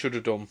really should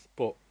have done,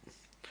 but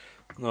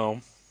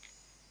no.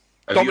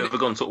 Have you ever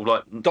gone sort of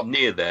like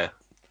near there?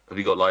 Have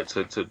you got like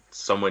to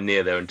somewhere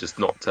near there and just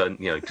not turn,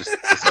 just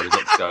decided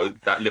not to go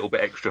that little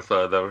bit extra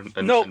further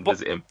and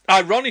visit him?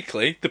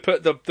 Ironically, the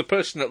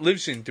person that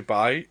lives in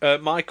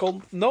Dubai,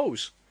 Michael,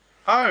 knows.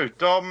 Oh,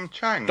 Dom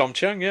Chang. Dom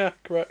Chang, yeah,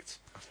 correct.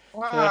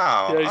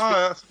 Wow.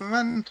 That's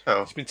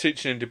mental. He's been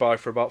teaching in Dubai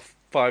for about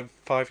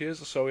five years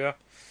or so, yeah.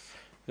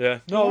 Yeah.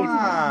 No.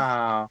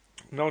 Wow.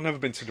 No, never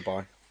been to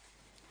Dubai.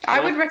 I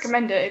would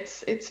recommend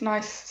it. It's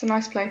nice. It's a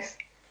nice place.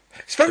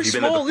 It's very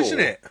small, isn't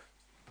it?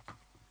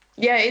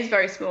 Yeah, it is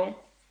very small.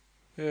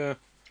 Yeah.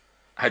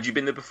 Had you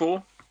been there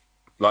before?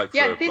 This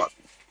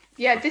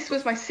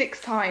was my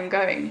 6th time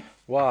going.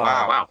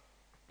 Wow.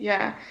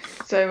 Yeah.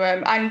 So,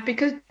 and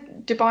because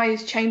Dubai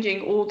is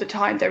changing all the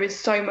time, there is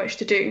so much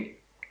to do.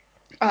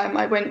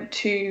 I went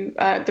to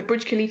the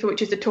Burj Khalifa,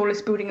 which is the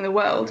tallest building in the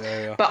world.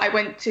 Yeah. But I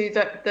went to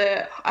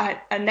the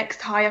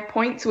next higher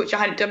points, which I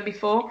hadn't done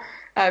before.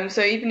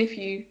 So even if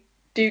you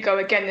do go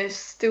again, there's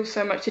still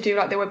so much to do.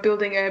 Like they were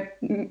building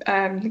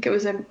I think it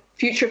was a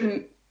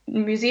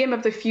Museum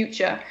of the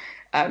Future,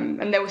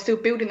 and they were still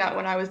building that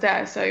when I was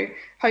there. So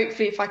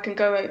hopefully, if I can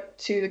go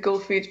to the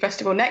Gulf Foods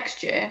Festival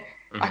next year,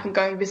 I can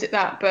go and visit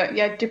that. But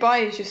yeah,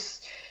 Dubai is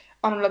just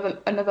on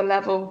another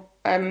level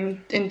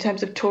in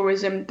terms of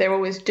tourism. They're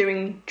always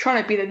trying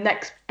to be the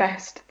next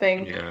best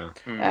thing. Yeah.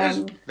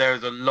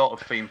 There's a lot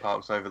of theme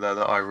parks over there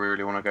that I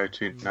really want to go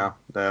to now.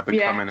 They're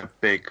becoming a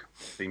big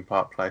theme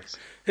park place.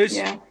 Here's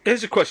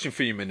a question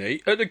for you,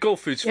 Minnie. At the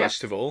Gulf Foods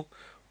Festival,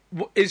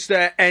 is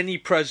there any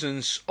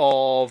presence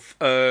of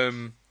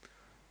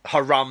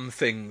haram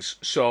things,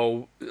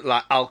 so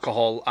like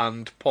alcohol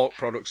and pork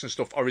products and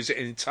stuff, or is it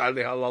an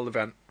entirely halal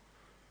event?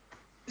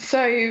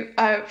 So,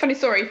 funny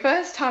story.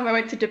 First time I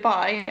went to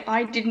Dubai,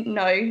 I didn't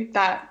know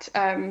that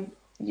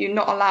you're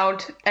not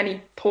allowed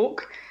any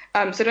pork.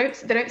 So they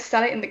don't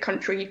sell it in the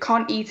country. You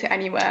can't eat it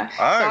anywhere.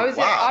 Oh,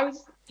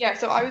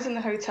 So I was in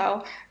the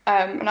hotel,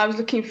 and I was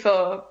looking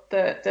for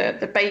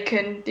the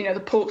bacon, the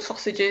pork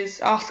sausages,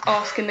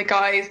 asking the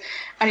guys,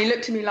 and he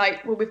looked at me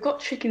like, well, we've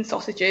got chicken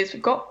sausages,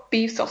 we've got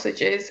beef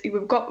sausages,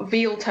 we've got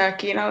veal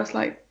turkey, and I was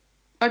like,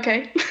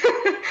 okay,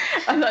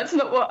 and that's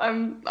not what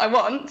I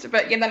want.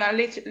 But then I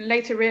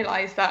later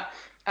realised that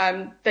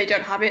they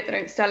don't have it, they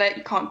don't sell it,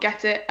 you can't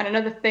get it. And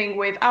another thing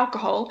with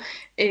alcohol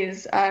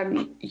is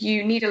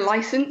you need a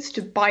license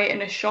to buy it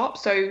in a shop.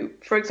 So,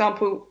 for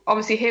example,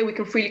 obviously here we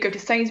can freely go to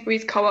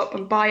Sainsbury's, Co-op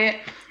and buy it.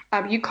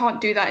 You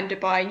can't do that in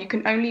Dubai. You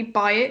can only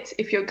buy it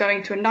if you're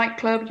going to a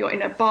nightclub, you're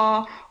in a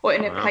bar, or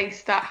in a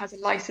place that has a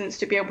license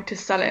to be able to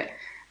sell it.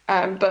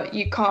 But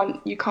you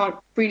can't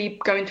really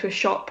go into a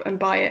shop and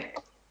buy it.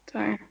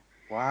 So.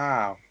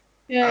 Wow.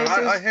 Yeah.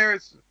 I hear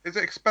is it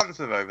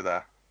expensive over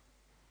there?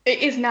 It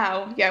is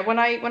now, yeah. When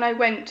I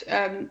went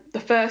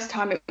the first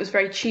time, it was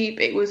very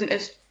cheap. It wasn't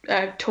as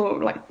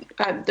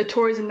the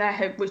tourism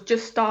there was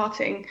just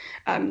starting,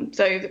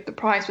 so the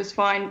price was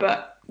fine.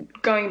 But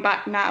going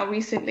back now,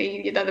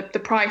 recently,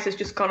 the price has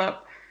just gone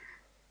up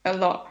a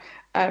lot.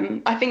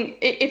 I think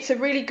it's a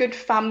really good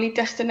family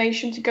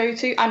destination to go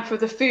to, and for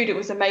the food, it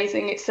was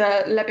amazing. It's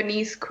a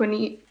Lebanese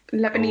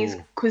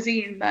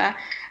cuisine there.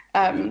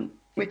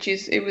 Which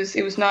it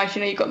was nice.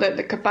 You got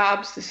the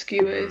kebabs, the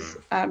skewers,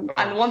 and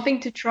one thing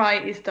to try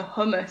is the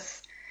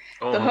hummus.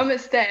 The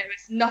hummus there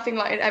is nothing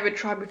like I'd ever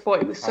tried before.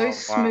 It was so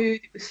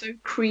smooth, it was so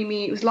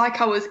creamy. It was like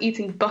I was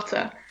eating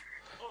butter.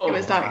 It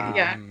was like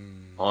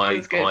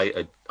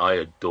I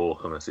adore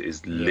hummus. It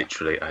is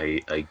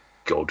literally a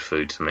god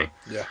food to me.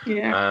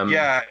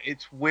 Yeah.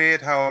 It's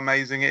weird how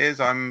amazing it is.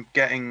 I'm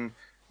getting.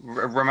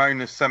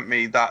 Ramon has sent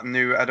me that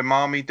new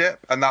edamame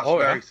dip, and that's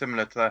very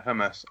similar to their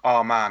hummus.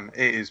 Oh man,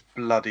 it is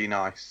bloody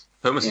nice.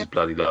 Hummus is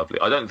bloody lovely.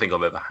 I don't think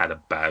I've ever had a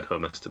bad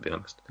hummus, to be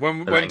honest.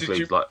 When did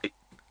you?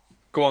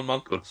 Go on,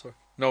 man. Good. Sorry.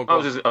 No, I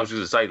was just going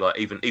to say, like,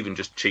 even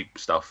just cheap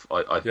stuff,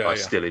 I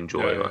still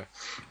enjoy. Yeah.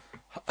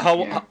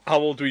 How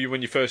old were you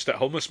when you first ate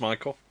hummus,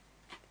 Michael?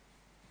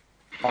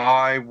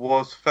 I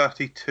was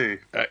 32.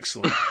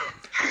 Excellent.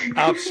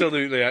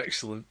 Absolutely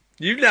excellent.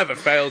 You never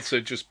failed to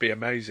just be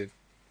amazing.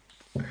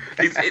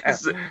 He's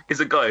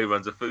a guy who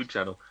runs a food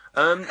channel.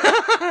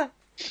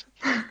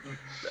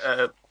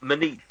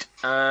 Manit,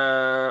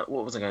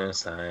 what was I going to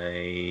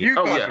say? You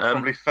guys were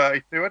probably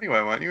 32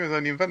 anyway, weren't you? It was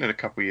only invented a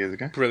couple of years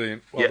ago.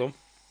 Brilliant. Well done.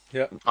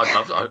 Yeah.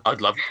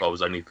 I'd love if I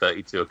was only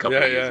 32 a couple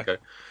of years ago.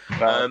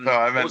 No,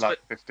 I meant like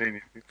 15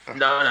 years ago.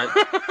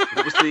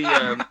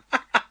 No.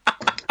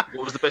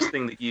 What was the best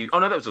thing that you... Oh,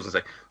 no, that was what I was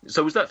going to say.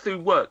 So was that through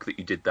work that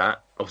you did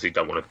that? Obviously, you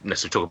don't want to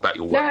necessarily talk about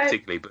your work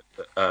particularly, but...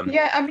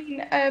 Yeah, I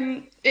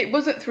mean, it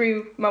wasn't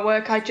through my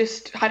work. I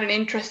just had an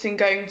interest in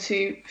going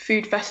to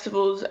food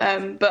festivals,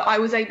 but I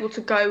was able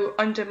to go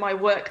under my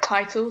work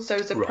title. So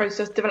as a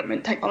process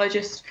development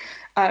technologist,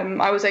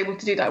 I was able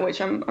to do that,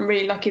 which I'm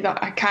really lucky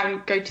that I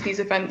can go to these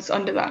events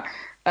under that.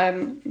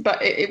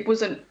 But it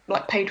wasn't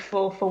like paid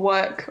for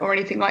work or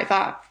anything like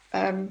that.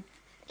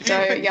 Do you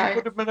think you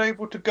would have been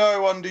able to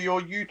go under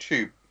your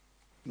YouTube,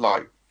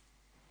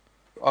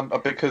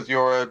 because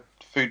you're a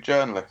food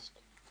journalist?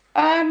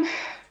 I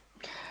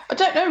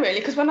don't know really,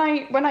 because when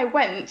I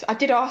went, I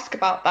did ask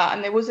about that,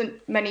 and there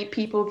wasn't many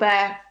people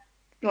there,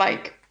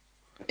 like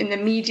in the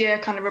media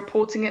kind of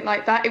reporting it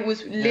like that. It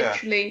was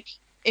literally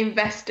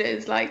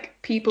investors,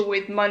 like people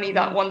with money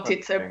that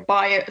wanted to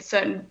buy a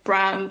certain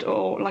brand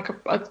or like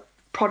a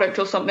product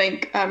or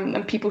something,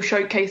 and people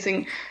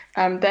showcasing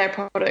their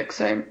products.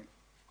 So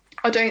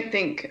I don't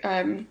think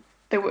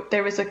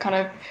there was a kind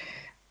of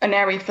an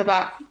area for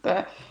that,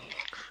 but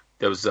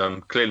there was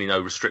clearly no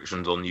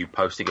restrictions on you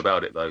posting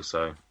about it though,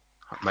 so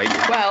maybe.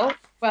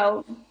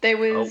 Well, there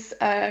was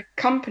a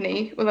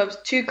company. Well, there was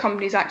two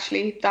companies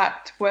actually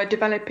that were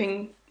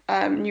developing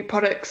new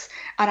products,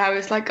 and I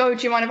was like, "Oh,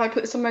 do you mind if I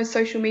put this on my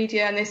social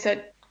media?" And they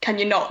said, "Can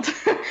you not?"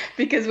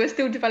 Because we're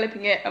still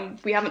developing it and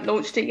we haven't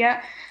launched it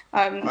yet.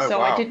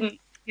 I didn't.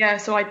 Yeah,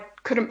 so I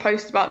couldn't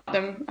post about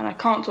them, and I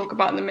can't talk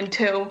about them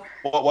until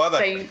What were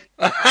they?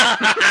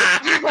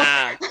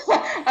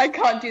 I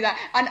can't do that,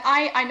 and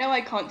I know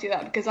I can't do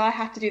that because I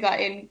have to do that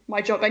in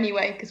my job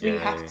anyway. Because we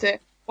have to.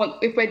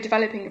 If we're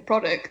developing a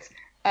product,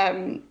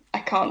 I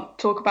can't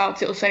talk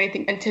about it or say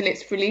anything until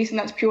it's released, and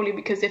that's purely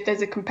because if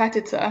there's a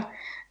competitor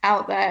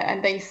out there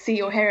and they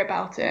see or hear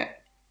about it,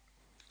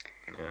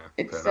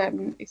 it's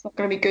not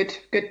going to be good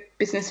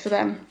business for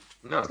them.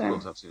 No, of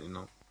course, absolutely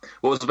not.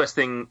 What was the best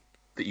thing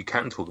that you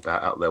can talk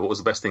about out there? What was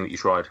the best thing that you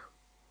tried?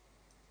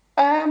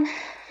 What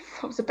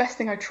was the best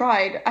thing I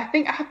tried? I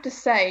think I have to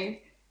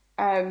say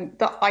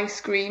the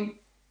ice cream.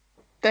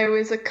 There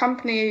was a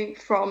company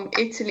from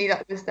Italy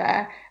that was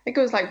there. I think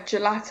it was like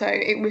gelato.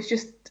 It was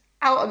just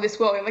out of this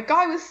world. And the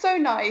guy was so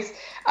nice.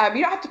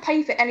 You don't have to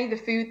pay for any of the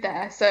food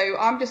there. So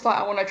I'm just like,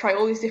 I want to try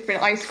all these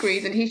different ice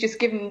creams. And he's just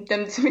giving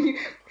them to me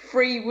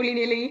free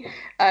willy-nilly.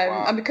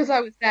 And because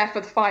I was there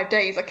for the 5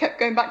 days, I kept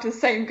going back to the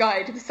same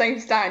guy, to the same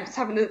stand, just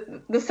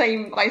having the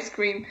same ice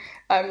cream.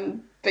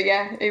 But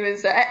yeah, it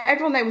was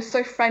everyone there was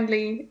so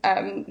friendly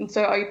and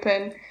so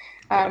open.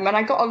 And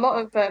I got a lot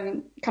of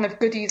kind of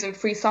goodies and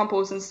free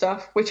samples and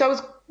stuff, which I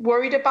was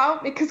worried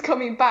about because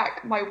coming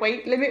back, my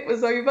weight limit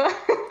was over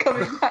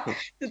coming back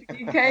to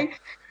the UK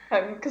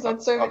because I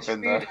had so much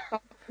food.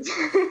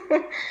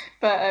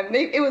 But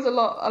it was a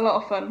lot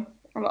of fun.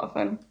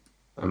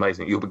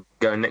 Amazing. You'll be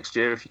going next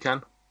year if you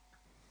can?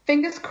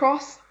 Fingers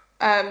crossed.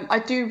 I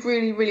do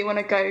really, really want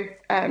to go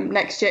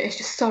next year. It's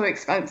just so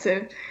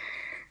expensive.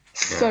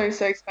 So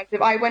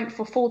expensive. I went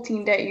for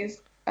 14 days,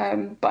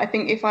 but I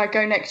think if I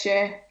go next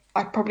year,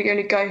 I'd probably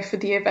only go for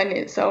the event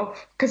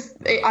itself because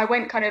I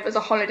went kind of as a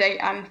holiday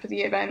and for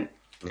the event.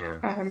 Yeah.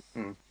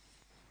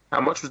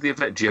 How much was the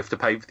event? Do you have to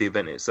pay for the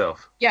event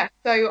itself? Yeah,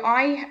 so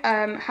I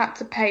had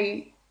to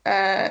pay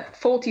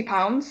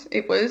 £40.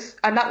 It was,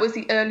 and that was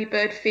the early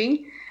bird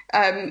fee.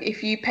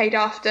 If you paid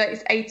after,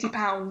 it's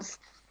 £80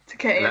 to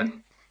get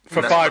in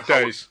for 5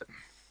 days.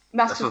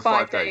 That's for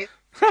 5 days.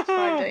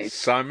 5 days.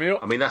 Samuel,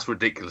 I mean, that's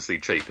ridiculously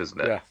cheap,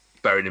 isn't it? Yeah.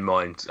 Bearing in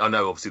mind, I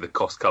know obviously the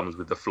cost comes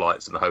with the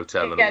flights and the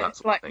hotel and all that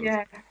sort of thing.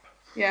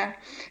 Yeah.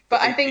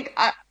 But I think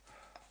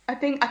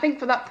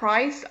for that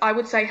price, I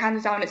would say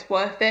hands down, it's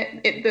worth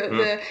it.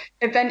 The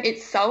event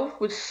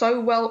itself was so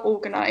well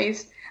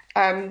organised.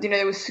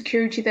 There was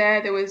security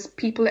there. There was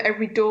people at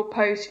every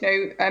doorpost.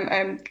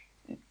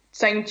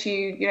 Saying to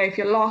you, if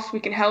you're lost, we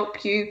can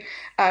help you.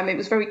 It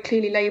was very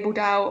clearly labelled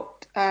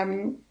out.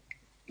 I'm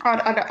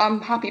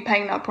happy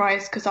paying that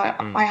price because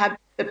I had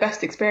the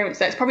best experience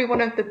there. It's probably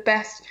one of the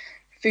best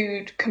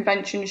food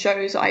convention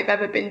shows I've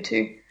ever been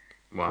to.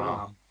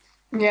 Wow.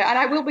 Yeah, and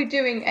I will be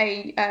doing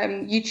a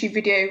YouTube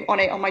video on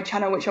it on my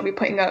channel, which I'll be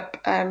putting up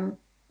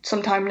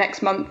sometime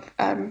next month.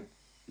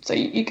 So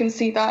you can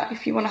see that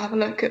if you want to have a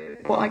look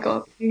at what I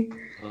got.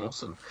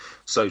 Awesome.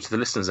 So to the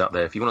listeners out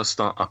there, if you want to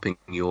start upping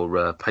your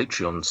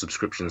Patreon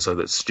subscription so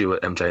that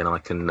Stuart, MJ and I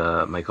can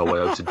make our way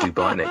over to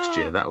Dubai next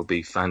year, that would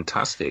be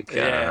fantastic.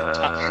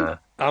 Yeah.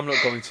 I'm not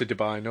going to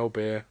Dubai, no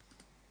beer.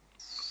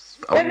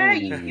 No,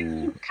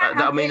 you can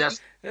have it.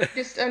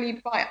 Just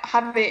only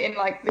have it in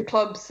like the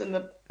clubs and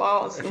the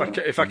bars.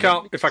 If I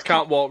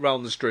can't walk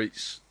around the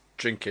streets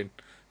drinking,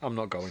 I'm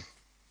not going.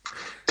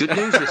 Good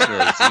news,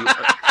 listeners.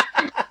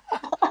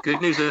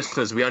 Good news,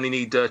 listeners. We only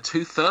need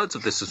 2/3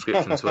 of this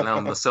subscription to allow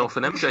myself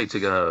and MJ to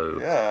go.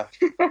 Yeah,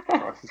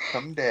 prices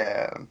come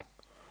down.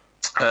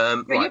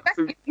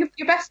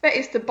 Your best bet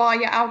is to buy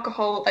your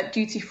alcohol at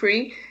duty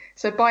free.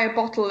 So buy a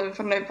bottle of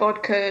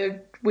vodka,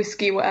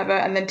 whiskey, whatever,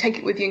 and then take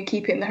it with you and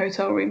keep it in the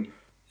hotel room.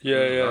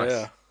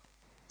 Yeah.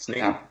 It's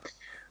neat.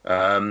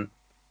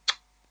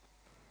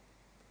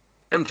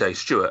 MJ,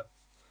 Stuart,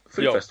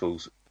 food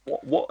festivals.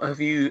 What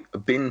have you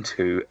been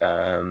to,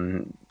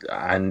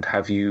 and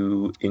have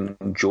you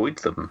enjoyed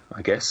them?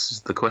 I guess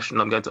is the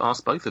question I'm going to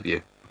ask both of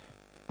you.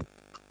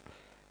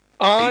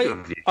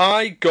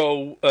 I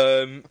go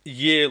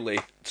yearly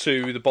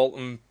to the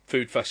Bolton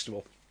Food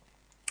Festival.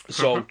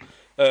 So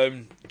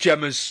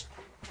Gemma's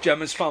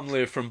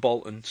family are from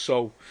Bolton,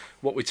 so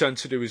what we tend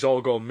to do is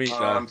all go and meet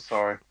there. I'm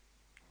sorry.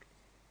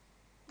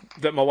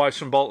 That my wife's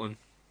from Bolton.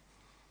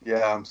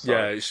 Yeah, I'm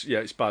sorry.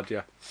 It's bad.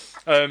 Yeah.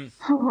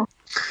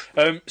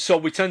 So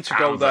we tend to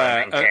go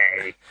there,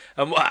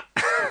 and what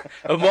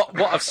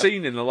I've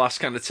seen in the last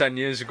kind of 10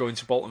 years of going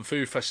to Bolton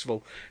Food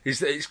Festival is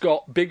that it's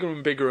got bigger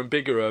and bigger and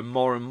bigger and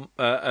more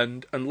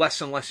and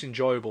less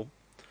enjoyable.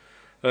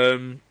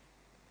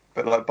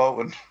 Bit like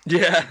Bolton.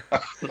 Yeah.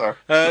 Sorry.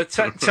 10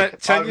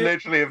 I years.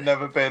 literally have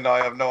never been.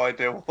 I have no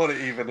idea what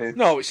it even is.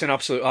 No, it's an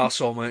absolute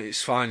arsehole, mate.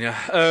 It's fine,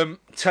 yeah.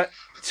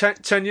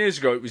 10 years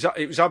ago,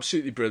 it was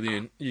absolutely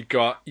brilliant. You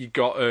got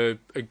a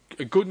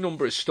good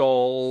number of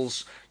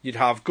stalls. You'd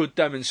have good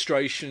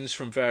demonstrations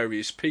from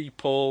various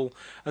people,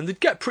 and they'd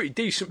get pretty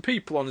decent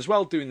people on as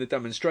well doing the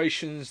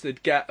demonstrations.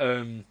 They'd get,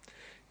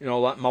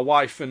 like my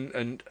wife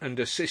and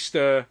her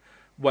sister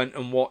went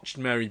and watched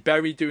Mary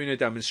Berry doing a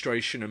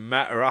demonstration and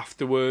met her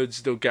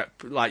afterwards. They'll get,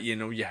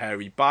 your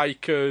hairy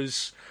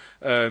bikers,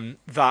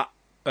 that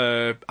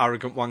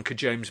arrogant wanker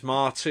James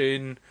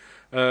Martin.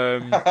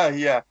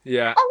 Yeah.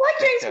 I like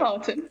James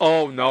Martin.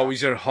 Oh no,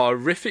 he's a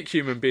horrific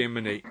human being,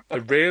 Monique. A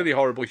really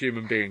horrible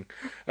human being.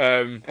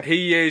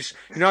 He is.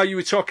 You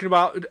were talking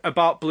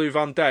about Blue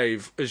Van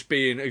Dave as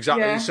being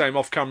exactly the same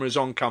off camera as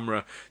on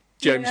camera.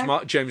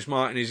 James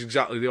Martin is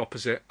exactly the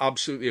opposite.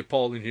 Absolutely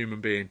appalling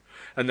human being,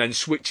 and then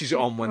switches it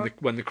on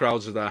when the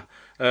crowds are there.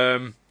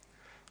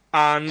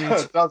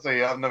 And does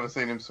he? I've never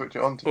seen him switch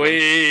it on.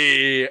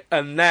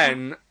 And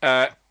then.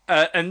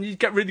 And you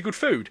get really good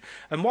food.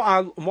 And what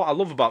I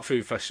love about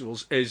food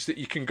festivals is that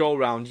you can go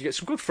around, you get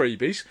some good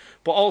freebies,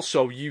 but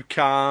also you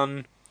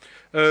can.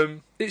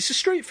 It's a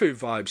street food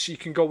vibe, so you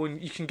can go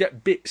and you can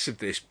get bits of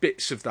this,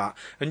 bits of that,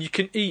 and you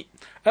can eat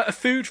at a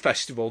food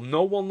festival.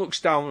 No one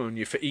looks down on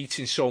you for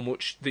eating so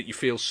much that you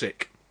feel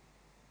sick,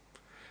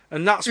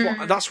 and that's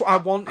what I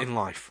want in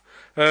life.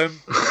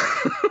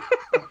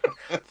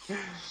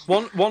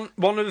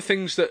 One of the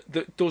things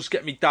that does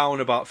get me down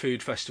about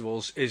food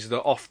festivals is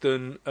that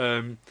often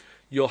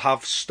you'll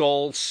have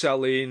stalls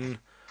selling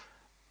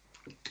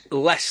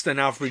less than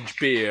average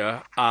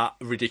beer at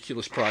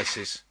ridiculous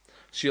prices.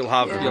 So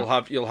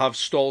you'll have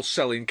stalls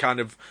selling kind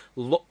of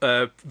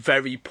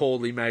very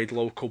poorly made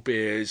local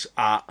beers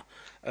at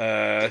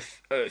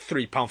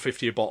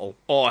 £3.50 a bottle,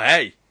 or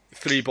hey,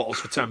 3 bottles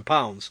for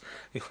 £10,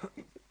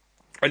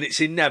 and it's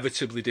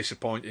inevitably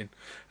disappointing.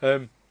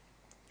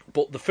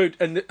 But the food,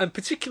 and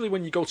particularly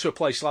when you go to a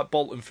place like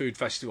Bolton Food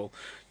Festival,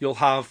 you'll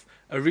have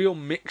a real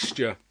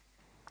mixture.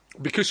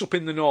 Because up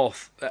in the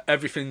north,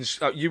 everything's...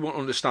 you won't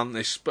understand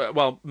this, but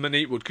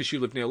Monique would because you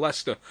live near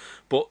Leicester.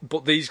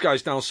 But these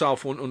guys down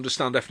south won't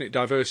understand ethnic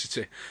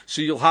diversity.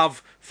 So you'll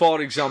have, for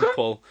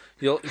example,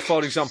 you'll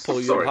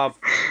have...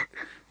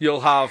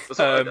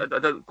 Sorry, I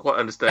don't quite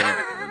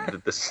understand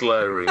the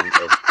slurring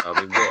of...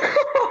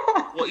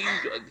 what you...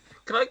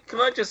 Can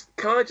I just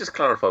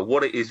clarify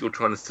what it is you're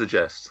trying to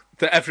suggest?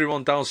 That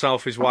everyone down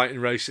south is white and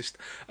racist.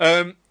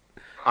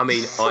 I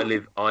mean,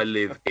 I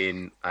live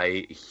in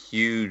a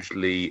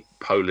hugely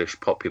Polish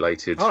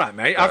populated. All right,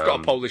 mate. I've got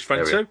a Polish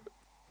friend area. too.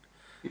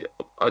 Yeah,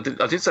 I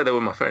did say they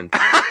were my friend.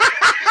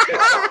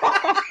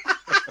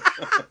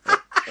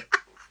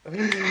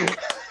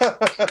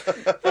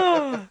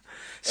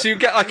 So you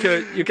get like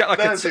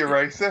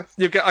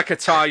a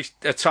Thai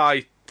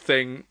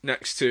thing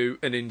next to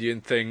an Indian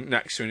thing,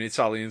 next to an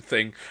Italian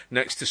thing,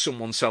 next to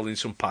someone selling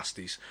some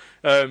pasties.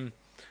 What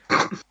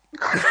are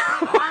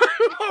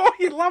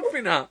you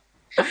laughing at?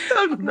 I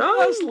don't know.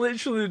 That's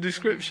literally the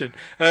description.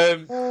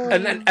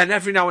 And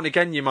every now and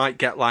again you might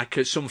get like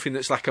something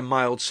that's like a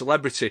mild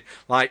celebrity.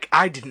 Like,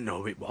 I didn't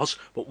know who it was,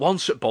 but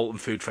once at Bolton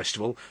Food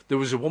Festival there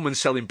was a woman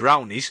selling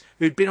brownies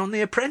who'd been on The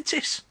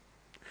Apprentice,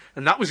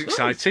 and that was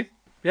exciting.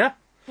 Yeah.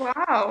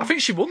 Wow. I think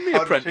she won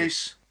The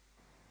Apprentice.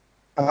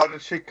 How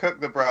did she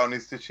cook the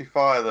brownies? Did she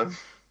fire them?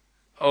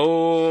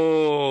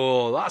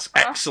 Oh, that's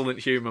excellent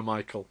humour,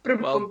 Michael.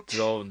 Well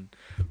done.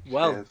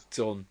 Well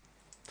done.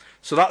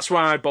 So that's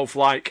why I both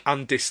like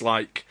and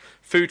dislike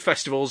food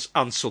festivals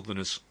and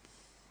Southerners.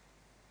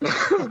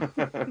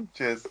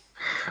 Cheers.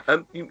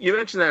 You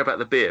mentioned there about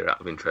the beer, out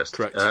of interest.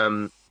 Correct.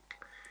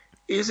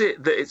 Is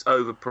it that it's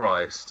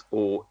overpriced,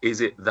 or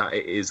is it that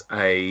it is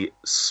a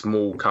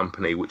small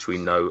company which we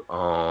know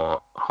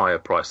are higher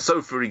priced?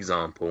 So, for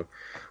example,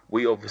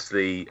 we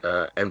obviously,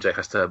 MJ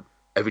has to,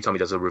 every time he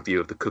does a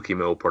review of the Cookie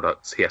Mill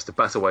products, he has to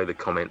bat away the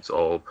comments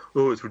of,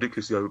 oh, it's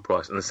ridiculously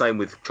overpriced. And the same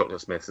with Chocolate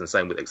Smiths, and the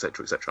same with et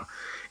cetera, et cetera.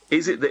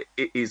 Is it that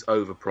it is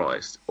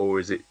overpriced, or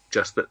is it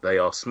just that they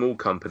are small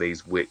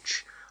companies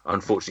which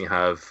unfortunately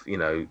have,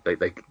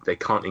 they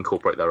can't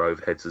incorporate their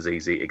overheads as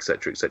easy, et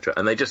cetera,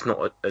 and they're just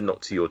not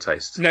to your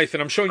taste?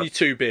 Nathan, I'm showing you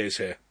two beers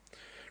here.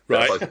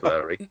 Right. They're both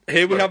blurry.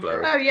 Here we have...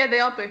 Oh, yeah, they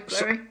are both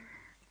blurry.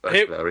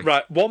 Blurry.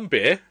 Right, one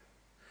beer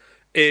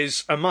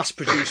is a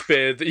mass-produced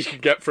beer that you can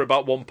get for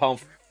about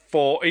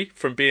 £1.40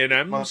 from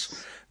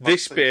B&M's.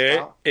 This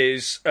beer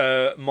is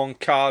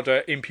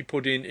Moncada Impy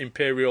Pudding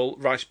Imperial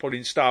Rice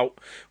Pudding Stout,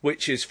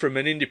 which is from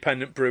an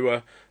independent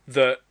brewer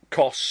that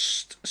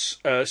costs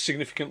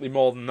significantly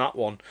more than that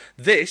one.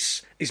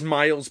 This is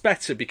miles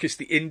better because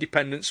the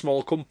independent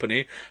small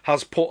company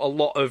has put a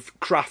lot of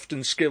craft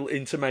and skill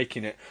into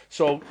making it.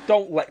 So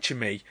don't lecture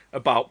me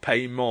about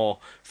paying more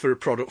for a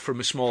product from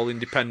a small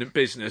independent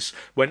business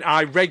when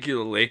I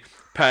regularly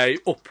pay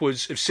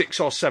upwards of £6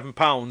 or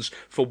 £7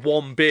 for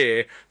one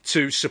beer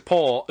to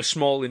support a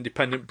small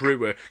independent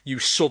brewer, you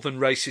southern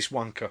racist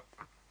wanker.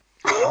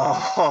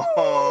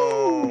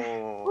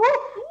 Oh.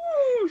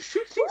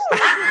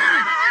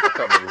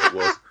 can't remember what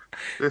it was.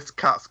 This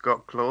cat's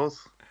got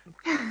claws.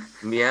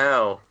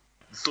 Meow.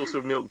 The saucer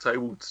of milk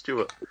table,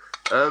 Stuart.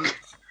 I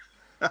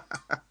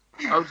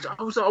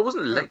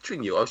wasn't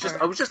lecturing you. I was just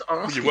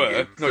asking. You were.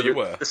 You No, you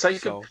were. For the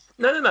sake of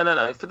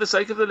no. For the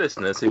sake of the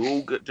listeners who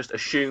all just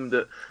assume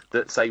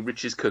that say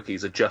Rich's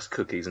cookies are just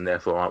cookies and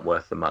therefore aren't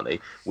worth the money,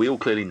 we all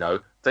clearly know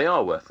they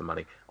are worth the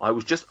money. I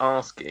was just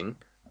asking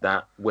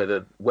that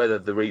whether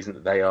the reason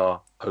that they are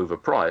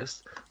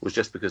overpriced was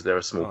just because they're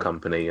a small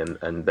company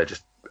and they're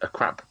just a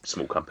crap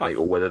small company,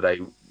 or whether they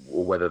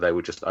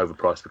were just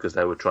overpriced because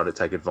they were trying to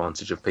take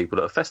advantage of people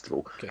at a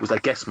festival. Okay. Was, I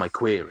guess, my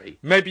query.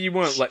 Maybe you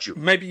weren't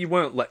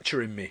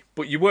lecturing me,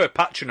 but you were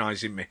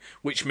patronising me,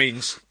 which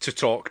means to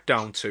talk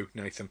down to,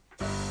 Nathan.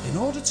 In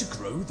order to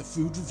grow the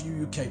Food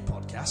Review UK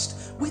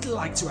podcast, we'd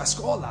like to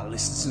ask all our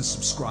listeners and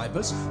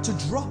subscribers to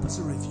drop us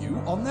a review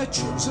on their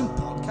chosen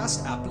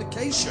podcast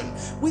application.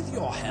 With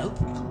your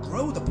help, we could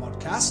grow the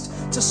podcast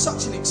to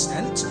such an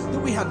extent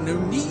that we had no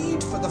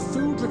need for the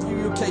Food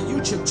Review UK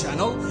YouTube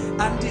channel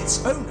and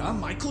its owner,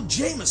 Michael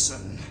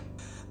Jameson.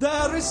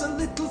 There is a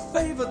little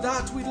favour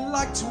that we'd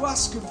like to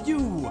ask of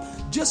you.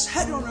 Just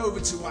head on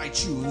over to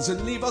iTunes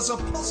and leave us a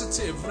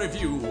positive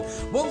review.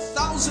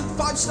 1,000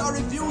 5-star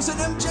reviews and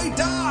MJ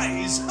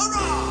dies!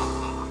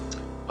 Hurrah!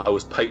 I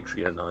was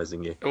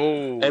patronising you.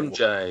 Oh,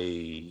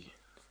 MJ.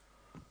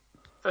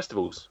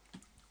 Festivals.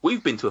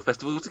 We've been to a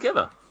festival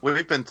together.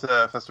 We've been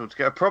to a festival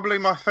together. Probably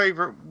my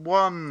favourite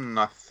one,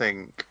 I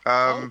think.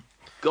 Oh,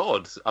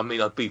 God. I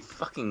mean, I'd be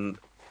fucking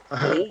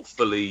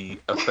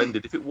awfully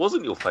offended if it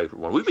wasn't your favourite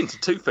one. We've been to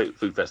 2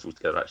 food festivals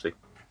together, actually.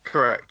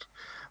 Correct.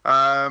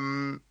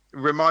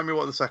 Remind me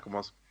what the second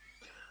was.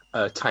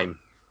 Tame.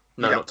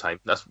 No, not Tame.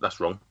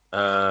 That's wrong.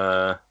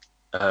 Waddesdon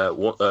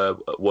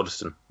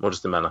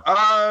Manor.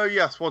 Oh,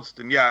 yes,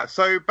 Waddesdon, yeah.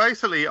 So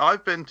basically,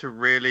 I've been to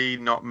really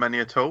not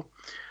many at all.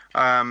 So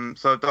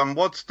I've done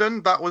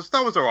Waddesdon. That was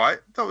all right.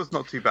 That was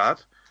not too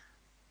bad.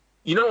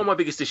 You know what my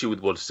biggest issue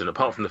with Waddesdon,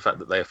 apart from the fact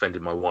that they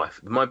offended my wife,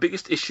 my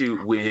biggest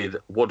issue with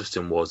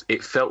Waddesdon was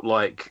it felt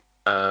like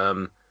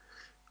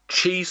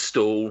cheese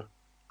stall,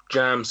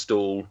 jam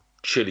stall,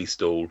 chilli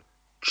stall,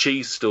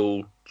 cheese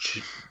stall,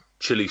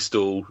 chilli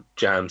stall,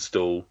 jam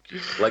stall.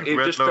 Like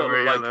it just felt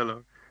like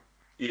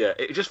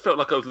it just felt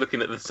like I was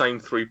looking at the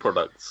same 3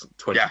 products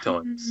 20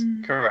 times.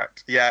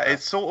 Correct. Yeah,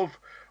 it's sort of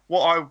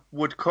what I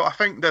would call. I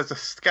think there's a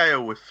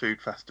scale with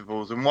food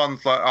festivals, and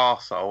one's like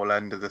arsehole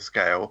end of the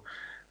scale,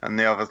 and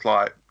the other's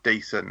like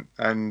decent.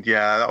 And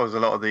yeah, that was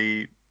a lot of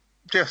the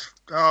just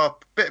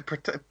bit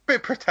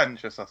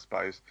pretentious, I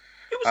suppose.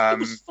 It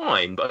was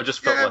fine, but I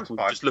just felt like we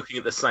were just looking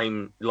at the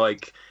same.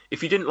 Like,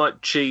 if you didn't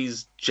like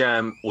cheese,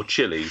 jam, or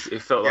chilies,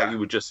 it felt like you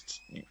were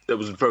just there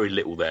was very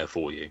little there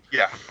for you.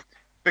 Yeah,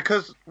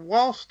 because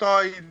whilst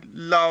I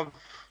love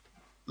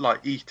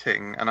like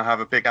eating and I have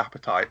a big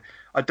appetite,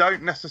 I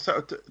don't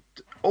necessarily.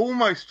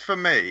 Almost for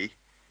me,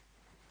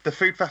 the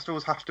food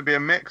festivals have to be a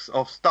mix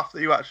of stuff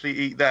that you actually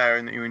eat there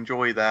and that you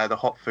enjoy there, the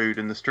hot food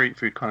and the street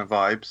food kind of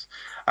vibes.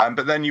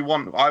 But then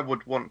I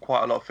would want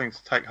quite a lot of things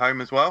to take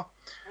home as well.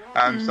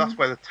 So that's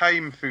where the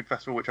Tame Food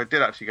Festival, which I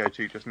did actually go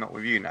to, just not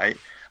with you, Nate,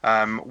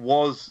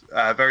 was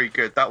very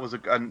good. That was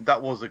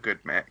a good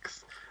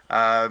mix.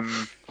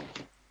 And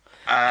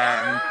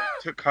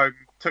took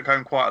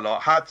home quite a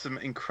lot. Had some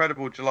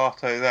incredible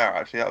gelato there,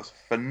 actually. That was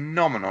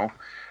phenomenal.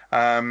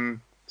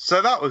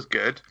 So that was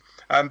good.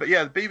 But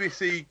yeah, the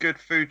BBC Good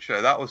Food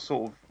Show, that was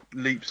sort of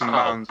leaps and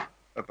bounds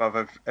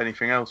above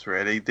anything else,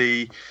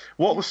 really.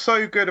 What was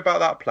so good about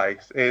that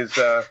place is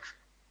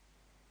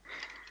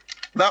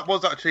that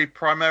was actually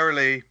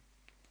primarily.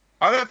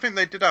 I don't think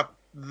they did have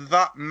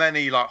that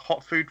many like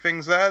hot food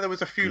things there. There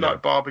was a few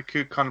like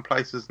barbecue kind of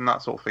places and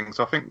that sort of thing.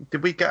 So I think,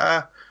 did we get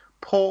a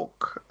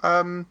pork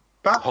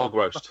bath? Hog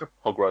roast.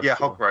 Yeah,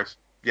 hog roast.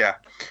 Yeah.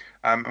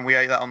 And we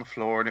ate that on the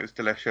floor and it was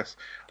delicious.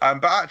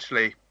 But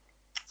actually,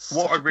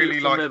 what I really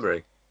liked.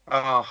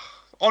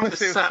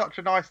 Honestly, it was such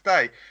a nice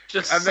day.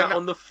 Just sat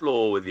on the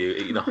floor with you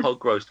eating a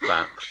hog roast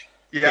back,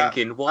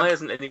 thinking, why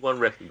hasn't anyone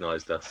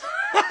recognised us?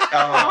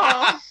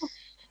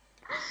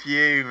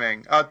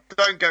 Fuming.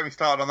 Don't get me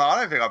started on that.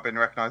 I don't think I've been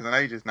recognised in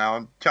ages now.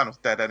 The channel's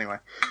dead anyway.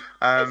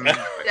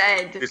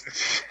 Dead. Basically,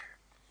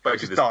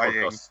 this dying.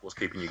 podcast what's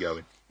keeping you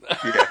going.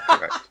 Yeah,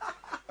 correct.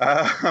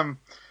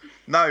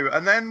 No,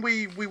 and then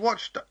we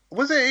watched.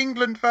 Was it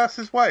England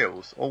versus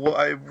Wales or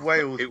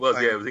Wales? It was,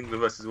 it was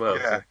England versus Wales.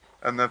 Yeah,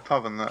 and the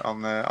pub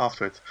on the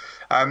afterwards.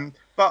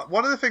 But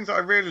one of the things that I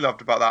really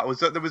loved about that was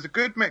that there was a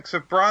good mix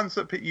of brands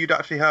that you'd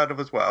actually heard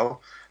of as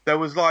well. There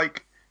was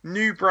like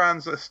new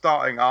brands that are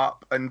starting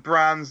up and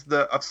brands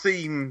that I've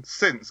seen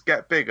since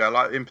get bigger.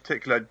 Like in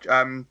particular,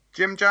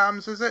 Jim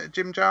Jams, is it?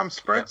 Jim Jams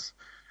Spreads.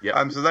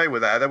 Yeah. So they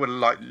were there. They were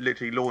like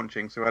literally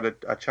launching. So we had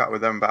a chat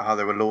with them about how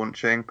they were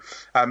launching.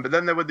 But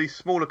then there were these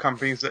smaller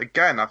companies that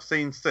again I've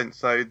seen since.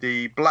 So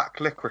the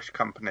Black Licorice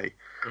Company,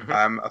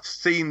 I've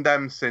seen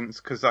them since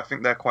because I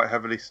think they're quite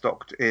heavily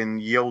stocked in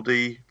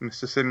Yildy,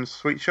 Mr. Sims'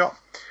 sweet shop,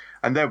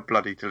 and they're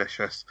bloody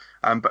delicious.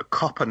 But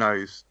Copper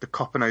Nose, the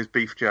Copper Nose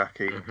beef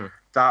jerky,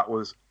 that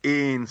was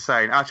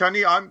insane.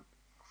 Actually, I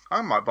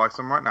might buy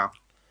some right now.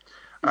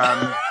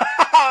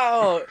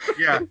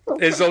 Yeah,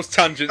 Here's those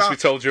tangents we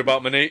told you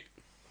about, Monique.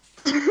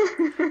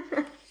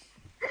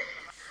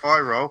 I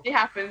roll. It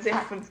happens.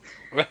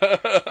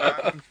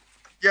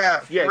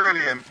 Yeah, Yeah.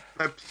 brilliant.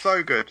 They're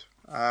so good.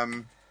 I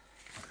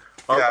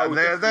would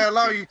they definitely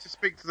allow you to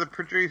speak to the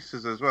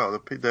producers as well,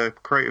 the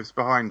creatives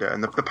behind it,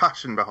 and the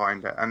passion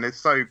behind it, and it's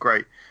so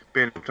great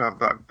being able to have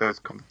those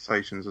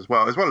conversations as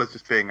well as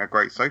just being a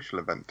great social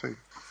event too.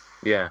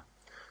 Yeah,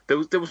 there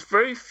was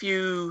very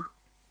few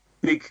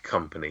big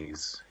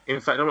companies.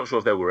 In fact, I'm not sure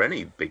if there were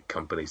any big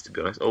companies, to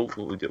be honest. Oh,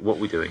 what are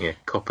we doing here?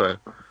 Copper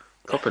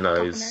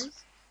Nose.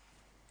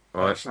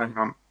 Right.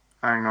 Hang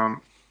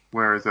on.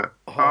 Where is it?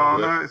 Oh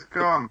no, it's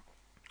gone.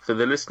 For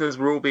the listeners,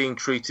 we're all being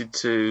treated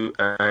to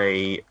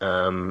a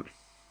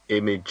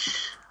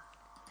image.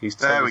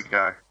 There we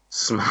go.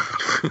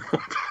 Smoked.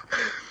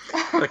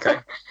 Okay.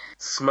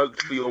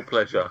 Smoked for your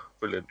pleasure.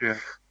 Brilliant. Yeah.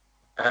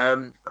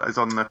 That is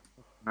on the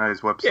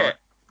Nose website. Yeah.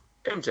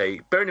 MJ,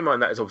 bearing in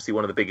mind that is obviously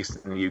one of the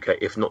biggest in the UK,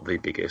 if not the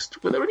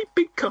biggest. Were there any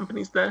big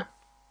companies there?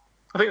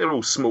 I think they're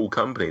all small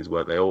companies,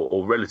 weren't they,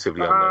 or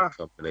relatively unknown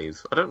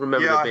companies? I don't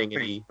remember there being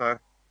any. So.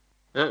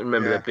 I don't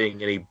remember there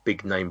being any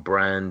big name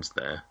brands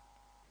there.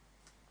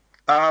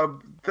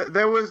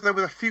 There was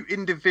a few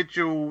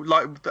individual,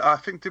 like I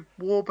think did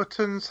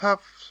Warburtons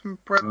have some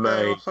bread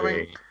there or something?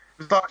 It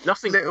was like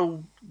Nothing.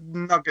 Little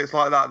nuggets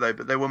like that though,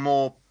 but they were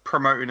more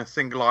promoting a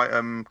single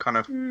item kind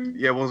of.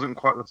 Yeah, it wasn't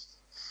quite the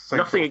same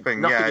Nothing, sort of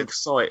thing.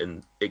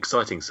 nothing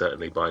exciting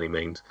certainly by any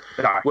means.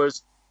 No.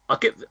 Whereas I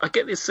get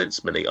this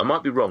sense, Minnie, I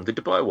might be wrong. The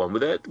Dubai one, were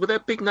there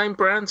big name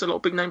brands? A lot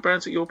of big name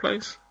brands at your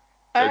place?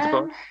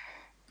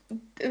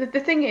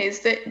 The thing is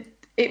that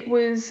it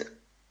was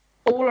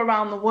all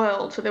around the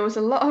world, so there was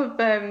a lot of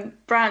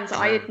brands that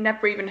I had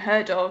never even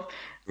heard of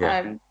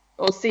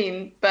or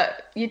seen.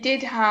 But you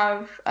did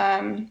have,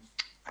 I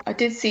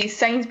did see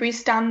Sainsbury's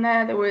stand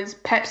there. There was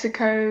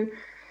PepsiCo.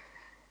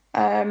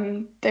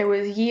 There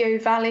was Yeo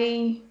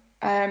Valley.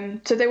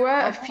 So there were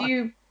a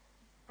few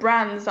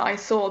brands that I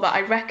saw that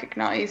I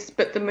recognised,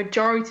 but the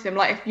majority of them,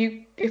 like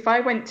if I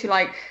went to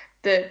like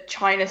the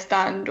China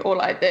stand or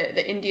like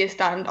the India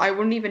stand, I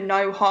wouldn't even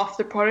know half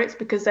the products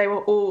because they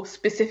were all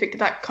specific to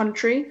that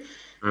country,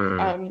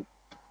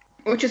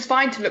 which is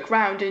fine to look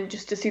around and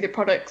just to see the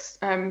products,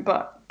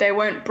 but there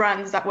weren't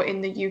brands that were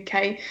in the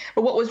UK.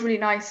 But what was really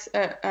nice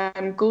at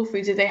Ghoul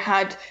Foods is they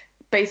had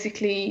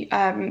basically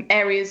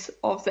areas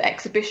of the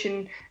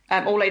exhibition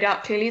all laid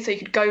out clearly, so you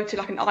could go to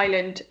like an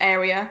island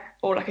area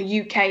or like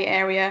a UK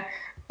area,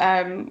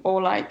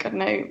 or like I don't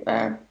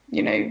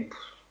know,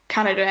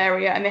 Canada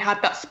area, and they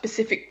had that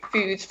specific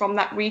foods from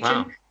that region.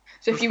 Wow.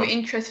 So if you were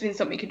interested in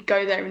something, you could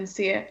go there and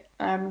see it.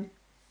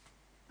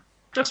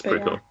 That's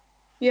pretty cool.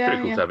 Yeah,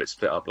 pretty cool to have it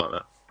split up like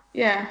that.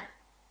 Yeah.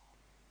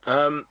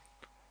 But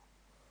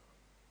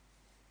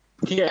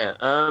yeah,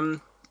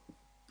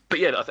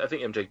 I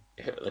think MJ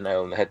hit the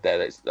nail on the head there.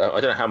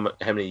 I don't know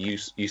how many you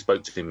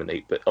spoke to,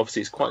 Monique, but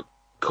obviously it's quite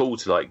cool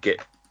to like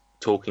get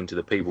talking to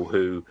the people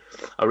who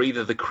are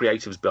either the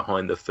creatives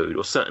behind the food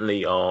or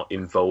certainly are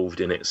involved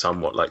in it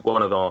somewhat. Like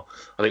one of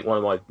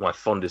my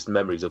fondest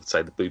memories of,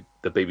 say, the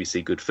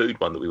BBC Good Food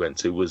one that we went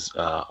to was,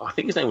 I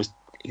think his name was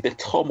either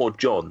Tom or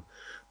John,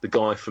 the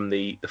guy from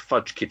the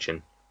Fudge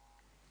Kitchen,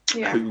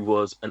 who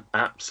was an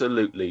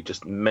absolutely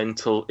just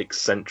mental,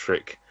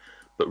 eccentric,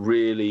 but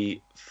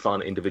really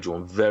fun individual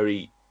and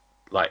very,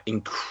 like,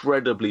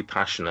 incredibly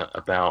passionate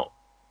about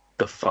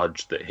the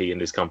fudge that he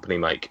and his company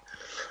make.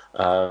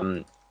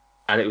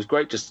 And it was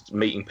great just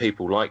meeting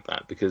people like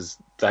that because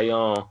we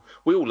all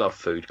love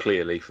food,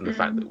 clearly, from the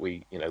fact that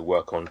we,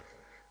 work on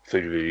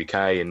Food Review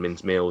UK and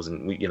Min's Meals,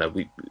 and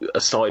we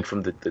aside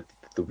from the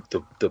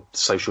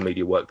social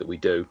media work that we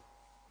do,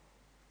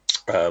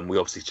 we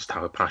obviously just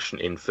have a passion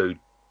in food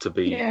to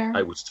be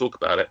able to talk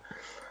about it.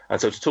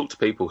 And so to talk to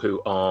people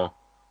who are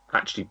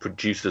actually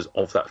producers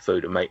of that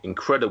food and make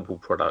incredible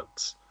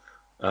products,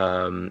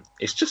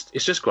 it's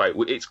just great.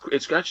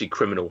 It's actually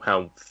criminal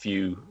how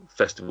few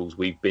festivals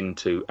we've been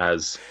to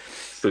as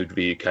Food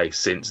Review UK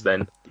since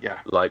then. Yeah,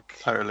 like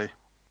totally.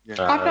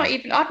 Yeah.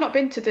 I've not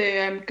been to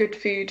the Good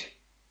Food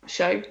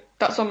show.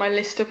 That's on my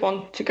list of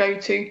one to go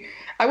to.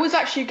 I was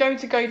actually going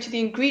to go to the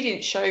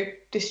Ingredients show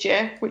this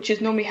year, which is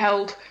normally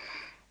held,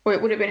 or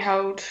it would have been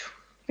held,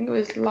 I think it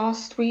was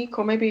last week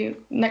or maybe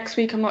next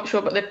week, I'm not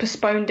sure, but they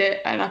postponed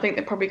it, and I think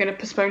they're probably going to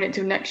postpone it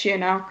until next year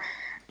now.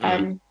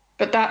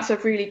 But that's a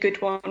really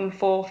good one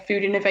for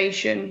food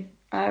innovation.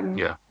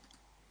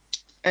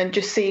 And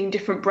just seeing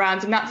different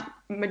brands, and I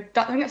think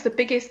that's the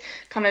biggest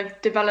kind of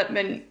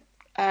development,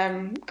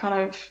 kind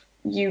of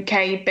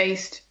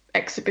UK-based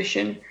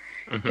exhibition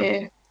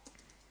here.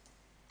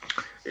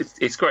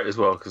 It's great as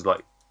well because,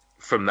 like,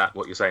 from that,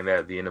 what you're saying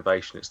there, the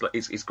innovation,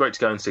 it's great to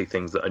go and see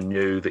things that are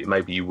new that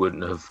maybe you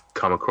wouldn't have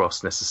come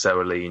across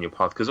necessarily in your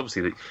path. Because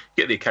obviously, you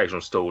get the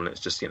occasional stall, and it's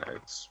just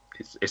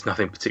it's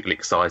nothing particularly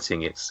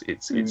exciting. It's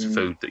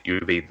food that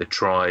you've either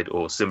tried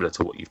or similar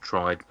to what you've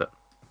tried, but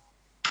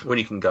when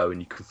you can go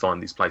and you can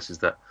find these places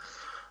that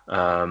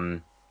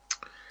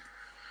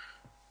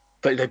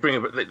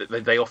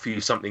they offer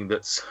you something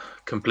that's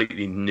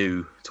completely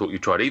new to what you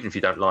tried. Even if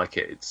you don't like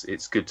it,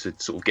 it's good to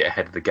sort of get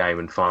ahead of the game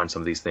and find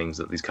some of these things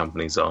that these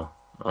companies are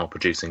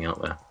producing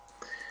out there.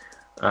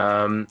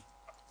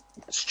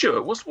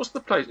 Stuart, what's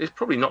the place? It's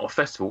probably not a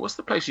festival. What's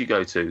the place you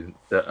go to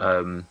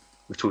that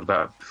we talked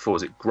about before?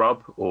 Is it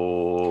Grub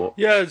or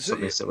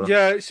something similar?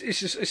 Yeah,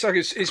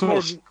 it's more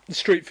of a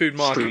street food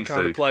market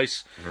of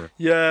place.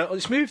 Yeah,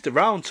 it's moved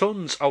around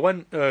tons. I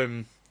went.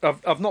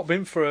 I've not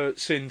been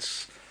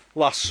since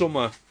last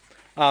summer,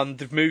 and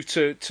they've moved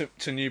to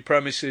new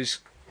premises.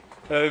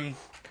 But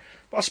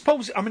I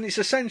suppose it's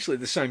essentially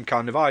the same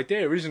kind of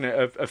idea, isn't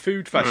it? A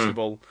food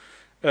festival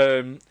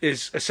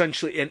is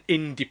essentially an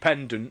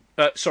independent.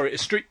 A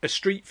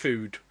street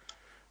food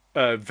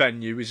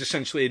venue is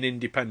essentially an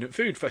independent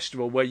food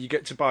festival where you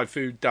get to buy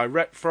food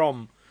direct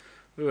from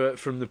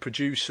the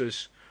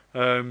producers.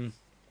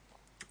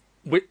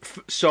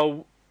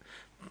 So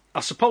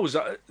I suppose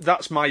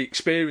that's my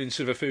experience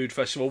of a food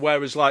festival.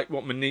 Whereas, like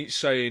what Manit's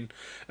saying,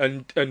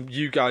 and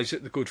you guys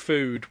at the Good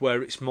Food,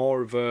 where it's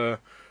more of a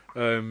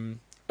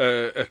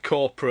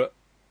corporate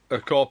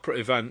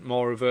event,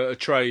 more of a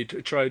trade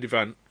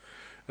event.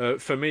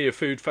 For me, a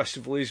food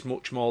festival is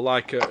much more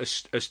like a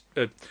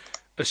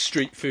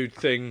street food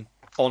thing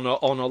on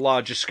a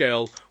larger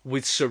scale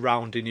with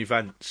surrounding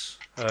events.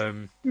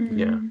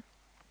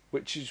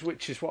 Which is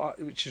what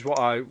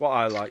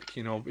I like.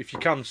 You know, if you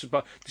can,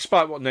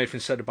 despite what Nathan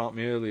said about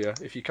me earlier,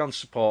 if you can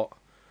support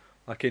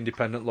like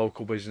independent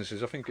local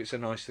businesses, I think it's a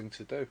nice thing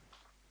to do,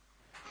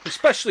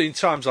 especially in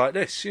times like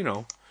this.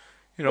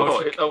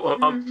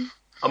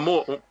 I'm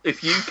more.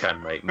 If you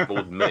can, mate,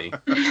 more than me.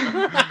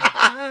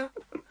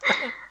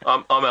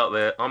 I'm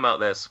out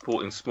there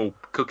supporting small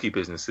cookie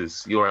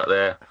businesses. You're out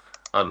there,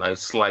 I don't know,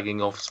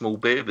 slagging off small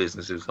beer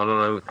businesses. I don't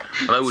know.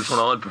 I know which one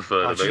I'd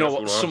prefer. Do you know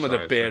what? Some of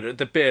the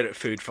beer at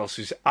food festivals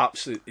is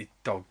absolutely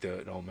dog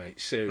dirt, no, mate.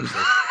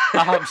 Seriously,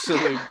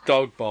 absolute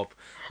dog bob.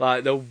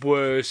 Like the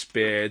worst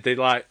beer.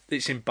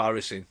 It's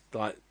embarrassing.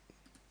 Like, do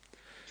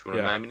you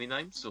want to name any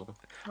names or?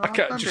 I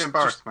can't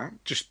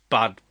just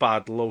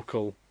bad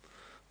local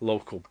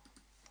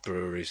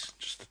breweries.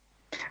 Just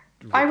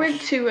I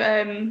went to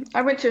a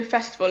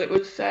festival. It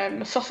was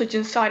a sausage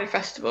and cider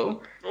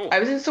festival. Oh. I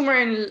was in somewhere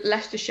in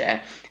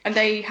Leicestershire, and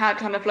they had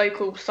kind of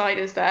local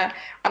ciders there.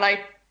 And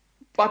I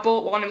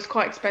bought one. It was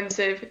quite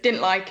expensive.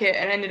 Didn't like it,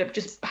 and ended up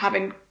just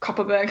having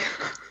Copperberg,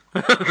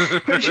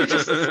 which was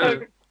just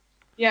so.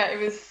 Yeah,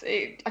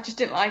 I just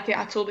didn't like it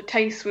at all. The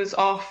taste was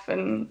off,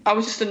 and I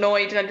was just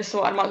annoyed. And I just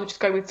thought I might as well just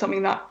go with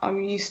something that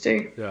I'm used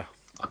to. Yeah,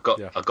 I've got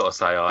to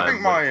say,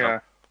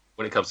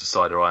 when it comes to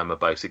cider, I am a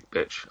basic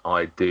bitch.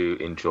 I do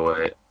enjoy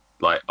it.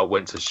 Like, I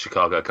went to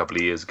Chicago a couple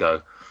of years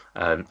ago,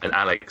 and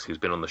Alex, who's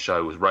been on the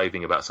show, was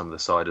raving about some of the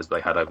ciders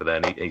they had over there,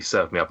 and he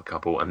served me up a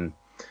couple, and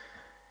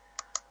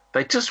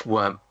they just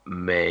weren't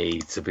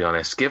me, to be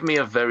honest. Give me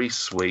a very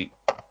sweet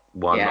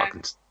one that I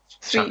can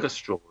chuck a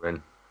straw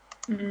in.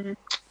 Mm-hmm.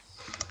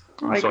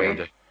 Sorry,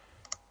 Andy.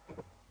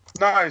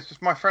 No, it's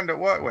just my friend at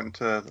work went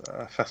to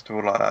a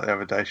festival like that the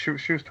other day. She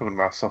was talking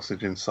about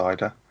sausage and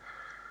cider.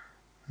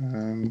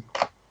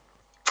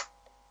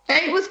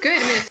 It was good.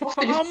 The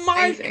sausage was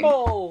amazing.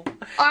 Michael!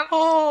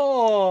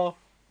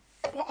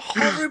 What a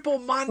horrible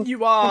man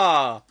you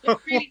are!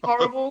 You're really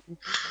horrible.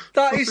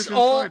 That is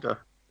all. Cider.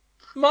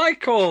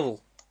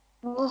 Michael!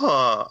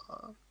 What?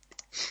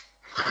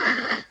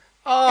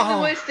 The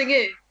worst thing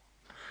is,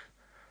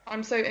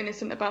 I'm so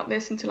innocent about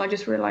this until I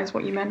just realised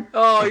what you meant.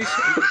 At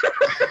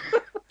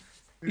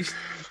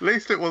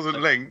least it wasn't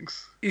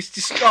Lynx. He's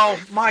just... Oh,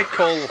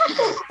 Michael!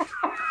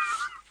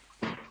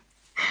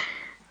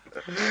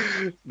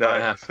 No, I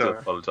have to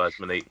apologise,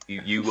 Monique.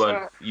 You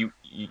weren't. You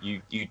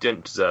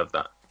didn't deserve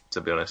that,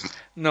 to be honest.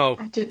 No,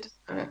 I did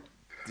deserve it.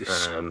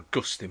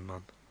 Disgusting,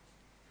 man.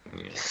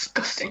 Yeah.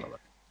 Disgusting.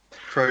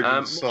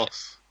 Trojan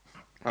sauce.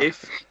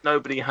 If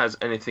nobody has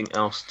anything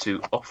else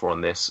to offer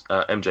on this,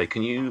 MJ,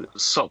 can you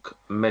sock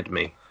med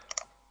me?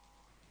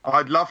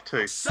 I'd love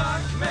to.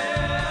 Sock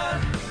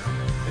med.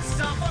 It's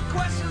time for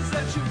questions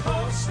that you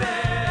posted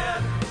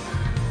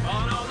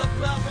on all the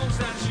platforms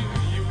that you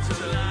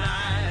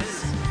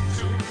utilize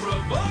to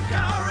provoke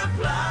our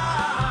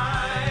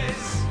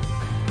replies.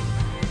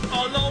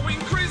 Although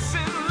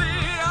increasingly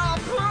I'll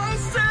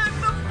posting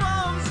the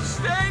forms of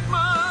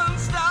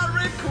statements that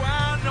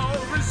require no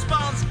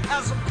response,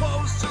 as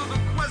opposed to the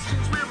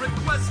questions we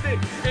requested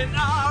in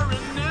our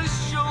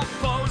initial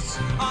posts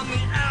on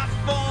the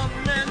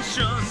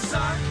aforementioned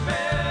Sock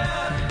med.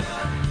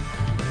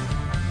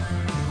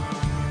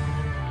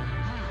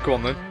 Go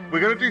on then.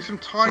 We're going to do some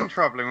time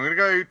travelling. We're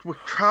going to go.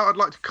 I'd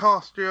like to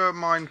cast your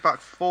mind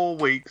back 4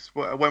 weeks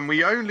when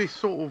we only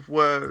sort of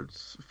were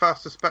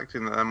first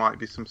suspecting that there might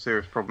be some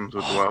serious problems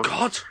with the world. Oh,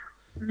 God.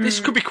 This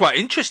could be quite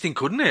interesting,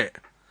 couldn't it?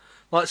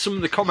 Like, some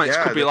of the comments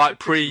could be like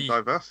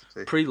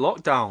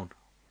pre-lockdown.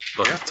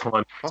 Like a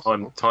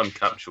time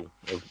capsule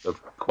of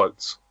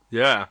quotes.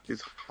 Yeah.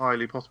 It's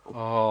highly possible.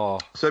 Oh.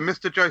 So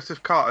Mr.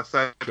 Joseph Carter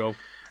said, Go.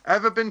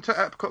 Ever been to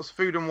Epcot's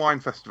Food and Wine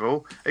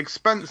Festival?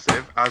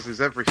 Expensive, as is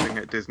everything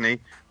at Disney,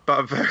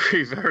 but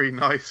very, very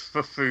nice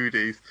for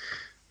foodies.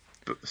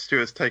 But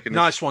Stuart's taken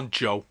Nice one,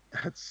 Joe.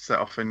 his head set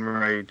off in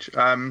rage.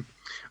 I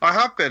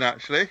have been,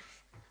 actually.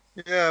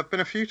 Yeah, I've been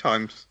a few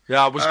times.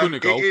 Yeah, I was going to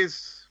go. It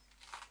is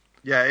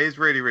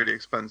really, really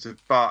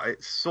expensive, but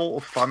it's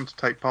sort of fun to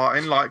take part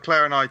in. Like,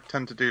 Claire and I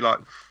tend to do, like,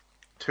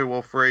 2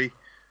 or 3,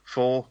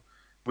 4.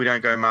 We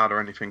don't go mad or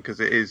anything, because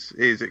it is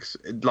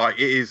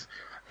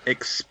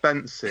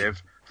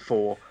expensive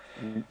for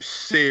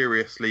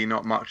seriously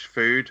not much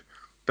food,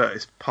 but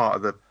it's part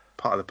of the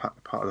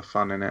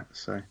fun in it.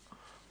 So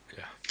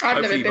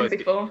I've never been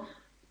before.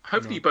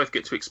 Hopefully, you both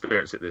get to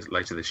experience it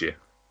later this year.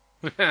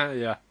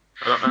 Yeah.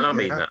 And I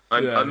mean that.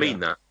 I mean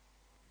that.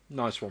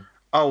 Nice one.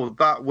 Oh,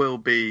 that will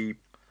be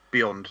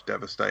beyond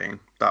devastating.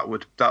 That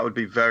would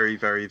be very,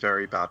 very,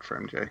 very bad for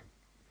MJ.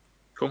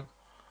 Cool.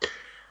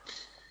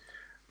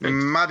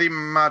 Maddie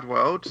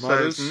Madworld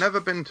Mothers. says never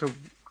been to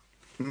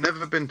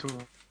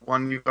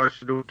one. You guys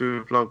should all do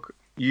a vlog.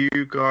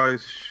 You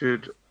guys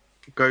should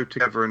go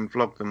together and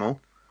vlog them all.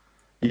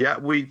 Yeah,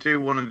 we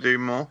do want to do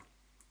more.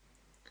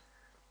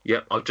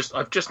 Yeah, I've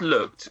just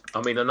looked.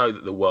 I mean, I know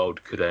that the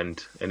world could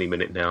end any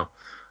minute now.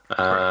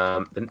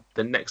 The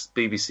next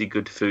BBC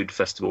Good Food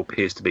Festival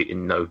appears to be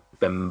in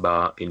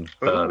November in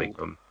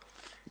Birmingham.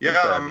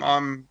 Yeah,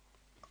 I'm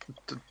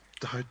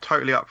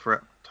totally up for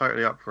it.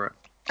 Totally up for it.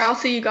 I'll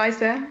see you guys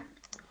there.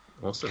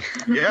 Awesome.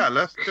 Yeah,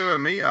 let's do a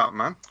meet up,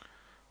 man.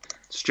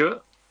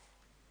 Stuart?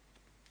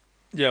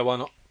 Yeah, why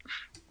not?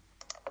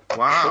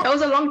 Wow. That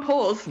was a long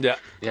pause. Yeah.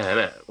 Yeah,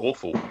 innit?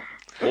 Awful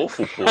pause,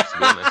 to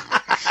be honest.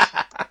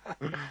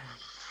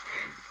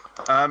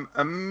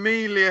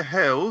 Amelia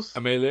Hills.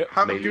 Amelia.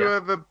 Have you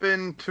ever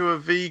been to a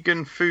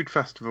vegan food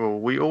festival?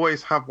 We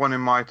always have one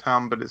in my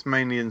town, but it's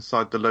mainly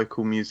inside the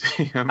local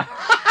museum.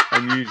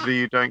 And usually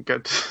you don't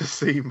get to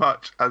see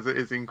much, as it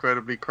is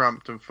incredibly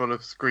cramped and full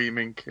of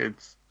screaming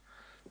kids.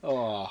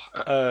 No,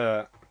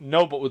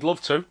 but would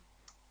love to.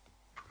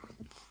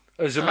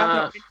 As a I've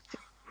not been to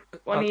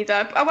one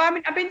either. Oh, well, I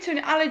mean, I've been to an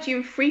allergy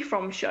and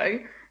free-from show.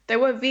 There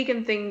were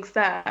vegan things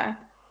there,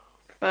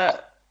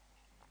 but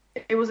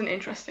it wasn't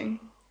interesting.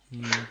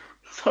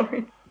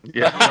 Sorry.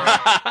 Yeah.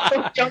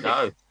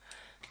 No.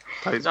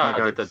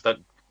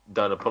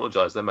 Don't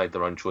apologise. They made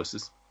their own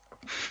choices.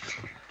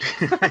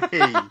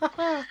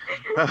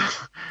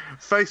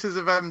 Faces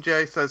of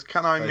MJ says,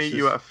 can I meet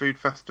you at a food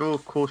festival?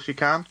 Of course you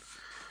can.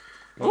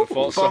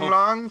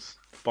 Bonglongs.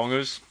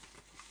 Bongers.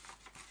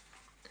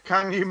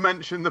 Can you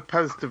mention the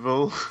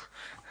festival?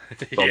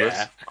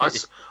 Yeah. I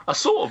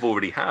sort of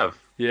already have.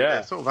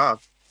 Yeah. Sort of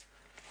have.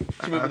 Do you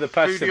remember the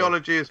festival?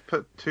 Foodiology is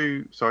put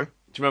to... Sorry? Do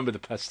you remember the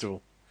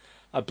festival?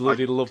 I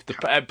bloody loved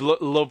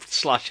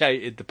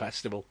loved/hated the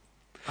festival.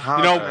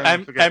 You know,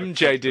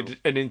 MJ did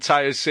an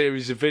entire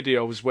series of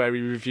videos where he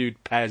reviewed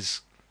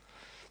Pez.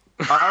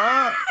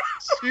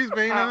 Excuse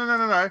me,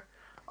 no.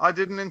 I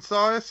did an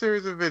entire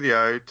series of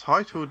video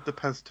titled The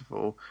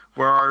Pestival,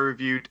 where I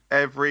reviewed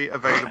every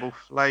available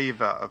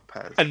flavour of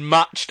Pez. And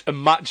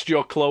matched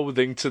your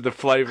clothing to the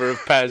flavour of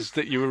Pez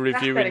that you were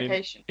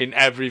reviewing in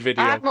every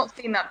video. I have not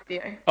seen that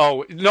video.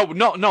 Oh, no.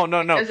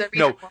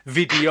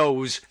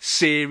 Videos,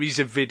 series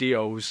of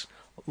videos.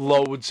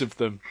 Loads of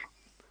them.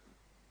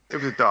 It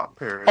was a dark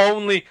period.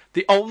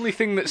 The only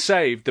thing that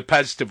saved the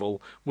Pestival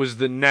was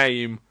the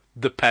name,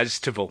 The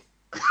Pestival.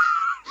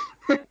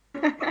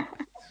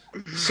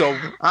 So,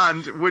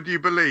 and would you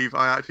believe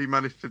I actually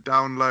managed to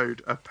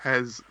download a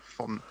Pez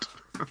font?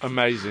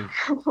 Amazing.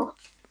 As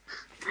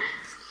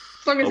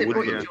long as it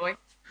brought you joy.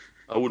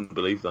 I wouldn't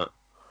believe that.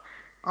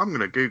 I'm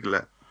going to Google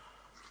it.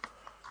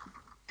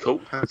 Cool.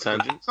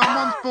 Tangent.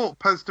 Someone's bought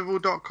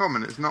Pestival.com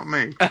and it's not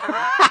me.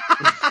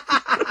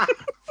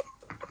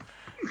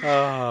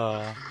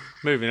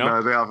 Moving on.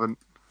 No, they haven't.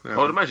 I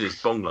would imagine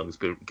it's Bonglungs,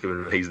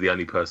 given he's the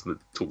only person that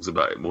talks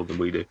about it more than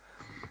we do.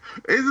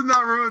 Isn't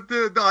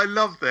that... I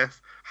love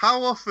this.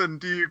 How often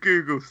do you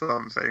Google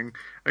something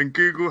and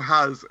Google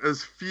has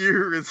as few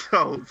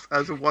results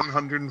as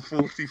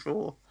 144?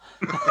 Oh,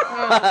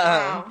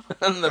 wow.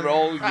 And they're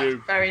all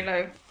you. Very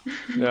low.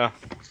 Yeah.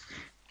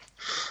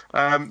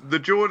 The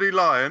Geordie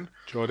Lion.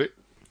 Geordie.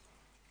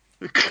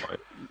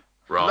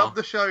 Love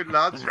the show,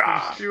 lads.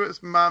 From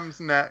Stuart's mum's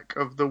neck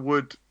of the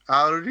wood.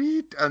 I'll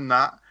read and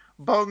that.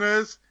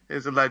 Bongers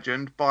is a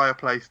legend. Buy a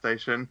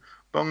PlayStation.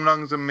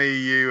 Bonglungs and me,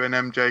 you and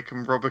MJ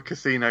can rob a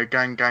casino.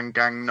 Gang, gang,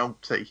 gang,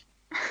 naughty.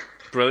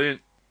 Brilliant.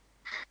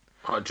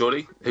 Hi,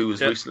 Geordie, who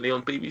was recently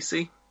on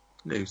BBC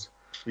News.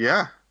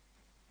 Yeah.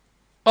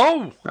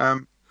 Oh!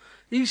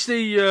 He's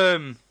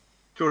the...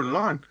 Geordie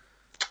Lion.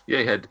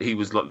 Yeah, he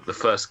was like the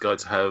first guy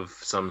to have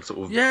some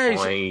sort of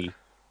eye...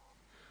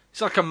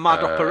 It's like a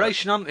mad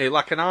operation, isn't it?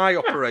 Like an eye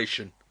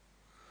operation.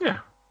 Yeah.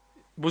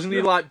 Wasn't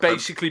he like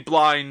basically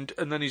blind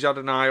and then he's had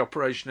an eye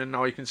operation and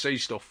now he can see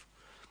stuff?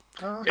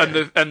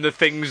 And the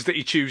things that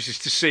he chooses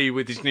to see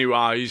with his new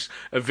eyes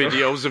are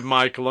videos of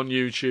Michael on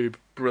YouTube.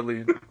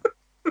 Brilliant.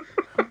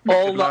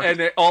 all that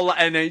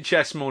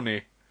NHS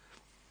money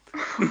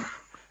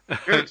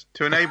Good.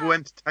 To enable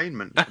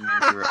entertainment.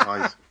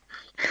 Eyes.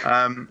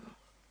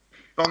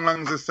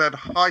 Bonglungs has said,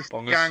 hi,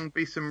 Bongers. gang,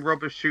 be some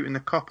robbers shooting the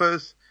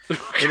coppers.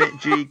 In it,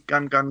 G,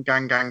 gun, gang,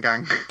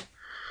 gang.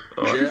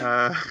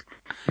 Yeah.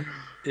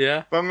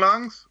 Yeah.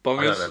 Bonglungs, I don't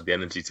Bongers. have the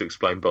energy to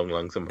explain bong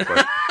lungs, I'm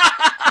afraid.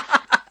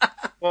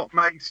 what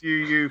makes you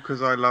you?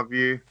 Because I love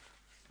you.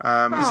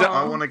 that-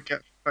 I want to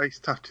get face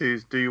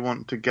tattoos. Do you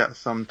want to get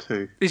some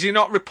too? Is he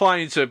not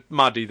replying to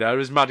Maddie there?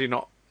 Is Maddie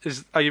not?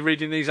 Are you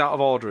reading these out of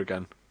order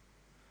again?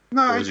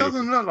 No, Or it is he-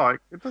 doesn't look like.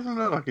 It doesn't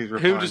look like he's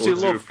replying. does Or he is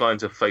he love? replying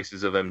to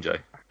Faces of MJ?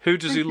 Who I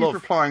does think he he's love?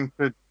 replying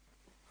to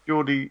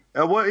Geordie.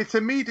 Well, it's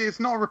immediate. It's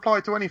not a reply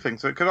to anything.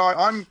 So could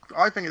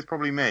I think it's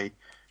probably me.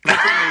 Could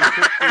be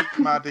me. Could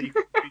be Maddie.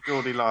 Could be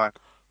Geordie Lyon.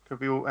 Could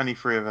be any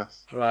three of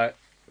us. Right.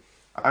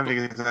 I don't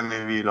think it's any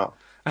of you lot.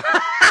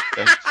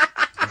 Right.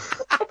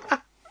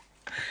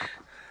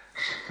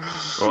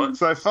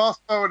 So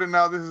fast forwarding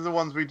now. This is the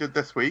ones we did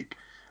this week.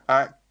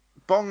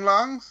 Bong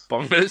lungs.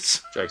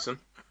 Bongers. Jason?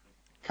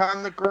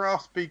 Can the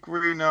grass be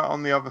greener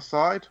on the other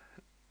side?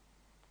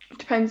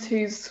 Depends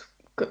who's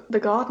the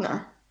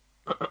gardener.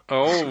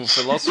 Oh,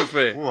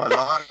 philosophy. Oh, I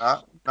like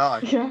that.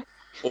 Nice. Yeah.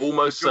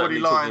 Almost Geordie certainly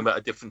Lyon. talking about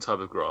a different type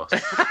of grass.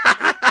 And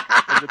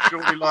the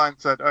Geordie Lyon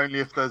said only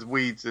if there's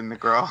weeds in the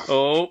grass.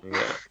 Oh,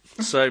 Yeah.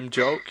 same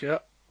joke, yeah.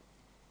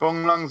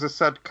 Bong lungs has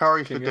said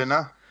curry for King,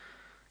 dinner.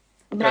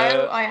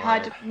 No, I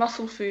had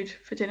muscle food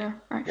for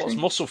dinner, actually. What's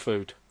muscle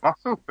food?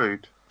 Muscle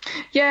food.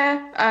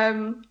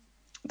 Yeah,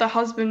 the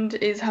husband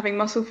is having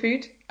muscle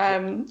food,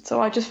 so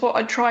I just thought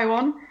I'd try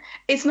one.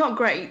 It's not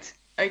great,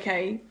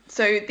 okay?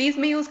 So these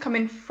meals come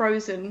in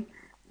frozen.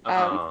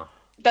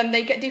 Then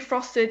they get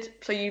defrosted,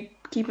 so you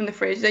keep them in the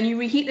fridge. Then you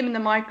reheat them in the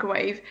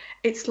microwave.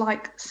 It's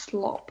like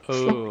slop. Oh.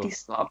 Sloppy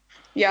slop.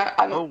 Yeah.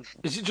 Oh,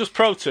 Is it just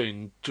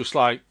protein? Just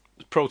like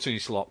protein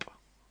slop?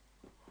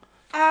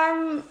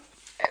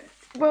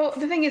 Well,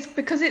 the thing is,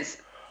 because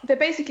they're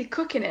basically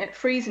cooking it,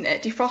 freezing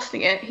it,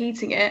 defrosting it,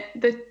 heating it.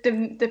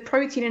 The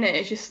protein in it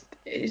is just,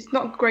 it's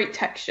not great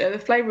texture. The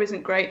flavour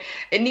isn't great.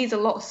 It needs a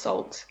lot of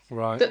salt.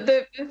 Right.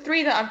 The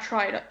three that I've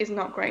tried is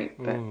not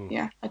great, but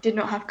yeah, I did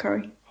not have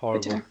curry for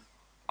Horrible. dinner.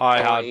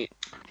 I had.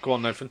 Go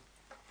on, Nathan.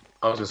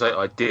 I was going to say,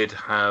 I did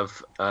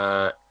have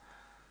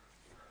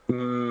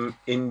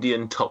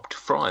Indian topped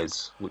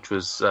fries, which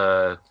was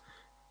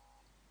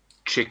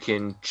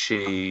chicken,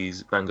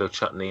 cheese, mango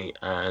chutney,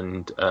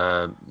 and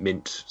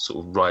mint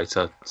sort of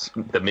raita,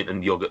 the mint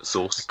and yogurt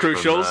sauce.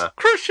 Crucials. From,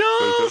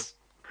 Crucials!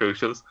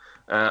 crucials.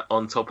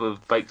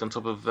 Baked on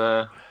top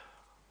of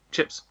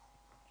chips.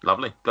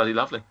 Lovely, bloody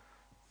lovely.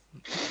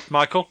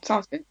 Michael?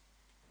 Sounds good.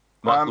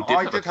 Michael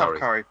I have did a have curry.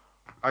 curry.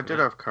 I did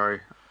have curry.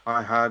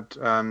 I had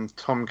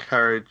Tom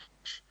Kerridge,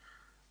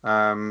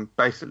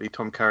 basically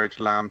Tom Kerridge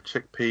lamb,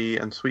 chickpea,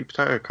 and sweet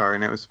potato curry,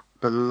 and it was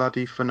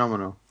bloody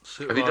phenomenal.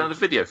 Have you done a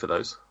video for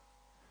those?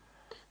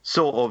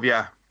 Sort of,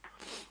 yeah.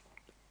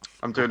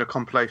 I'm doing a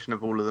compilation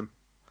of all of them.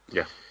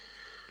 Yeah.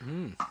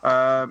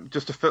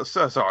 Just to fill,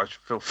 sorry, I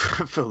should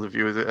fill the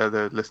viewers,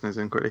 the listeners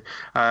in quickly.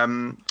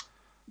 Tom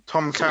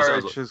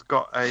Kerridge has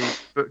got a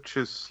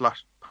butcher's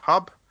 /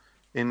 pub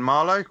in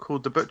Marlow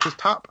called the Butcher's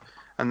Tap,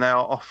 and they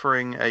are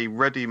offering a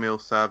ready meal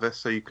service,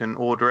 so you can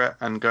order it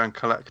and go and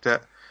collect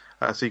it.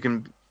 So you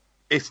can.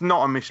 It's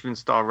not a Michelin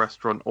star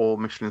restaurant or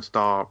Michelin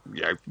star,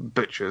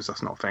 butchers.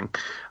 That's not a thing.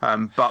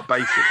 But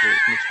basically,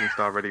 it's Michelin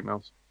star ready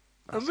meals.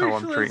 That's how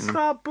I'm treating them.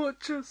 Star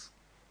butchers.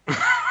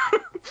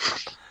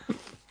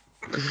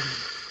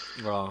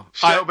 Well,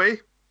 Shelby,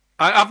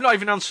 I've not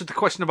even answered the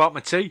question about my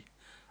tea.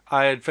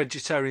 I had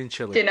vegetarian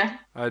chili. Dinner.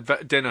 I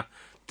had dinner.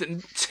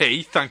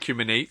 Tea, thank you,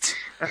 Manit.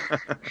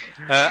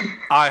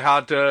 I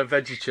had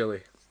veggie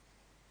chili.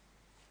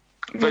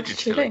 Veggie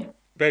chili.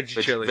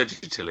 Veggie chili.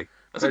 Veggie chili.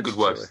 That's a Veggie good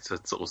word chili. to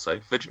sort of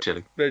say. Veggie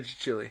chili. Veggie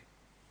chili.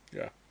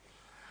 Yeah.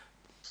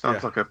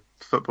 sounds like a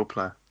football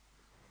player.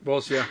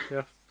 Was, yeah.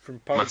 From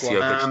Paraguay.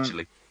 Macio veggie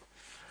chili.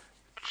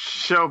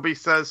 Shelby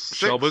says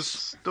Shelbers.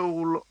 6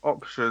 stall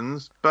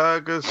options: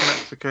 burgers,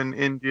 Mexican,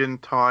 Indian,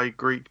 Thai,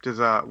 Greek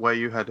dessert. Where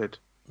you headed?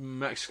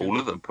 Mexican. All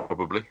of them,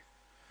 probably.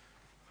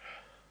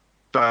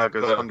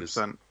 Burgers, Burgers.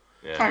 100%.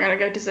 Yeah. I'm gonna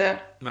go dessert.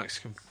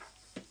 Mexican.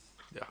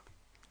 Yeah.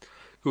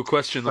 Good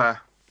question, though.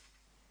 Fair.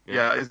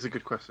 Yeah, it's a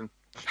good question.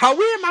 How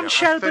weird, man,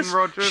 Finn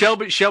Rogers.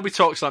 Shelby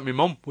talks like my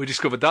mum. We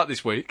discovered that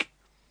this week.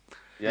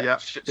 Yeah.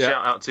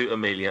 Shout out to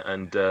Amelia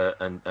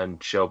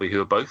and Shelby, who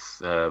are both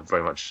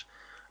very much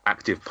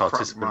active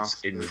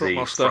participants in the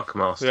Fruckmaster.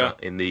 Fruckmaster, Yeah.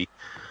 in the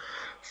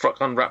Fruck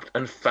Unwrapped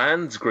and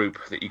Fans group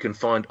that you can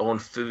find on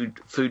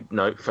Facebook.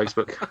 Not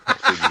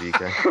Food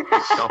UK.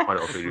 Can't find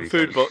it on Food UK.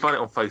 Food You book. can find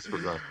it on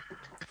Facebook though.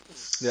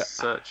 Yeah.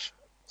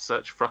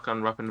 Search Fruck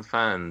Unwrapped and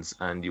Fans,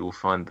 and you will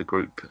find the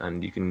group,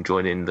 and you can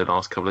join in the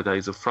last couple of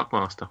days of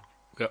Fruckmaster.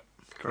 Yep.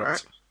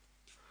 Correct.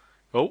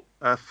 Oh,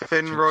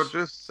 Finn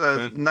Rogers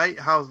says, Finn. Nate,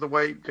 how's the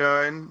weight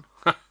going?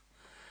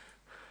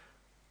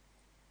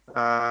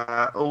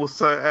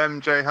 Also,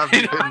 MJ, have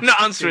you You're been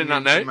not answering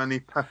that, singing Nate. many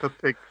Peppa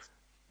Pigs?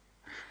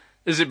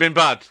 has it been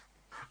bad?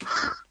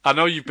 I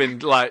know you've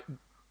been,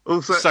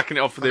 Also, sacking it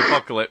off for the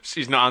apocalypse.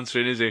 He's not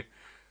answering, is he?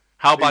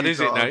 How bad is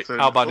it, Nate?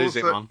 How bad is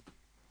it, man?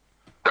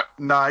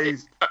 Nah,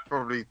 he's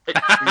probably he's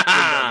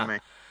better than me.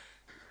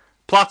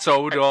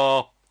 Plateaued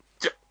or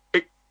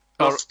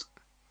Lost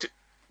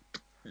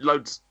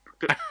loads.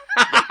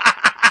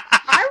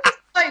 I was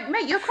like,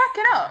 mate, you're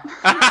cracking up.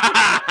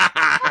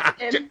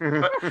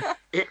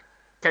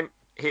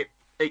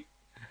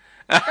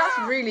 That's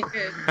really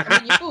good. I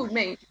mean, you fooled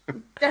me.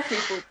 Definitely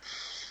fooled.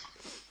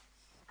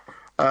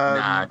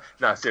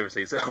 Nah,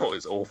 seriously, it's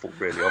awful,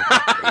 really.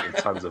 I'm eating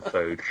tons of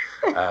food.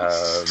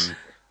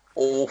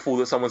 Awful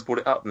that someone's brought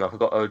it up, and I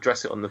forgot to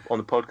address it on the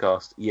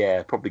podcast.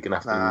 Yeah, probably gonna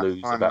have to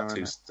lose about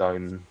 2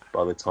 stone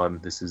by the time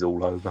this is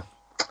all over.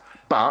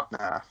 But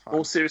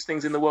more serious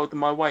things in the world than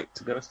my weight,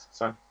 to be honest.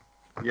 So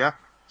yeah,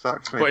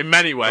 exactly. But in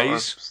many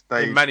ways,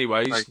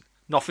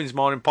 nothing's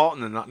more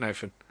important than that,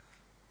 Nathan.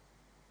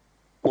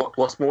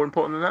 What's more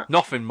important than that?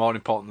 Nothing more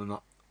important than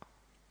that.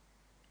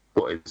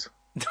 What is?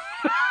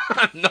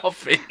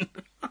 Nothing.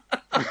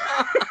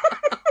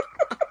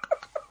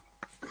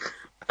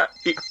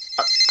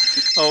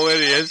 Oh, there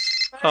he is.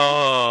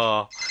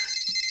 Oh.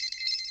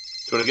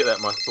 Do you want to get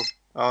that, Michael?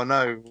 Oh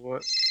no!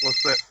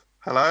 What's this?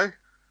 Hello? Oh, hiya,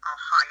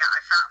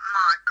 is that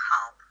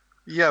Michael?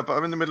 Yeah, but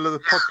I'm in the middle of the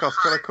podcast.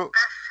 Can I call?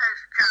 This is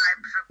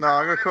James. No,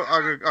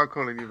 I'm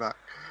calling you back.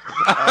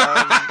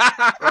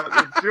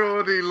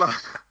 Geordie,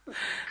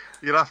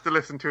 you'll have to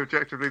listen to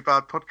Objectively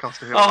Bad podcast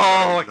to hear.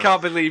 Oh, I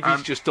can't believe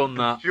he's just done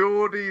that.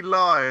 Geordie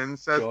Lyon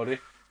says, Geordie.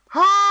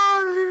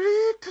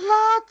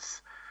 "Hi,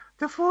 lads.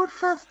 The food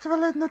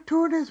festival in the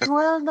tune is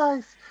well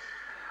nice.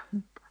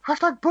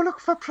 Hashtag Bullock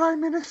for Prime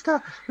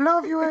Minister.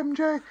 Love you,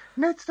 MJ.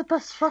 Nate's the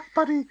best fuck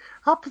buddy.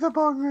 Up the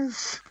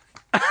bongers."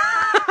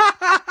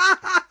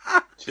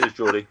 Cheers,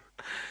 Geordie.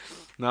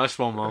 Nice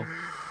one, Mo.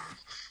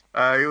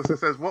 He also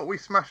says, "What we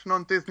smashing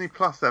on Disney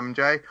Plus,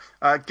 MJ?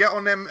 Get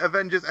on them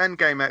Avengers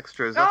Endgame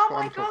extras. That's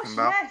what I'm talking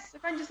about." Yes,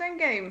 Avengers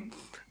Endgame.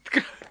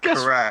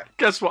 Correct.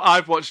 Guess what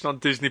I've watched on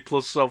Disney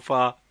Plus so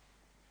far?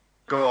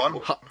 Go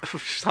on.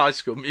 High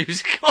School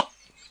Musical.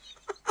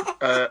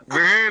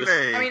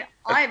 Really? I mean,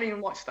 I haven't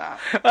even watched that.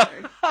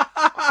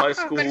 High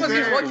School But Musical,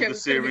 if you watch it, the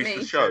it's gonna be series, me.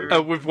 the show.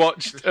 And we've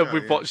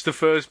watched the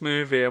first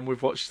movie, and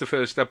we've watched the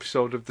first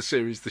episode of the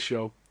series, the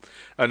show,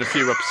 and a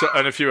few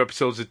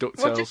episodes of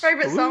DuckTales. What's your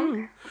favourite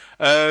song?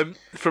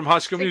 From High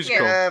School Musical.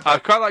 Together, I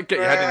quite like Get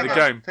Your Head in the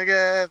Game.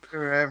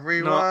 Together,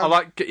 everyone. No, I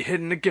like Get Your Head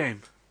in the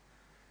Game.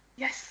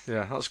 Yes.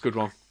 Yeah, that's a good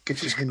one.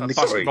 Get your head in the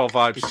Basketball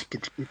vibes.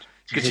 Get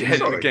your head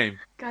in the Sorry. game.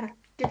 Gotta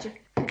get you.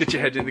 Get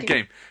your head in the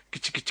game.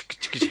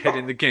 Get your head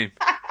in the game.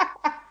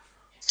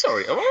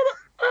 Sorry, am I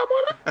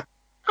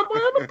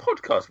on a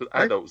podcast with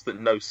adults that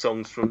know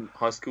songs from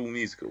High School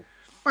Musical?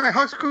 Wait,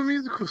 High School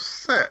Musical's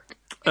sick.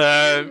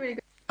 Really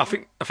good. I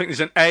think there's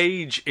an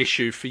age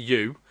issue for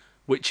you,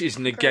 which is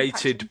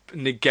negated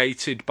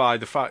by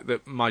the fact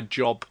that my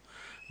job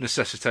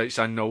necessitates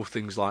I know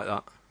things like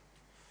that.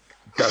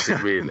 Does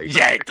it really?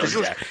 Yeah, it does.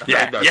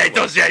 Yeah, it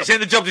does. Yeah, it's in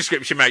the job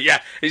description, mate.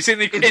 Yeah, it's in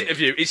the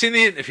interview. It's in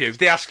the interview.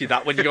 They ask you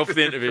that when you go for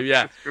the interview.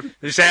 Yeah,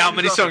 they say how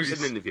many songs.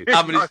 An interview.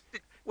 How many?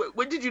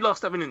 When did you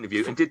last have an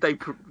interview, and did they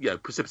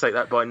precipitate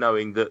that by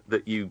knowing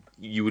that you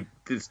would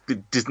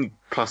Disney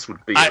Plus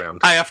would be around?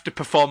 I have to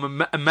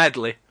perform a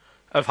medley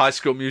of High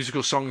School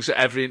Musical songs at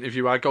every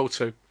interview I go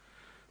to.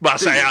 Well, I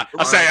say I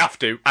have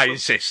to. I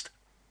insist.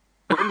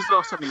 When was the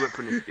last time you went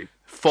for an interview?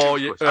 4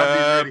 years.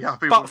 I'd be really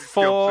happy But with his job,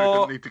 so he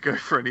didn't need to go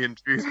for any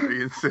interviews, but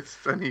he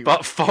insists anyway.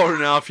 About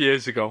 4.5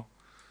 years ago.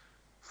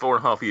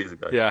 4.5 years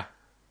ago. Yeah.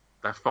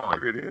 That's fine.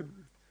 Brilliant.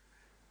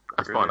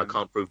 That's fine. I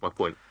can't prove my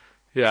point.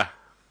 Yeah.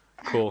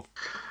 Cool.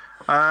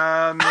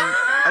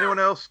 Anyone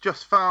else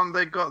just found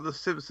they got the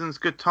Simpsons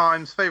Good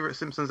Times favourite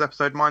Simpsons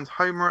episode? Mine's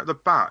Homer at the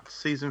Bat,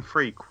 season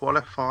 3,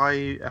 qualify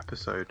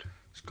episode.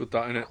 It's good,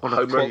 that, innit?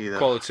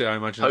 Quality, I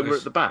imagine. Homer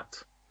at the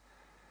Bat.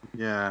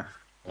 Yeah.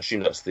 I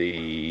assume that's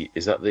the.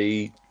 Is that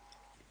the?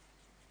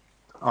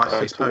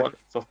 Isotope.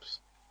 one?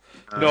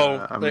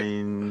 No. I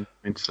mean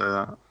to say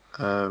that.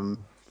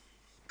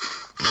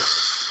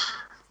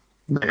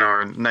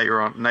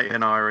 Nate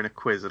and I are in a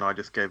quiz, and I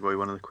just gave away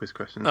one of the quiz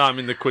questions. I'm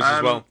in the quiz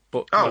as well.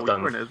 But oh,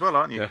 you're in it as well,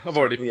 aren't you? Yeah, I've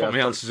already put my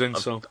answers in,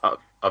 so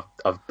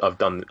I've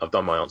done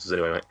my answers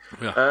anyway, mate.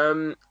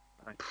 Yeah.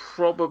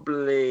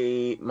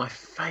 Probably my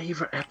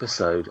favourite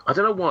episode. I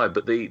don't know why,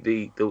 but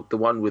the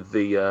one with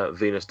the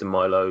Venus de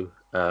Milo.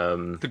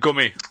 The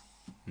gummy.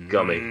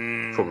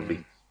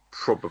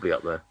 Probably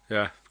up there.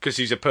 Yeah, because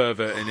he's a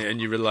pervert in it,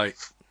 and you relate.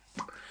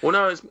 Well,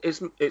 no,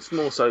 it's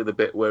more so the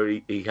bit where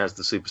he has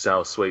the super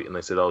sour sweet, and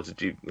they said, "Oh, did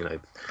you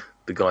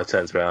The guy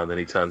turns around, then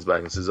he turns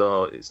back and says,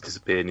 "Oh, it's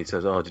disappeared." And he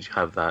says, "Oh, did you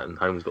have that?" And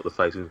Homer's got the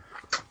face of,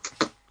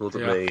 "Look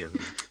at me."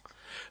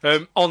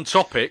 And... on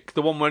topic,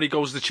 the one where he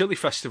goes to the Chili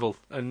Festival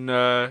and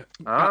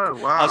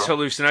has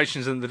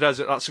hallucinations in the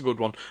desert. That's a good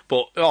one.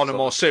 But on a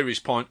more serious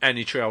point,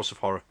 any Treehouse of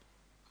Horror.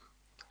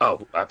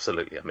 Oh,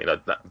 absolutely. I mean,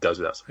 that goes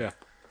without saying.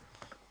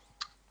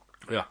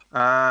 Yeah.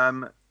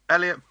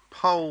 Elliot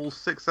Pole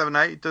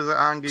 678. Does it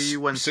anger you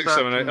when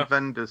certain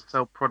vendors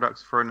sell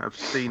products for an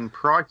obscene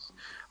price?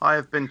 I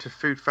have been to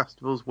food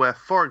festivals where,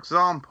 for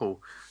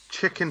example,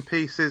 chicken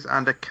pieces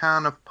and a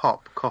can of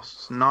pop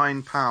costs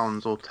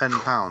 £9 or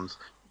 £10.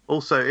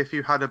 Also, if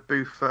you had a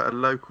booth at a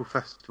local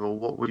festival,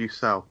 what would you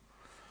sell?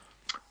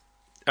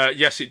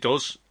 Yes, it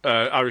does.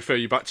 I refer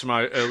you back to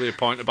my earlier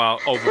point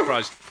about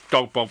overpriced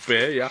dog bog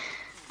beer, yeah.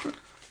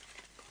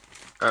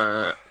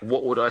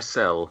 What would I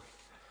sell?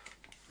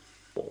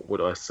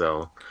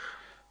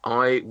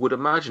 I would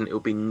imagine it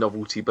would be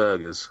novelty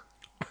burgers.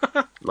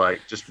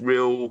 Like, just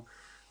real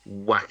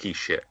wacky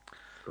shit.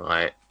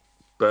 Like,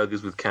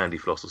 burgers with candy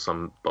floss or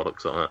some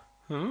bollocks like that.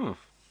 Oh.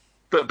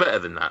 But better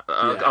than that.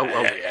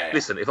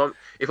 Listen, if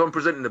I'm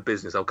presenting a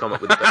business, I'll come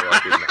up with a better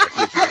idea than that.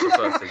 It's literally the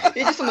first thing.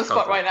 You're just on the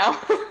spot right now.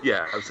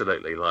 Yeah,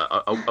 absolutely. Like,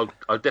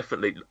 I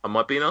definitely. Am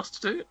I being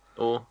asked to do it,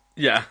 or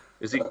Yeah.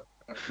 is he?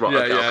 Right. Yeah,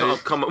 Okay. yeah, I'll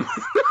come up.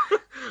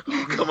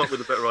 I'll come up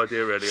with a better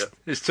idea earlier.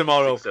 It's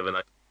tomorrow. 6, 7,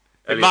 8.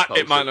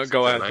 It might not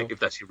go ahead. If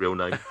that's your real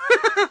name.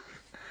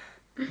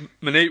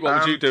 Monique, what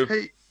would you do?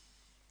 Pete,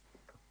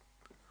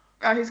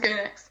 Who's going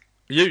next?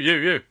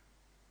 You.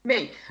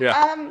 Me.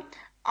 Yeah.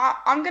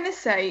 I'm gonna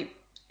say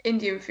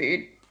Indian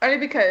food, only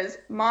because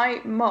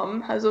my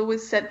mum has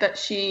always said that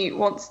she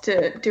wants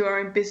to do her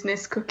own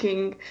business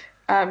cooking,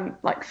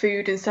 like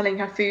food and selling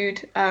her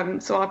food.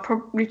 So I'll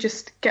probably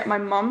just get my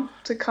mum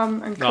to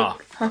come and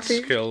cook her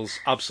food. Skills,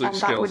 absolute and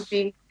skills. that would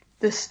be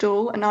the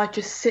stall, and I'd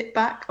just sit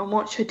back and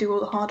watch her do all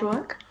the hard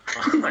work.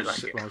 I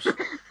like it.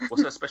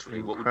 What's her specialty?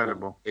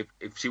 Incredible.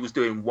 If she was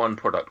doing one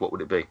product, what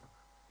would it be?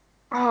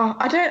 Oh,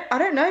 I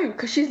don't know,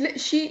 because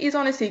she is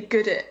honestly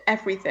good at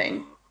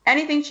everything.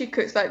 Anything she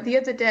cooks, like the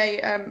other day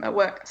at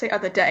work, I say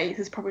other day, this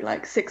is probably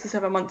like 6 or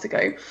 7 months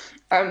ago,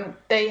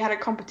 they had a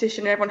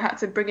competition and everyone had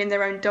to bring in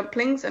their own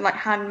dumplings and like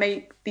hand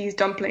make these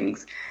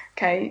dumplings.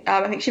 Okay,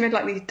 I think she made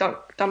like these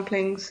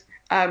dumplings,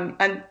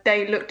 and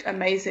they looked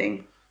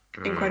amazing,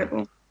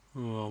 incredible,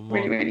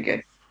 really, really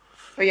good.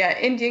 But yeah,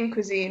 Indian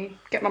cuisine,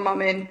 get my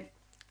mum in.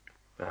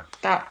 Yeah.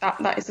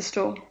 That is the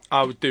stall.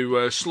 I would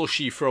do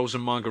slushy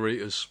frozen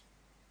margaritas.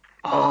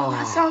 Oh,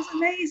 that sounds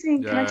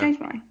amazing. Can I change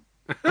mine?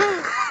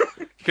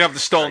 You can have the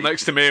stall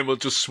next to me and we'll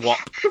just swap.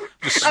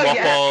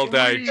 All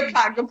day.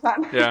 Good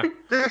plan. Yeah.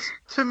 this,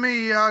 to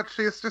me,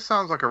 actually, this just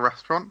sounds like a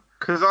restaurant,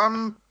 because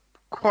I'm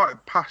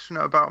quite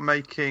passionate about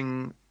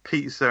making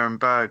pizza and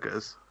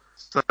burgers.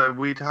 So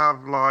we'd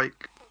have,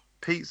 like,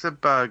 pizza,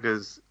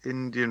 burgers,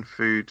 Indian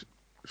food,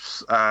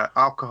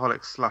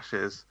 alcoholic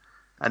slushes,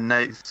 and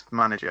Nate's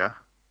manager.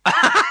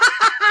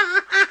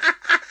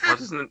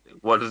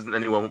 Why doesn't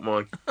anyone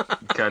want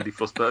my candy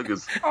floss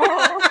burgers?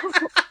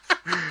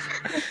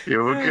 Yeah,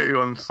 we'll get you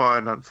on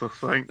finance, I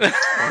think.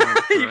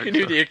 You can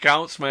do the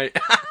accounts, mate.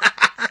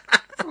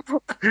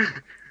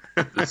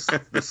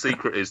 The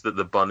secret is that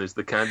the bun is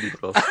the candy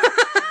floss.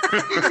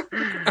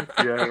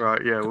 Yeah,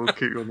 right. Yeah, we'll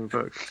keep you on the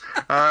books.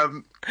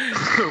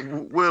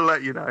 We'll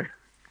let you know.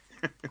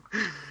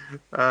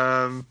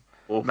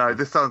 No,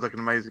 this sounds like an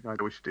amazing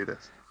idea. We should do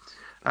this.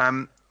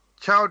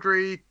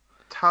 Chowdhury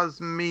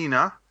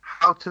Tasmina,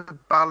 how to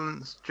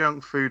balance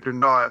junk food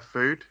and diet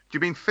food. Do you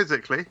mean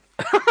physically?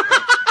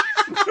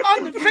 I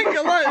didn't think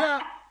I like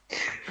that.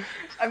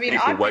 I mean,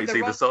 Equal weights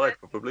either side,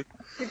 probably.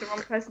 I'm the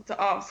wrong person to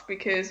ask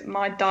because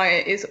my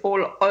diet is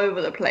all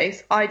over the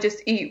place. I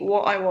just eat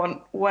what I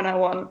want when I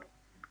want.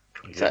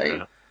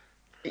 So,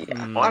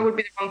 I would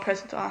be the wrong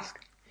person to ask.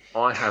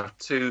 I have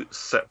 2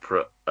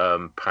 separate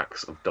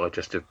packs of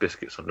digestive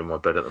biscuits under my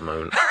bed at the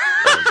moment.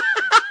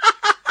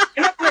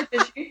 You're not going to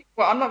judge you?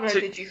 Well, I'm not going to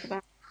judge you for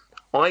that.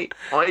 I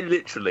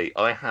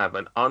have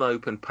an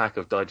unopened pack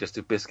of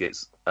digestive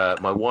biscuits.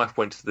 My wife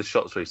went to the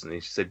shops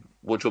recently. She said,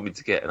 "What do you want me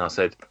to get?" And I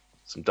said,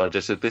 "Some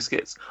digestive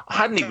biscuits." I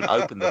hadn't even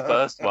opened the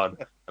first one,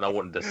 and I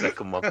wanted the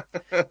second one.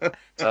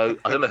 So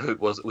I don't know who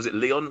it was. Was it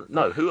Leon?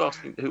 No. Who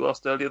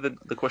asked earlier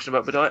the question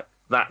about my diet?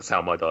 That's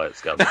how my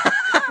diet's going.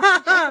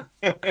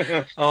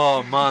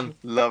 Oh man,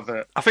 Love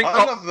it. I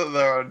love that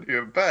they're under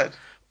your bed.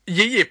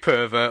 you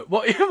pervert.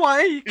 What?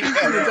 Why are you keeping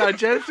the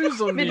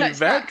digestives on your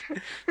bed?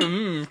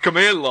 Come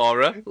here,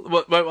 Laura.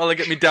 While I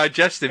get my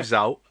digestives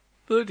out.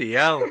 Bloody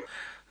hell.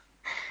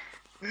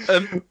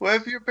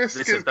 Where've your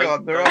biscuits Listen,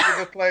 gone? They're under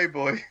the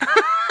Playboy.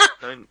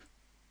 Don't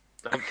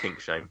kink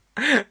shame.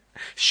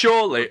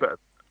 Surely,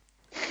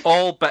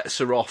 all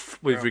bets are off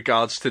with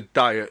regards to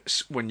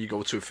diets when you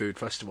go to a food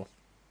festival.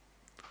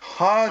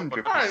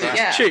 100%. Oh,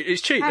 yeah.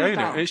 It's cheat day,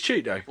 isn't it? It's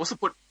cheat day. What's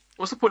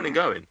the point in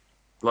going?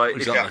 Like,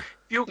 Exactly.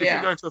 if you're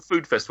going to a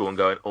food festival and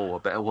going, "Oh, I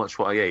better watch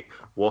what I eat,"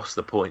 what's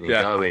the point in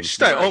going? Just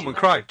stay at home and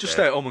cry. Just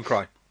stay at home and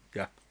cry.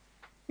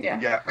 Yeah.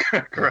 Yeah.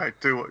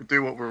 Correct. Do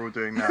what we're all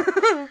doing now.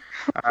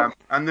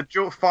 And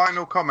the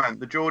final comment,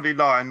 the Geordie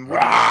Lion,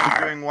 wouldn't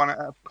be doing one at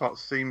Epcot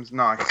seems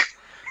nice.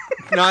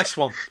 Nice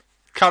one.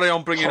 Carry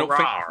on bringing up Hurrah.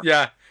 things.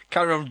 Yeah.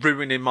 Carry on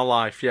ruining my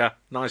life. Yeah.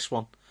 Nice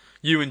one.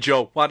 You and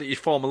Joe, why don't you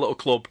form a little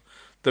club?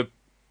 The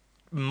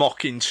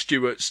Mocking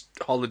Stuart's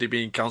Holiday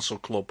Being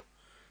Cancelled Club.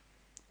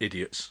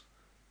 Idiots.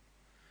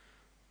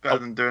 Better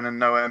than doing a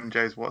No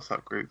MJ's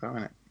WhatsApp group, though,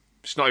 isn't it?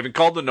 It's not even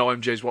called the No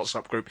MJ's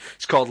WhatsApp group.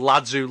 It's called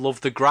Lads Who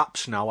Love the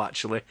Graps now,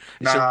 actually.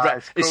 It's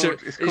called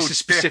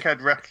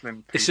Dickhead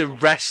Wrestling. It's a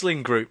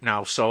wrestling group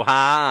now, so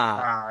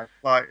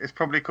it's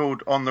probably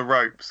called On the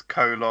Ropes,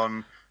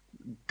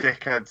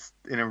 Dickheads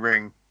in a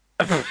Ring.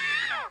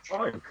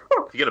 Fine.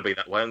 If you're going to be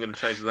that way, I'm going to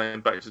change the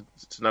name back to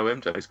No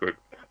MJ's group.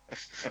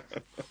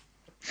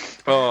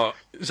 Oh,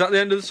 is that the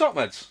end of the top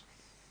meds?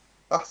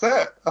 That's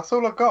it. That's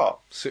all I've got.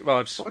 Sick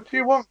vibes. What do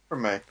you want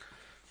from me?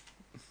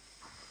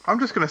 I'm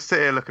just going to sit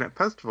here looking at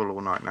Festival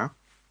all night now.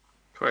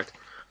 Correct.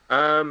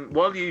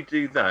 While you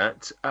do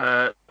that,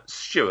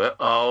 Stuart,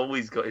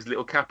 he's got his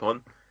little cap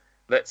on.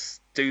 Let's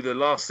do the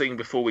last thing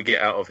before we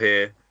get out of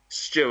here.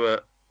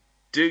 Stuart,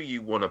 do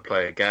you want to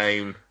play a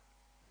game?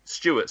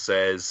 Stuart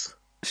says...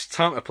 It's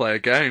time to play a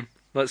game.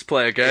 Let's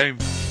play a game.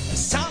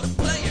 It's time to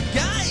play a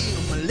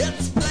game.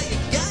 Let's play a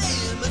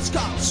game. It's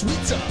called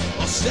Sweeter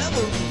or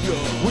Severio.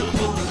 We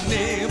pull the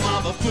name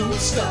of a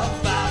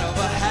foodstuff out of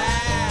a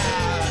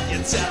hat.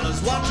 You tell us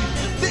what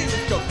you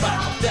think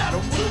about that.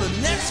 Will the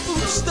next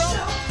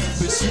foodstuff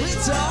be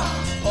sweeter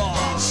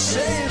or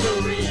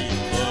savory?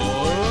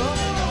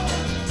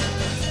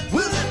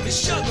 Will it be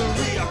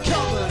sugary or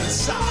covered in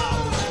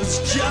salt? There's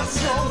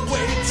just no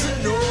way to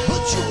know.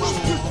 But you must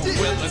predict.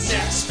 Will the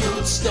next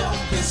foodstuff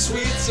be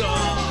sweeter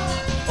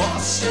or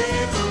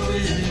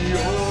savory?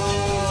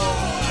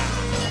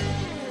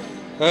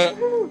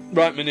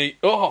 Right, Minnie.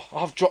 Oh,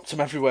 I've dropped them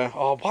everywhere.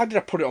 Oh, why did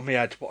I put it on my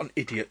head? What an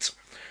idiot.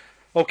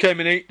 Okay,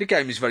 Minnie, the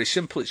game is very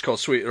simple. It's called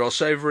Sweeter or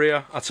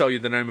Savourier. I tell you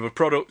the name of a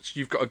product.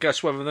 You've got to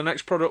guess whether the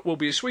next product will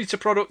be a sweeter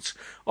product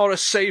or a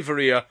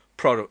savourier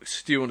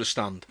product. Do you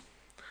understand?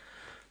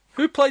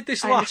 Who played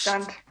this last? I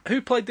understand.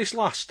 Who played this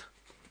last?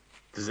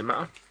 Does it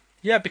matter?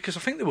 Yeah, because I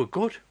think they were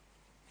good.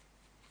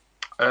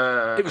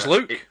 It was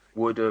Luke. It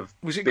would have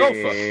Was it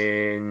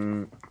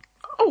been...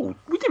 Oh,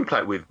 we didn't play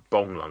it with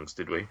Bong Lungs,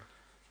 did we?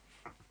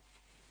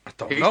 I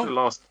don't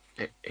know.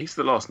 He's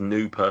the last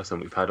new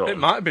person we've had on. It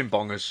might have been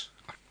Bongers.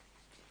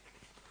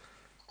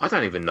 I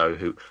don't even know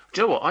who...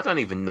 Do you know what? I don't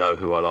even know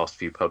who our last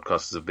few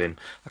podcasters have been.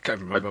 I can't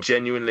remember. I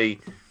genuinely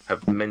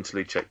have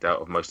mentally checked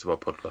out of most of our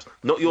podcasts.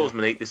 Not yours,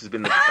 Monique. This has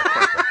been the...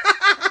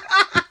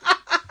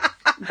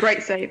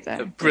 Great save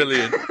there.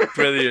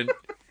 Brilliant.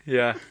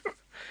 Yeah.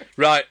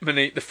 Right,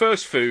 Monique, the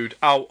first food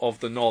out of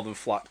the Northern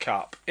Flat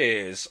Cap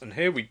is, and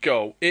here we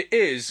go, it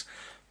is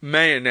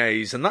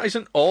mayonnaise, and that is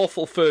an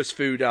awful first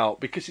food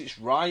out because it's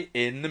right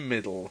in the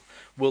middle.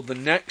 Will the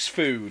next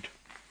food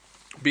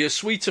be a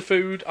sweeter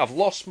food? I've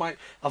lost my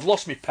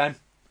pen.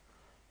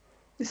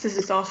 This is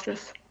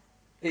disastrous.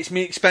 It's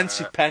me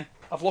expensive pen.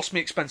 I've lost my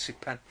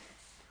expensive pen.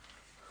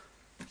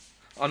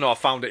 Oh no, I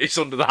found it. It's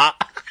under the hat.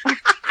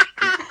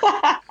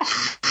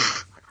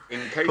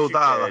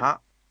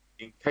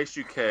 In case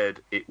you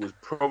cared, it was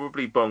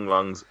probably Bong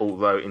Lungs,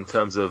 although in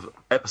terms of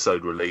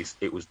episode release,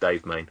 it was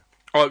Dave Main.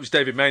 Oh, it was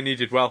David Main. He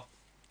did well.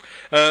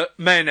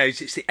 Mayonnaise,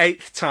 it's the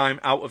 8th time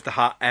out of the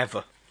hat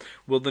ever.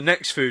 Will the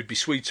next food be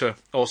sweeter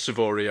or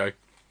Savorio?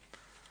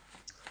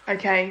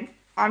 Okay,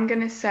 I'm going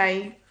to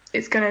say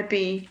it's going to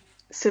be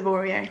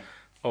Savorio.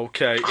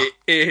 Okay, it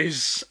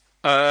is...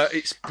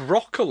 it's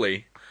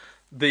broccoli.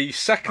 The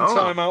second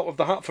time out of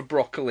the hat for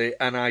broccoli,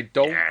 and I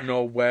don't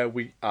know where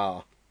we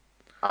are.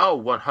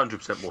 Oh,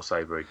 100% more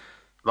savoury.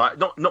 Like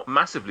not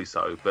massively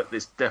so, but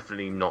it's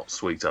definitely not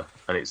sweeter,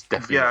 and it's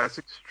definitely it's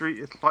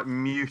extreme. It's like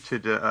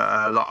muted, like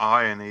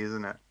irony,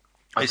 isn't it?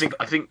 I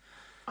think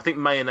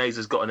mayonnaise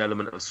has got an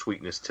element of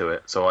sweetness to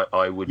it, so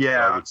I would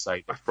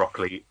say that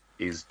broccoli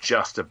is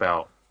just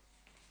about.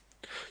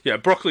 Yeah,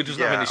 broccoli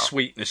doesn't have any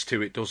sweetness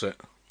to it, does it?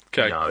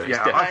 Okay. No,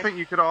 I think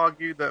you could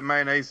argue that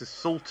mayonnaise is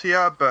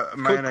saltier, but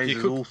mayonnaise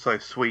is also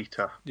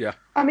sweeter. Yeah.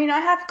 I mean, I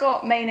have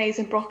got mayonnaise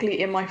and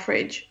broccoli in my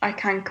fridge. I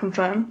can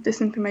confirm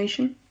this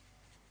information.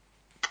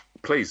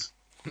 Please.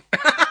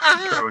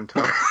 Show and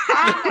tell.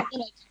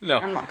 No,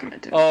 I'm not going to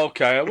do it.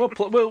 Okay,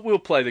 we'll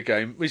play the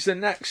game. Is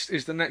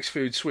the next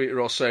food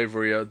sweeter or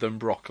savourier than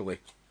broccoli?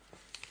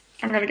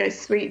 I'm going to go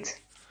sweet.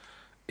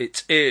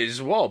 It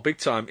is, big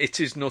time. It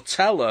is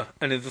Nutella,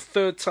 and in the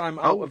third time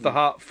out of the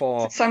hat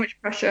for... So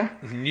much pressure.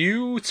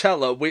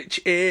 Nutella,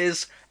 which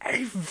is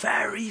a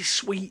very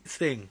sweet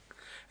thing.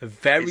 A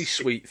very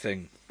sweet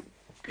thing.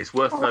 It's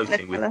worth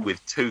noting,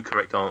 with 2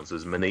 correct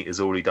answers, Monique has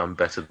already done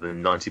better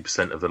than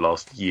 90% of the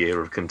last year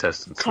of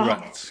contestants.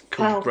 Correct.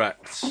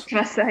 What can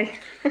I say?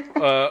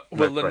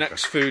 Will the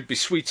next food be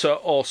sweeter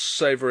or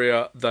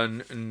savourier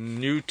than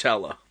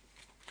Nutella?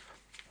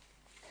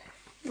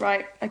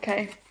 Right,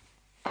 okay.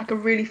 I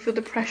can really feel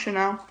the pressure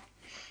now.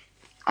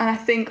 And I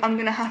think I'm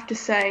going to have to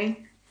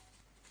say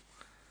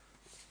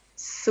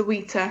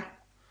sweeter.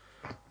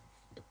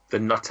 The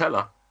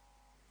Nutella?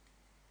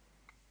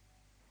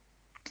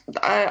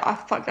 I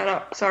fucked that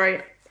up. Sorry.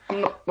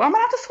 I'm not. Well, am I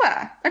allowed to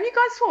swear? Have you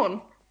guys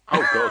sworn?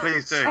 Oh, God.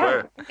 Please do.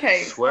 Swear.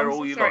 Okay. Swear I'm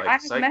all you sorry. like. I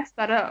have messed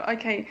that up.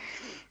 Okay.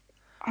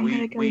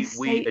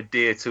 We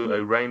adhere to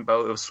a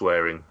rainbow of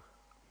swearing.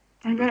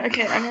 I'm going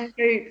to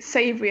go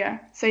savourier.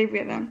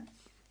 Savourier then.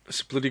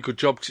 It's a bloody good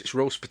job because it's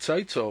roast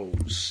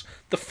potatoes.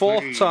 The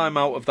 4th time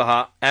out of the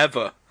hat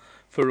ever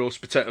for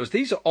roast potatoes.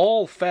 These are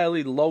all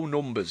fairly low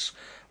numbers.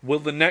 Will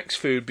the next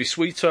food be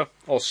sweeter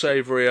or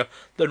savourier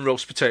than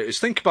roast potatoes?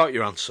 Think about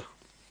your answer.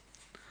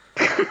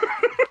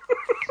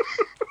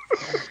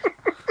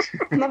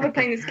 I'm never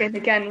playing this game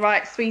again.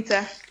 Right,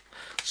 sweeter.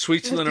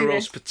 Sweeter than a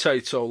roast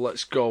potato.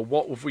 Let's go.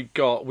 What have we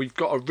got? We've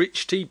got a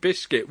rich tea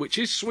biscuit, which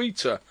is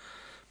sweeter.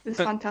 It's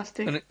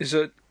fantastic. And it is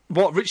a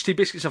what? Rich tea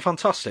biscuits are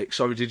fantastic.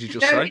 Sorry, did you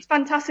just say? No, it's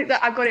fantastic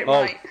that I got it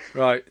right.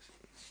 Right.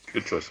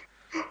 Good choice.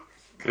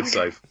 Good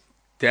save.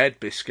 Dead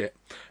biscuit.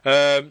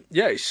 Yeah,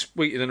 it's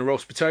sweeter than a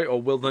roast potato.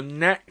 Will the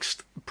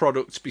next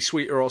product be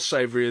sweeter or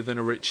savourier than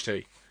a rich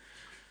tea?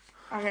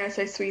 I'm going to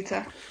say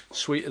sweeter.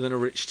 Sweeter than a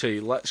rich tea.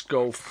 Let's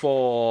go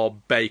for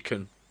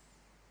bacon.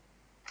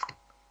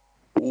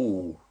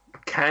 Ooh.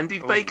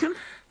 Candied bacon?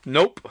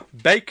 Nope.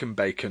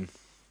 Bacon.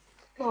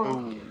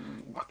 Oh.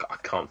 I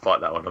can't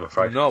fight that one, I'm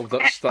afraid. No,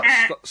 that's.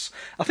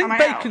 I think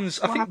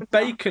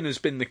bacon has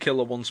been the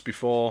killer once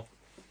before.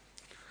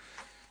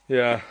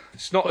 Yeah,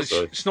 it's not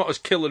as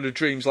killer of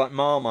dreams like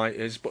Marmite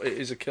is, but it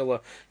is a killer.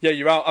 Yeah,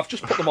 you're out. I've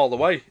just put them all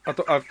away. I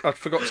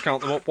forgot to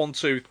count them up. 1,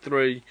 2,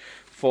 3,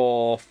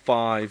 4,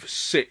 5,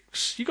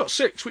 6. You got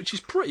 6, which is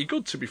pretty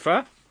good, to be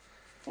fair.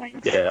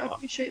 Thanks. Yeah. I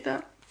appreciate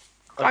that.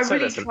 I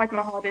really tried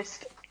my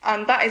hardest,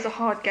 and that is a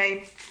hard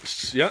game.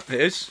 Yeah,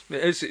 it is.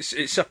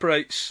 It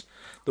separates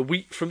the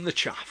wheat from the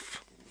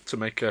chaff, to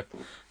make a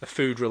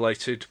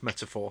food-related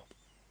metaphor.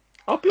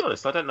 I'll be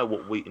honest, I don't know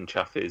what wheat and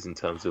chaff is in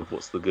terms of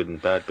what's the good and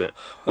bad bit.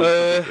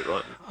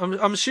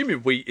 I'm assuming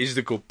wheat is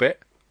the good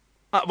bit.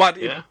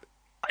 Yeah.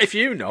 If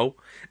you know,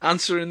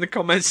 answer in the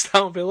comments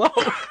down below.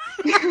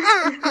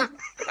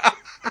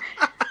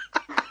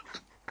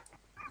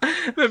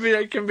 Maybe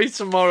it can be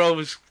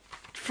tomorrow's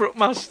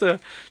Fruitmaster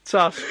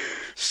task.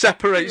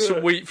 Separate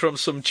some wheat from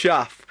some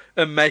chaff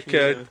and make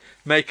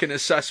an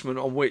assessment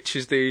on which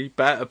is the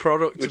better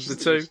product of the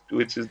two.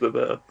 Which is the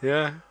better?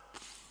 Yeah.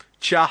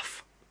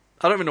 Chaff.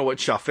 I don't even know what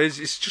chaff is.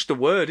 It's just a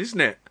word,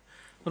 isn't it?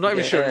 I'm not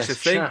even sure it's a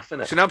thing. Chaff,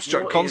 it's an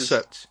abstract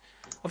concept.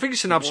 I think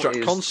it's an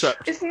abstract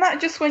concept. Isn't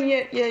that just when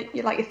you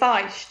like your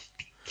thighs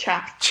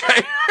chaff?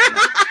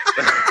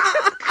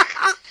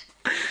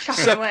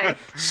 Away.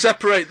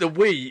 Separate the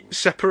wheat.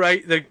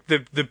 Separate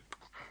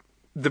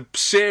the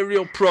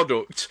cereal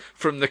product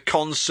from the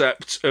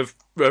concept of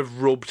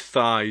rubbed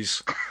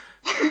thighs.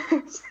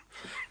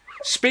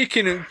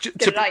 Speaking of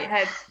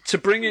to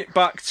bring it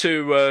back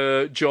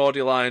to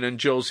Geordie Lyon and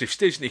Joseph's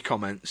Disney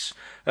comments,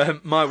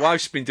 my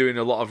wife's been doing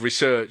a lot of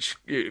research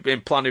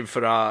in planning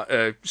for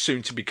our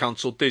soon-to-be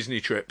cancelled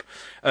Disney trip,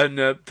 and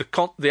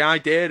the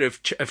idea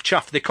of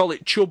chaff, they call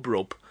it chub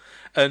rub,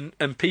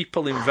 and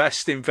people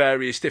invest in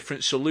various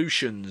different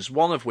solutions.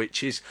 One of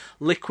which is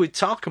liquid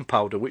talcum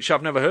powder, which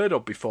I've never heard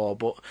of before,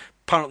 but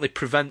apparently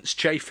prevents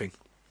chafing.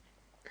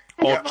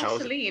 Or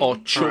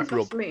chub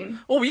rub.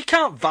 Oh, you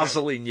can't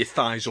Vaseline your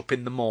thighs up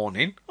in the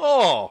morning.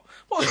 Oh,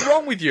 what's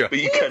wrong with you? But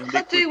you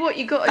can't do what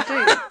you got to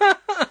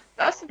do.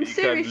 That's some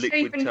serious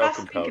shaving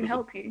Vaseline can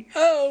help you.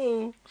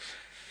 Oh,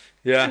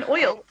 yeah. And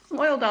oil. Some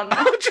oil down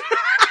there.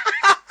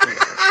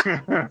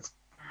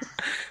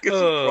 Get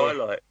some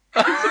Twilight.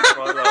 Get some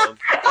Twilight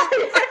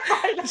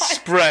on.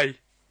 Spray.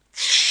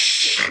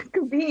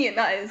 Convenient,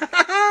 that is.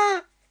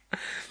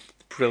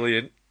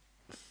 Brilliant.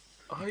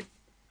 Wait.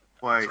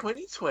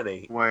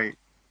 2020. Wait.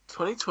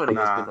 2020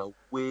 has been a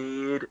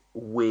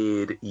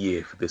weird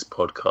year for this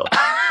podcast.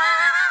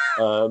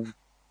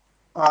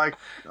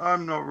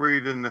 I'm not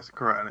reading this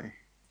correctly.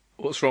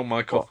 What's wrong,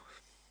 Michael?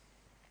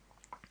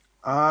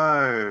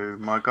 Oh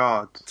my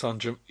God!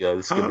 Tangent. Yeah,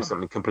 this is going to be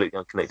something completely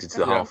unconnected to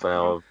the half an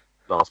hour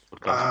last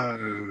podcast.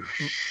 Oh,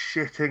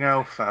 shitting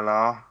hell,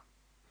 fella!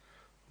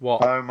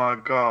 What? Oh my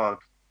God!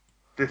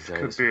 This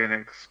could be an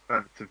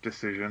expensive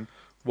decision.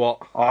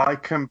 What? I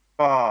can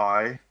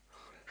buy.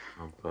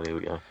 Oh God, here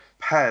we go.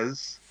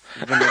 Pez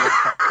vanilla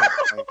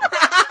cupcake.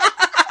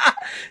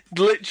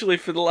 Literally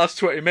for the last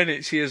 20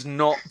 minutes, he has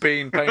not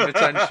been paying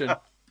attention.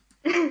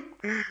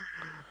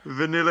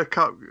 Vanilla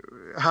cup.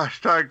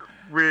 Hashtag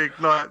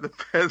reignite the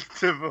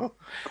festival.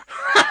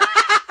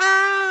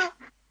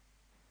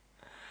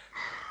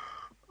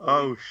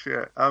 Oh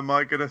shit! Am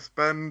I gonna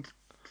spend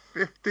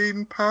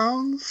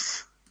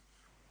 £15?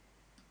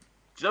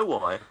 Do you know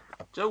why?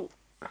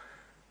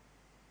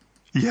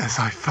 Yes,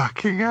 I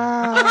fucking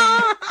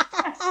am.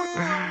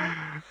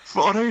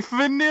 For a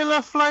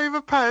vanilla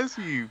flavour Pez,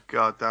 you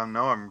goddamn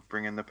know I'm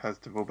bringing the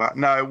festival back.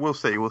 No, we'll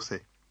see.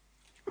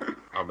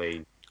 I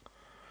mean,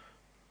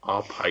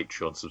 our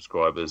Patreon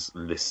subscribers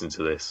listen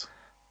to this,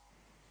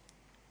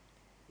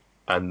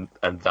 and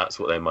that's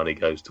what their money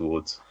goes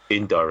towards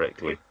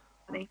indirectly.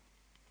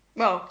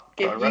 Well,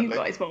 give you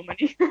guys more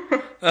money.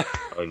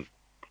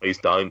 Please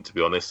don't. To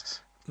be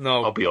honest.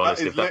 No, I'll be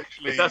honest. If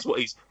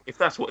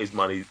that's what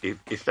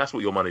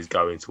your money's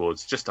going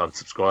towards, just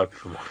unsubscribe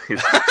from what it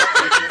is.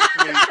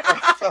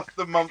 That's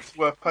the month's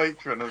worth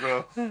Patreon as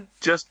well.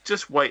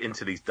 Just wait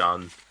until he's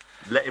done.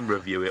 Let him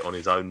review it on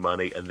his own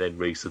money and then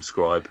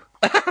resubscribe.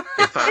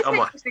 In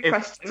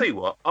fact, tell you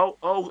what,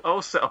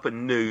 I'll set up a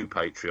new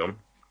Patreon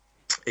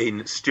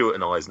in Stuart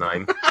and I's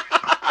name.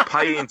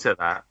 Pay into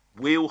that,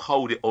 we'll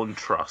hold it on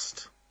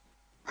trust,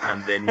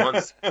 and then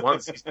once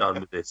he's done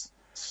with this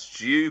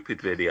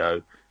stupid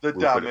video, we'll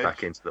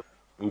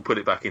put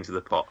it back into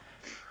the pot.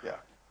 Yeah.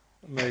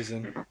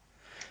 Amazing.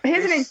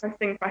 Here's an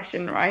interesting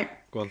question, right?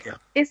 Go on. Yeah.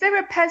 Is there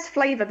a Pez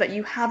flavour that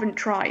you haven't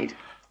tried?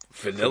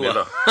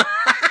 Vanilla.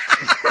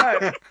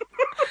 Oh,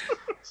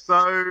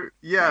 So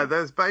yeah,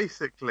 there's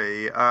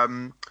basically,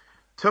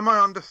 to my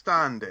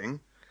understanding,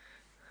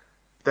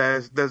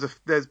 there's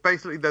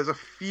a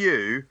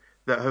few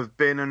that have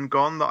been and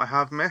gone that I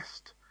have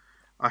missed.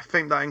 I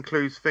think that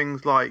includes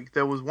things like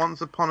there was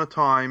once upon a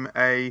time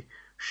a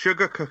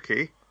sugar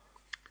cookie,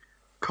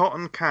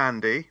 cotton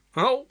candy,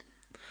 Oh.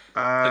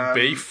 And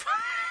beef.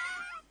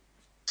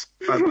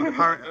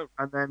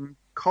 and then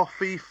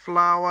coffee,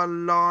 flour,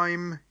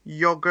 lime,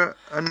 yogurt,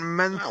 and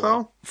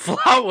menthol.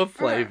 Flour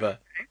flavour.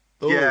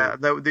 Yeah,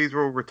 these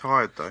were all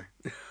retired though.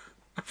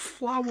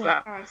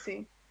 Flour. I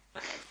see.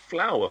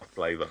 Flour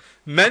flavour. This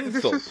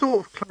Menthol. is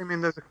sort of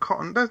claiming there's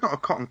not a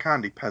cotton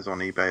candy Pez on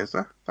eBay, is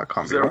there? That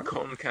can't Is be there a right.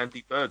 cotton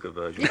candy burger You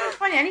version? can't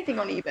find anything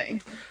on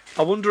eBay.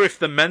 I wonder if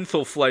the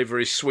menthol flavour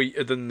is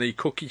sweeter than the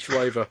cookie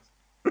flavour.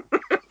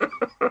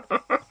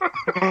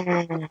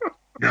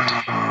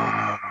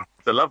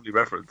 It's a lovely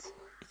reference.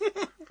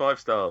 5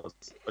 stars.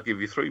 I'll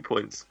give you 3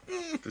 points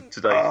for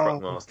today's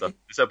Fruckmaster.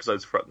 This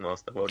episode's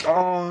Fruckmaster. Well done.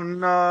 Oh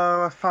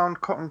no, I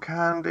found cotton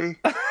candy.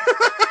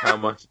 How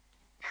much?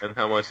 And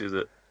how much is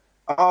it?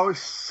 Oh, it's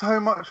so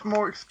much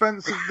more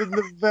expensive than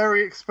the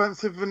very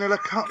expensive vanilla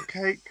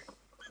cupcake.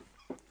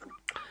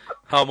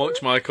 How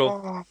much,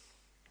 Michael?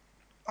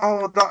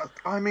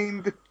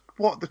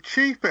 The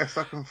cheapest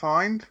I can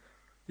find?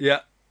 Yeah.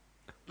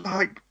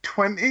 Like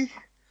 20?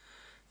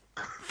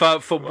 For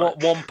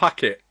what, one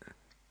packet?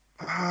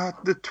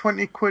 The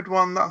 20 quid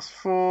one, that's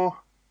for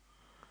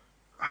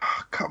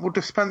a couple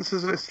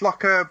dispensers. It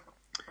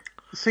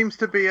seems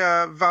to be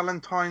a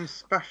Valentine's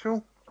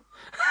special.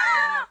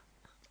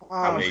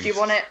 How much do you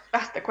want it?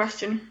 That's the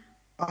question.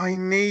 I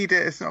need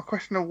it. It's not a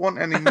question of want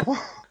anymore.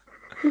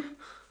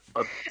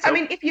 I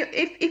mean,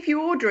 if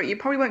you order it, you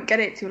probably won't get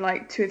it till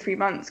like 2 or 3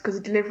 months because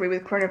of delivery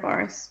with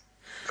coronavirus.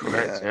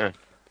 Correct, yeah.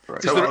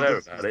 Right. Tell there- her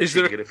about it. is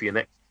You there- can get it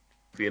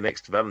for your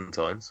next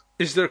Valentine's.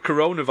 Is there a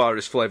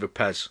coronavirus flavoured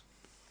Pez?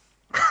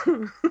 I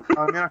mean, I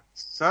can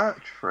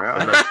search for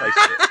And it. no taste,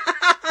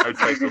 no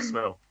taste or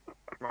smell.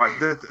 Right,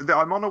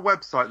 I'm on a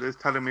website that's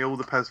telling me all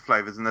the Pez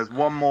flavours, and there's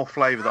one more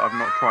flavour that I've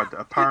not tried that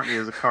apparently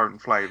is a current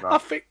flavour.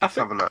 Let's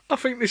have a look. I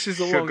think this is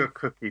the Sugar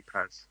cookie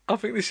Pez. I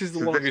think this is the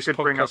So this longest could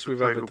bring up podcast the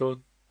we've ever total.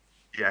 done.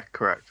 Yeah,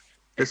 correct.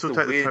 This will It's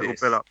take the the total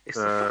weirdest. bill up. It's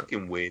the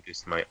fucking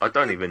weirdest, mate. I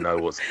don't even know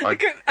what's.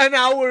 Like an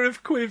hour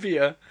of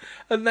Quivia,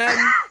 and then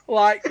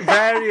like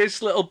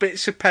various little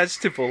bits of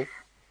Pestival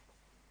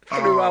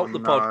throughout the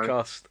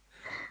podcast.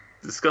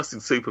 Discussing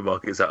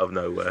supermarkets out of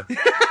nowhere.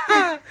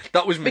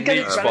 That was Because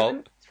Monique's it's fault.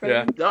 relevant. It's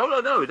Yeah.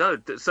 relevant.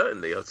 No.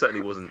 Certainly, I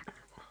certainly wasn't.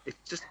 It's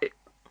just.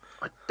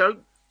 I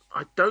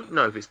don't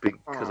know if it's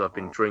because I've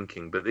been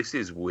drinking, but this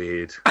is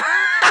weird.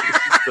 This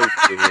is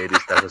the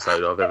weirdest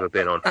episode I've ever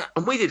been on.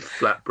 And we did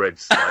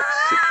flatbreads like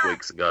 6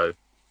 weeks ago.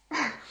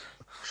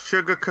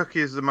 Sugar cookie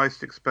is the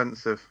most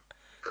expensive.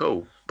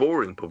 Cool.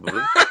 Boring,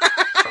 probably.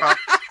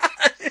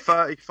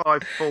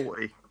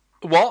 35.40.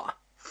 What?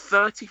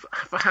 30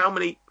 for how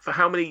many?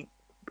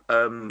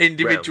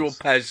 Individual rounds?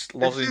 Pez This is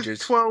lozenges.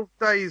 12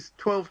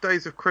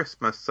 days of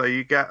Christmas, so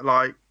you get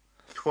like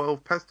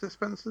 12 Pez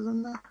dispensers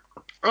in there.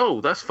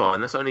 Oh, that's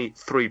fine. That's only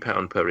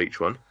 £3 per each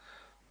one.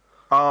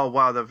 Oh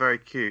wow, they're very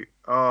cute.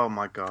 Oh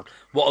my god,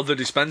 What are the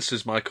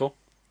dispensers, Michael?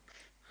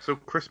 it's all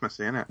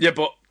Christmassy, isn't it? Yeah,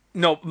 but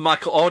no,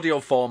 Michael, audio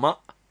format.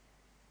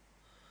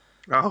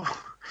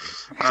 Oh,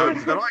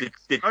 they're like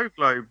snow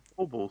globe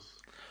baubles.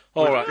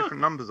 All with right,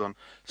 different numbers on.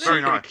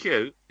 Very Very nice.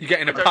 cute. you're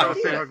getting a I don't pack. know. I'll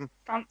see if I can-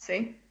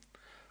 Fancy.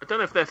 I don't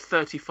know if they're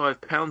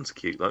 £35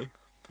 cute though.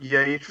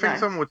 Yeah, you'd think No.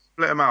 someone would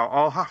split them out.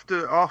 I'll have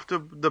to after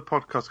the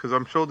podcast because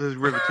I'm sure there's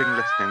riveting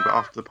listening. But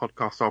after the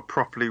podcast, I'll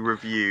properly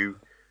review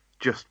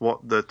just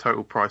what the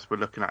total price we're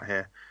looking at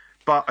here.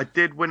 But I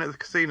did win at the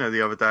casino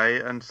the other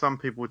day, and some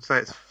people would say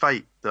it's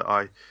fate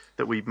that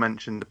we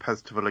mentioned the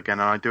Pestival again,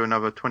 and I do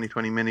another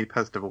 2020 mini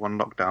Pestival on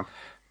lockdown.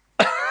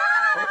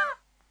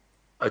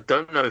 I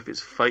don't know if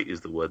it's fate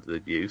is the word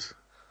they'd use.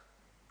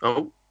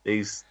 Oh,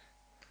 he's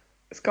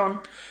It's gone.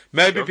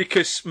 Maybe Sure.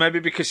 because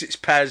it's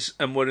Pez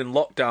and we're in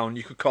lockdown,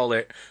 you could call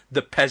it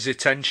the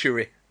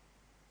Pezitentiary.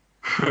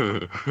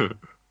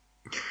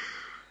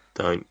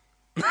 don't.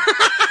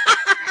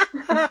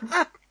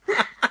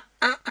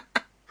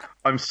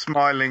 I'm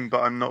smiling,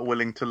 but I'm not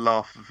willing to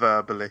laugh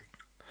verbally.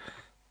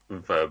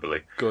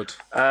 Verbally. Good.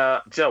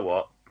 Do you know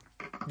what?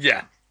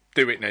 Yeah,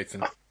 do it,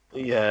 Nathan.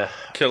 Yeah.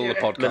 Kill the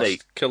podcast.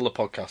 Monique. Kill the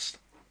podcast.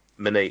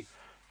 Monique,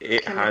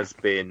 it Can has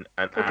been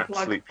an pull the plug?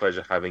 absolute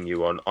pleasure having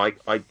you on.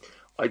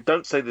 I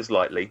don't say this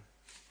lightly.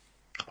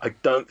 I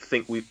don't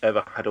think we've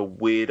ever had a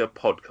weirder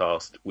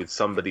podcast with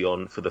somebody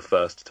on for the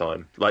first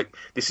time. Like,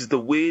 this is the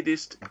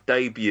weirdest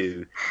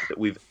debut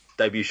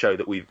show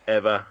that we've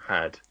ever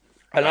had.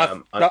 And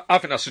I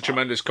think that's a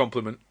tremendous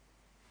compliment.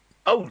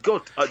 Oh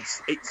God,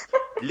 it's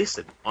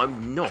listen.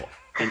 I'm not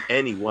in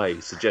any way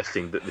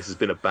suggesting that this has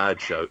been a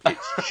bad show.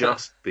 It's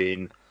just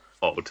been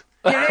odd.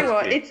 You know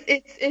what?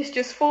 It's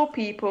just 4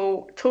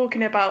 people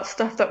talking about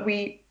stuff that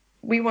we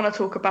want to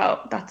talk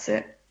about. That's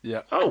it.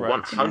 Yeah. Oh,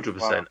 correct.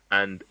 100%.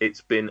 And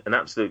it's been an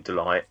absolute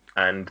delight.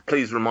 And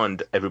please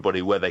remind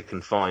everybody where they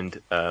can find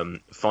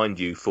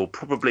you for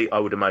probably, I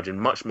would imagine,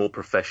 much more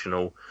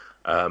professional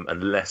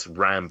and less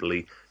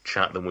rambly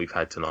chat than we've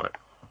had tonight.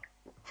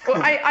 Well,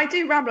 I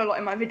do ramble a lot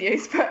in my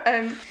videos, but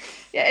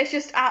yeah, it's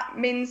just at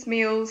Min's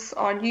Meals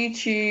on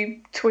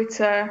YouTube,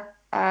 Twitter,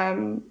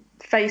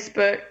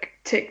 Facebook,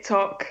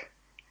 TikTok,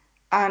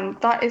 and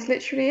that is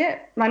literally it.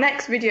 My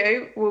next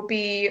video will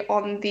be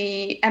on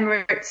the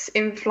Emirates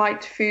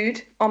in-flight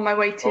food on my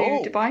way to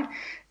Dubai.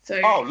 So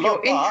if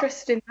you're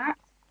interested in that,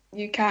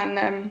 you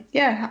can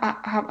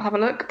have a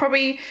look.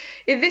 Probably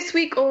this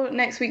week or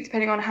next week,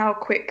 depending on how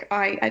quick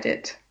I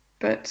edit.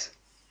 But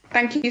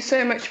thank you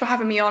so much for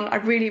having me on. I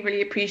really,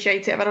 really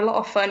appreciate it. I've had a lot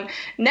of fun.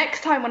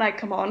 Next time when I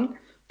come on,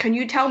 can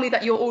you tell me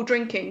that you're all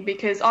drinking?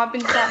 Because I've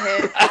been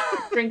sat here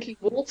drinking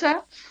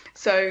water.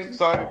 So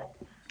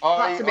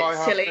I that's a bit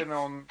silly.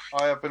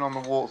 I have been on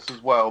the waltz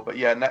as well, but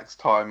yeah, next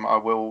time I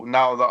will.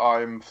 Now that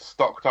I'm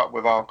stocked up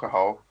with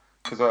alcohol,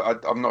 because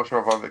I'm not sure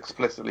if I've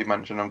explicitly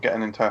mentioned I'm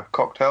getting into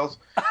cocktails,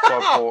 so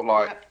I've bought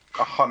like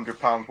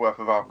 £100 worth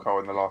of alcohol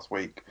in the last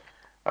week.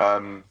 Yeah,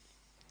 I'm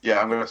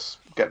gonna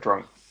get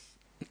drunk.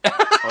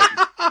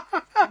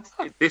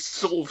 This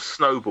sort of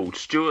snowballed.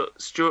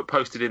 Stuart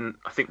posted in,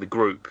 I think, the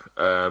group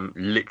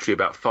literally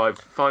about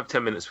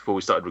 5-10 minutes before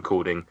we started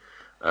recording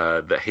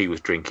that he was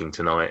drinking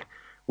tonight,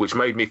 which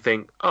made me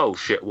think, oh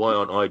shit, why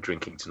aren't I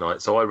drinking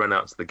tonight? So I ran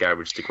out to the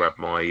garage to grab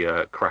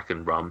my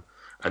Kraken rum,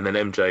 and then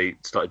MJ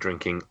started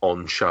drinking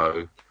on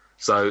show.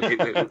 So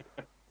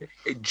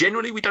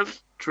generally we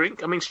don't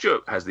drink. I mean,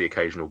 Stuart has the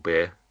occasional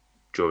beer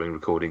during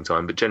recording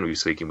time, but generally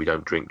speaking we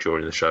don't drink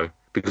during the show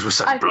because we're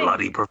such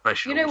bloody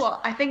professionals. You know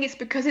what? I think it's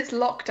because it's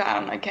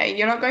lockdown, okay?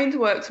 You're not going to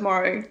work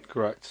tomorrow.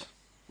 Correct.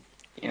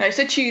 You know, it's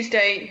a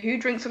Tuesday. Who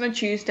drinks on a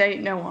Tuesday?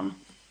 No one.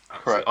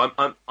 Correct.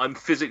 I'm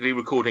physically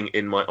recording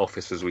in my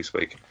office as we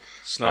speak.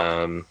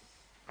 Snap.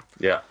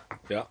 Yeah.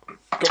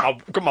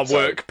 Got my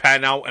work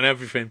pen out and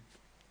everything.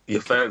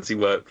 Your fancy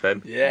work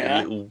pen.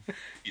 Yeah. You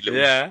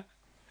little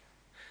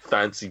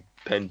fancy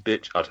pen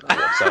bitch. I don't know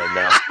what I'm saying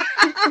now.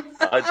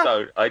 I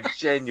don't. I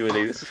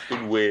genuinely, this has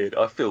been weird.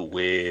 I feel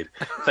weird.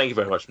 Thank you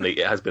very much, Monique.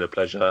 It has been a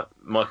pleasure.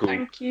 Michael.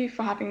 Thank you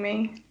for having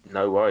me.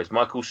 No worries.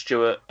 Michael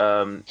Stewart,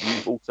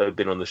 you've also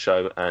been on the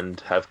show and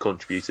have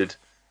contributed.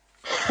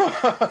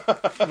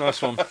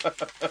 Nice one.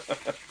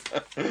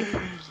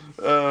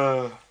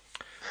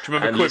 Do you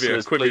remember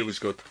Quivia? Quivia was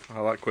good. I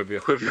like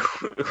Quivia.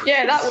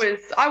 Yeah,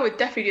 I would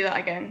definitely do that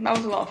again. That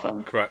was a lot of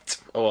fun.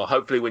 Correct. Oh, well,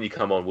 hopefully when you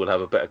come on, we'll have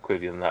a better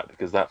Quivia than that,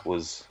 because that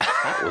was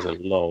a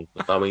long.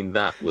 I mean,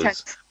 that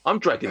was. I'm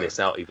dragging this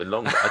out even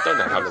longer. I don't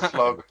know how long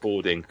I'm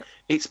recording.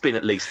 It's been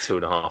at least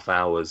 2.5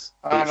 hours.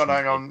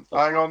 Hang on.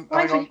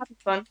 Having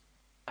fun.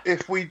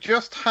 If we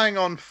just hang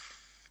on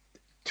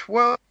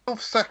 12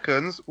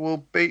 seconds,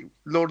 we'll beat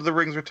Lord of the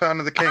Rings: Return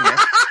of the King.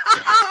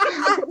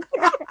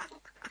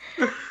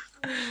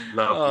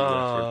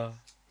 Lovely.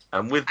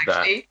 And with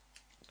Actually,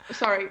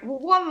 sorry,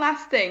 one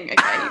last thing,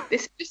 okay?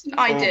 This is just an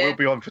idea. We'll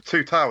be on for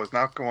 2 towers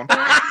now, come on.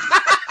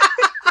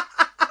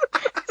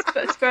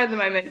 Spur of the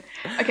moment.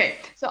 Okay,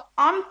 so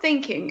I'm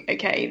thinking,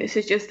 okay, this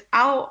is just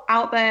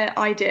out there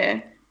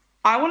idea.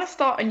 I want to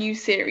start a new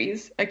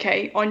series,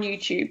 okay, on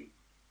YouTube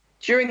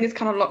during this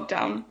kind of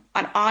lockdown,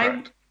 and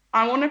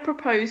I want to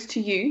propose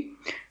to you,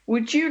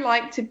 would you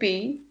like to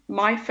be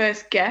my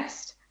first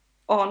guest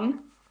on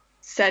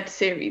said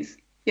series?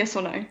 Yes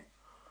or no?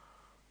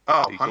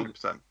 Oh,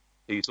 100%. Are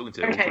you talking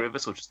to all 3 of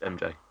us or just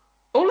MJ?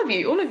 All of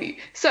you.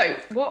 So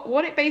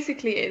what it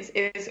basically is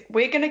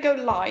we're going to go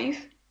live,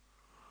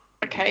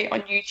 okay,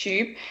 on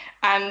YouTube,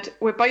 and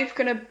we're both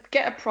going to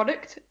get a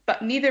product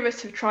that neither of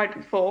us have tried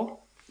before.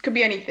 Could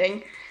be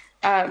anything.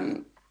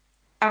 And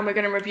we're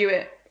going to review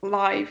it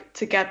live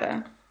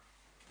together.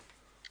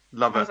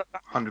 Love it.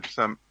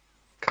 100%.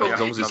 Cool. As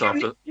long as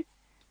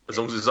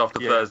it's after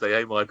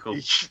Thursday, Michael?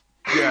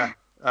 Yeah.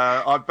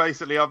 I've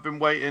been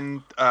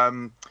waiting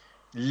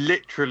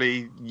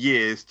literally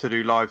years to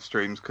do live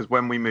streams, because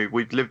when we moved,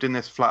 we've lived in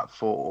this flat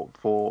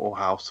or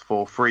house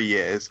for 3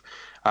 years,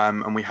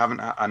 and we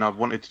haven't. And I've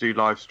wanted to do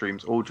live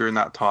streams all during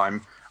that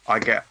time.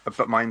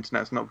 But my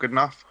internet's not good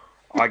enough.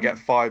 I get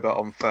fibre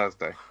on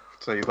Thursday,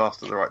 so you've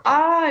asked at the right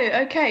time.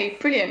 Oh, okay,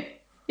 brilliant.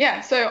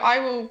 Yeah, so I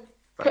will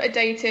put a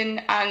date in,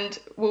 and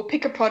we'll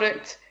pick a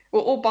product.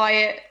 We'll all buy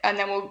it, and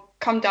then we'll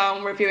come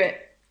down, review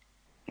it.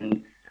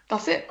 And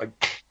that's it.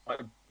 I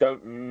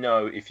don't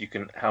know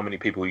how many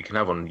people you can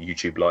have on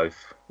YouTube Live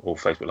or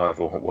Facebook Live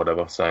or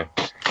whatever, so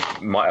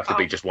it might have to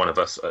be just one of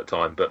us at a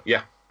time, but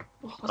yeah.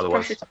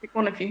 Otherwise, pressure to pick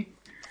one of you.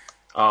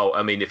 Oh,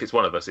 I mean, if it's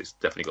one of us, it's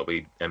definitely got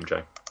to be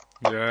MJ.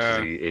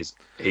 Yeah.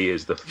 He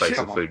is the face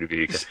of Food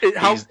Review UK.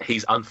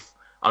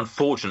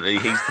 Unfortunately,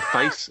 he's the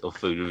face of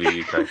Food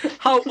Review UK.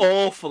 How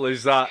awful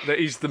is that? That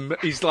he's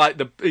like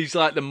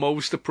the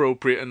most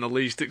appropriate and the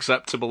least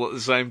acceptable at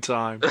the same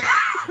time.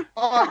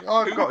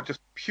 I've got just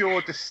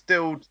pure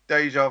distilled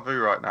deja vu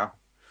right now.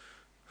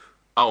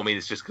 Oh, I mean,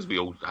 it's just because we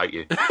all hate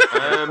you.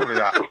 Probably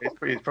that.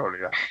 It's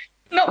probably that.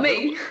 Not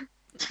me.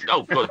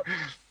 Oh, God.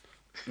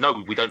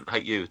 No, we don't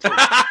hate you at all.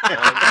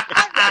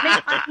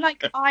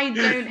 I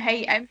don't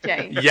hate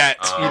MJ. Yet.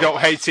 You don't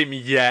hate him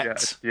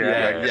yet.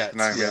 Yet.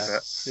 Yeah.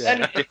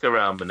 Stick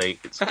around, Monique.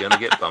 It's going to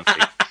get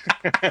bumpy.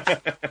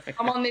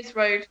 I'm on this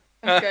road.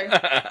 Let's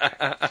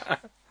go.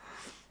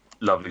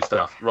 Lovely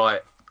stuff.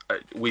 Right.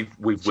 We've Shall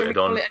we whittled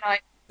call on. it a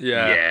night?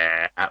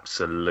 Yeah,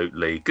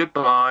 absolutely.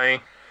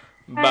 Goodbye.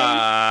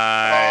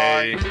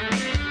 Bye.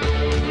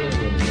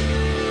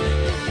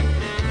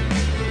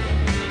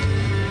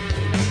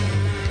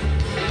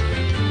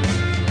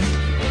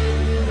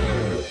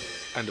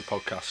 End of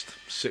podcast.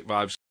 Sick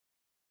vibes.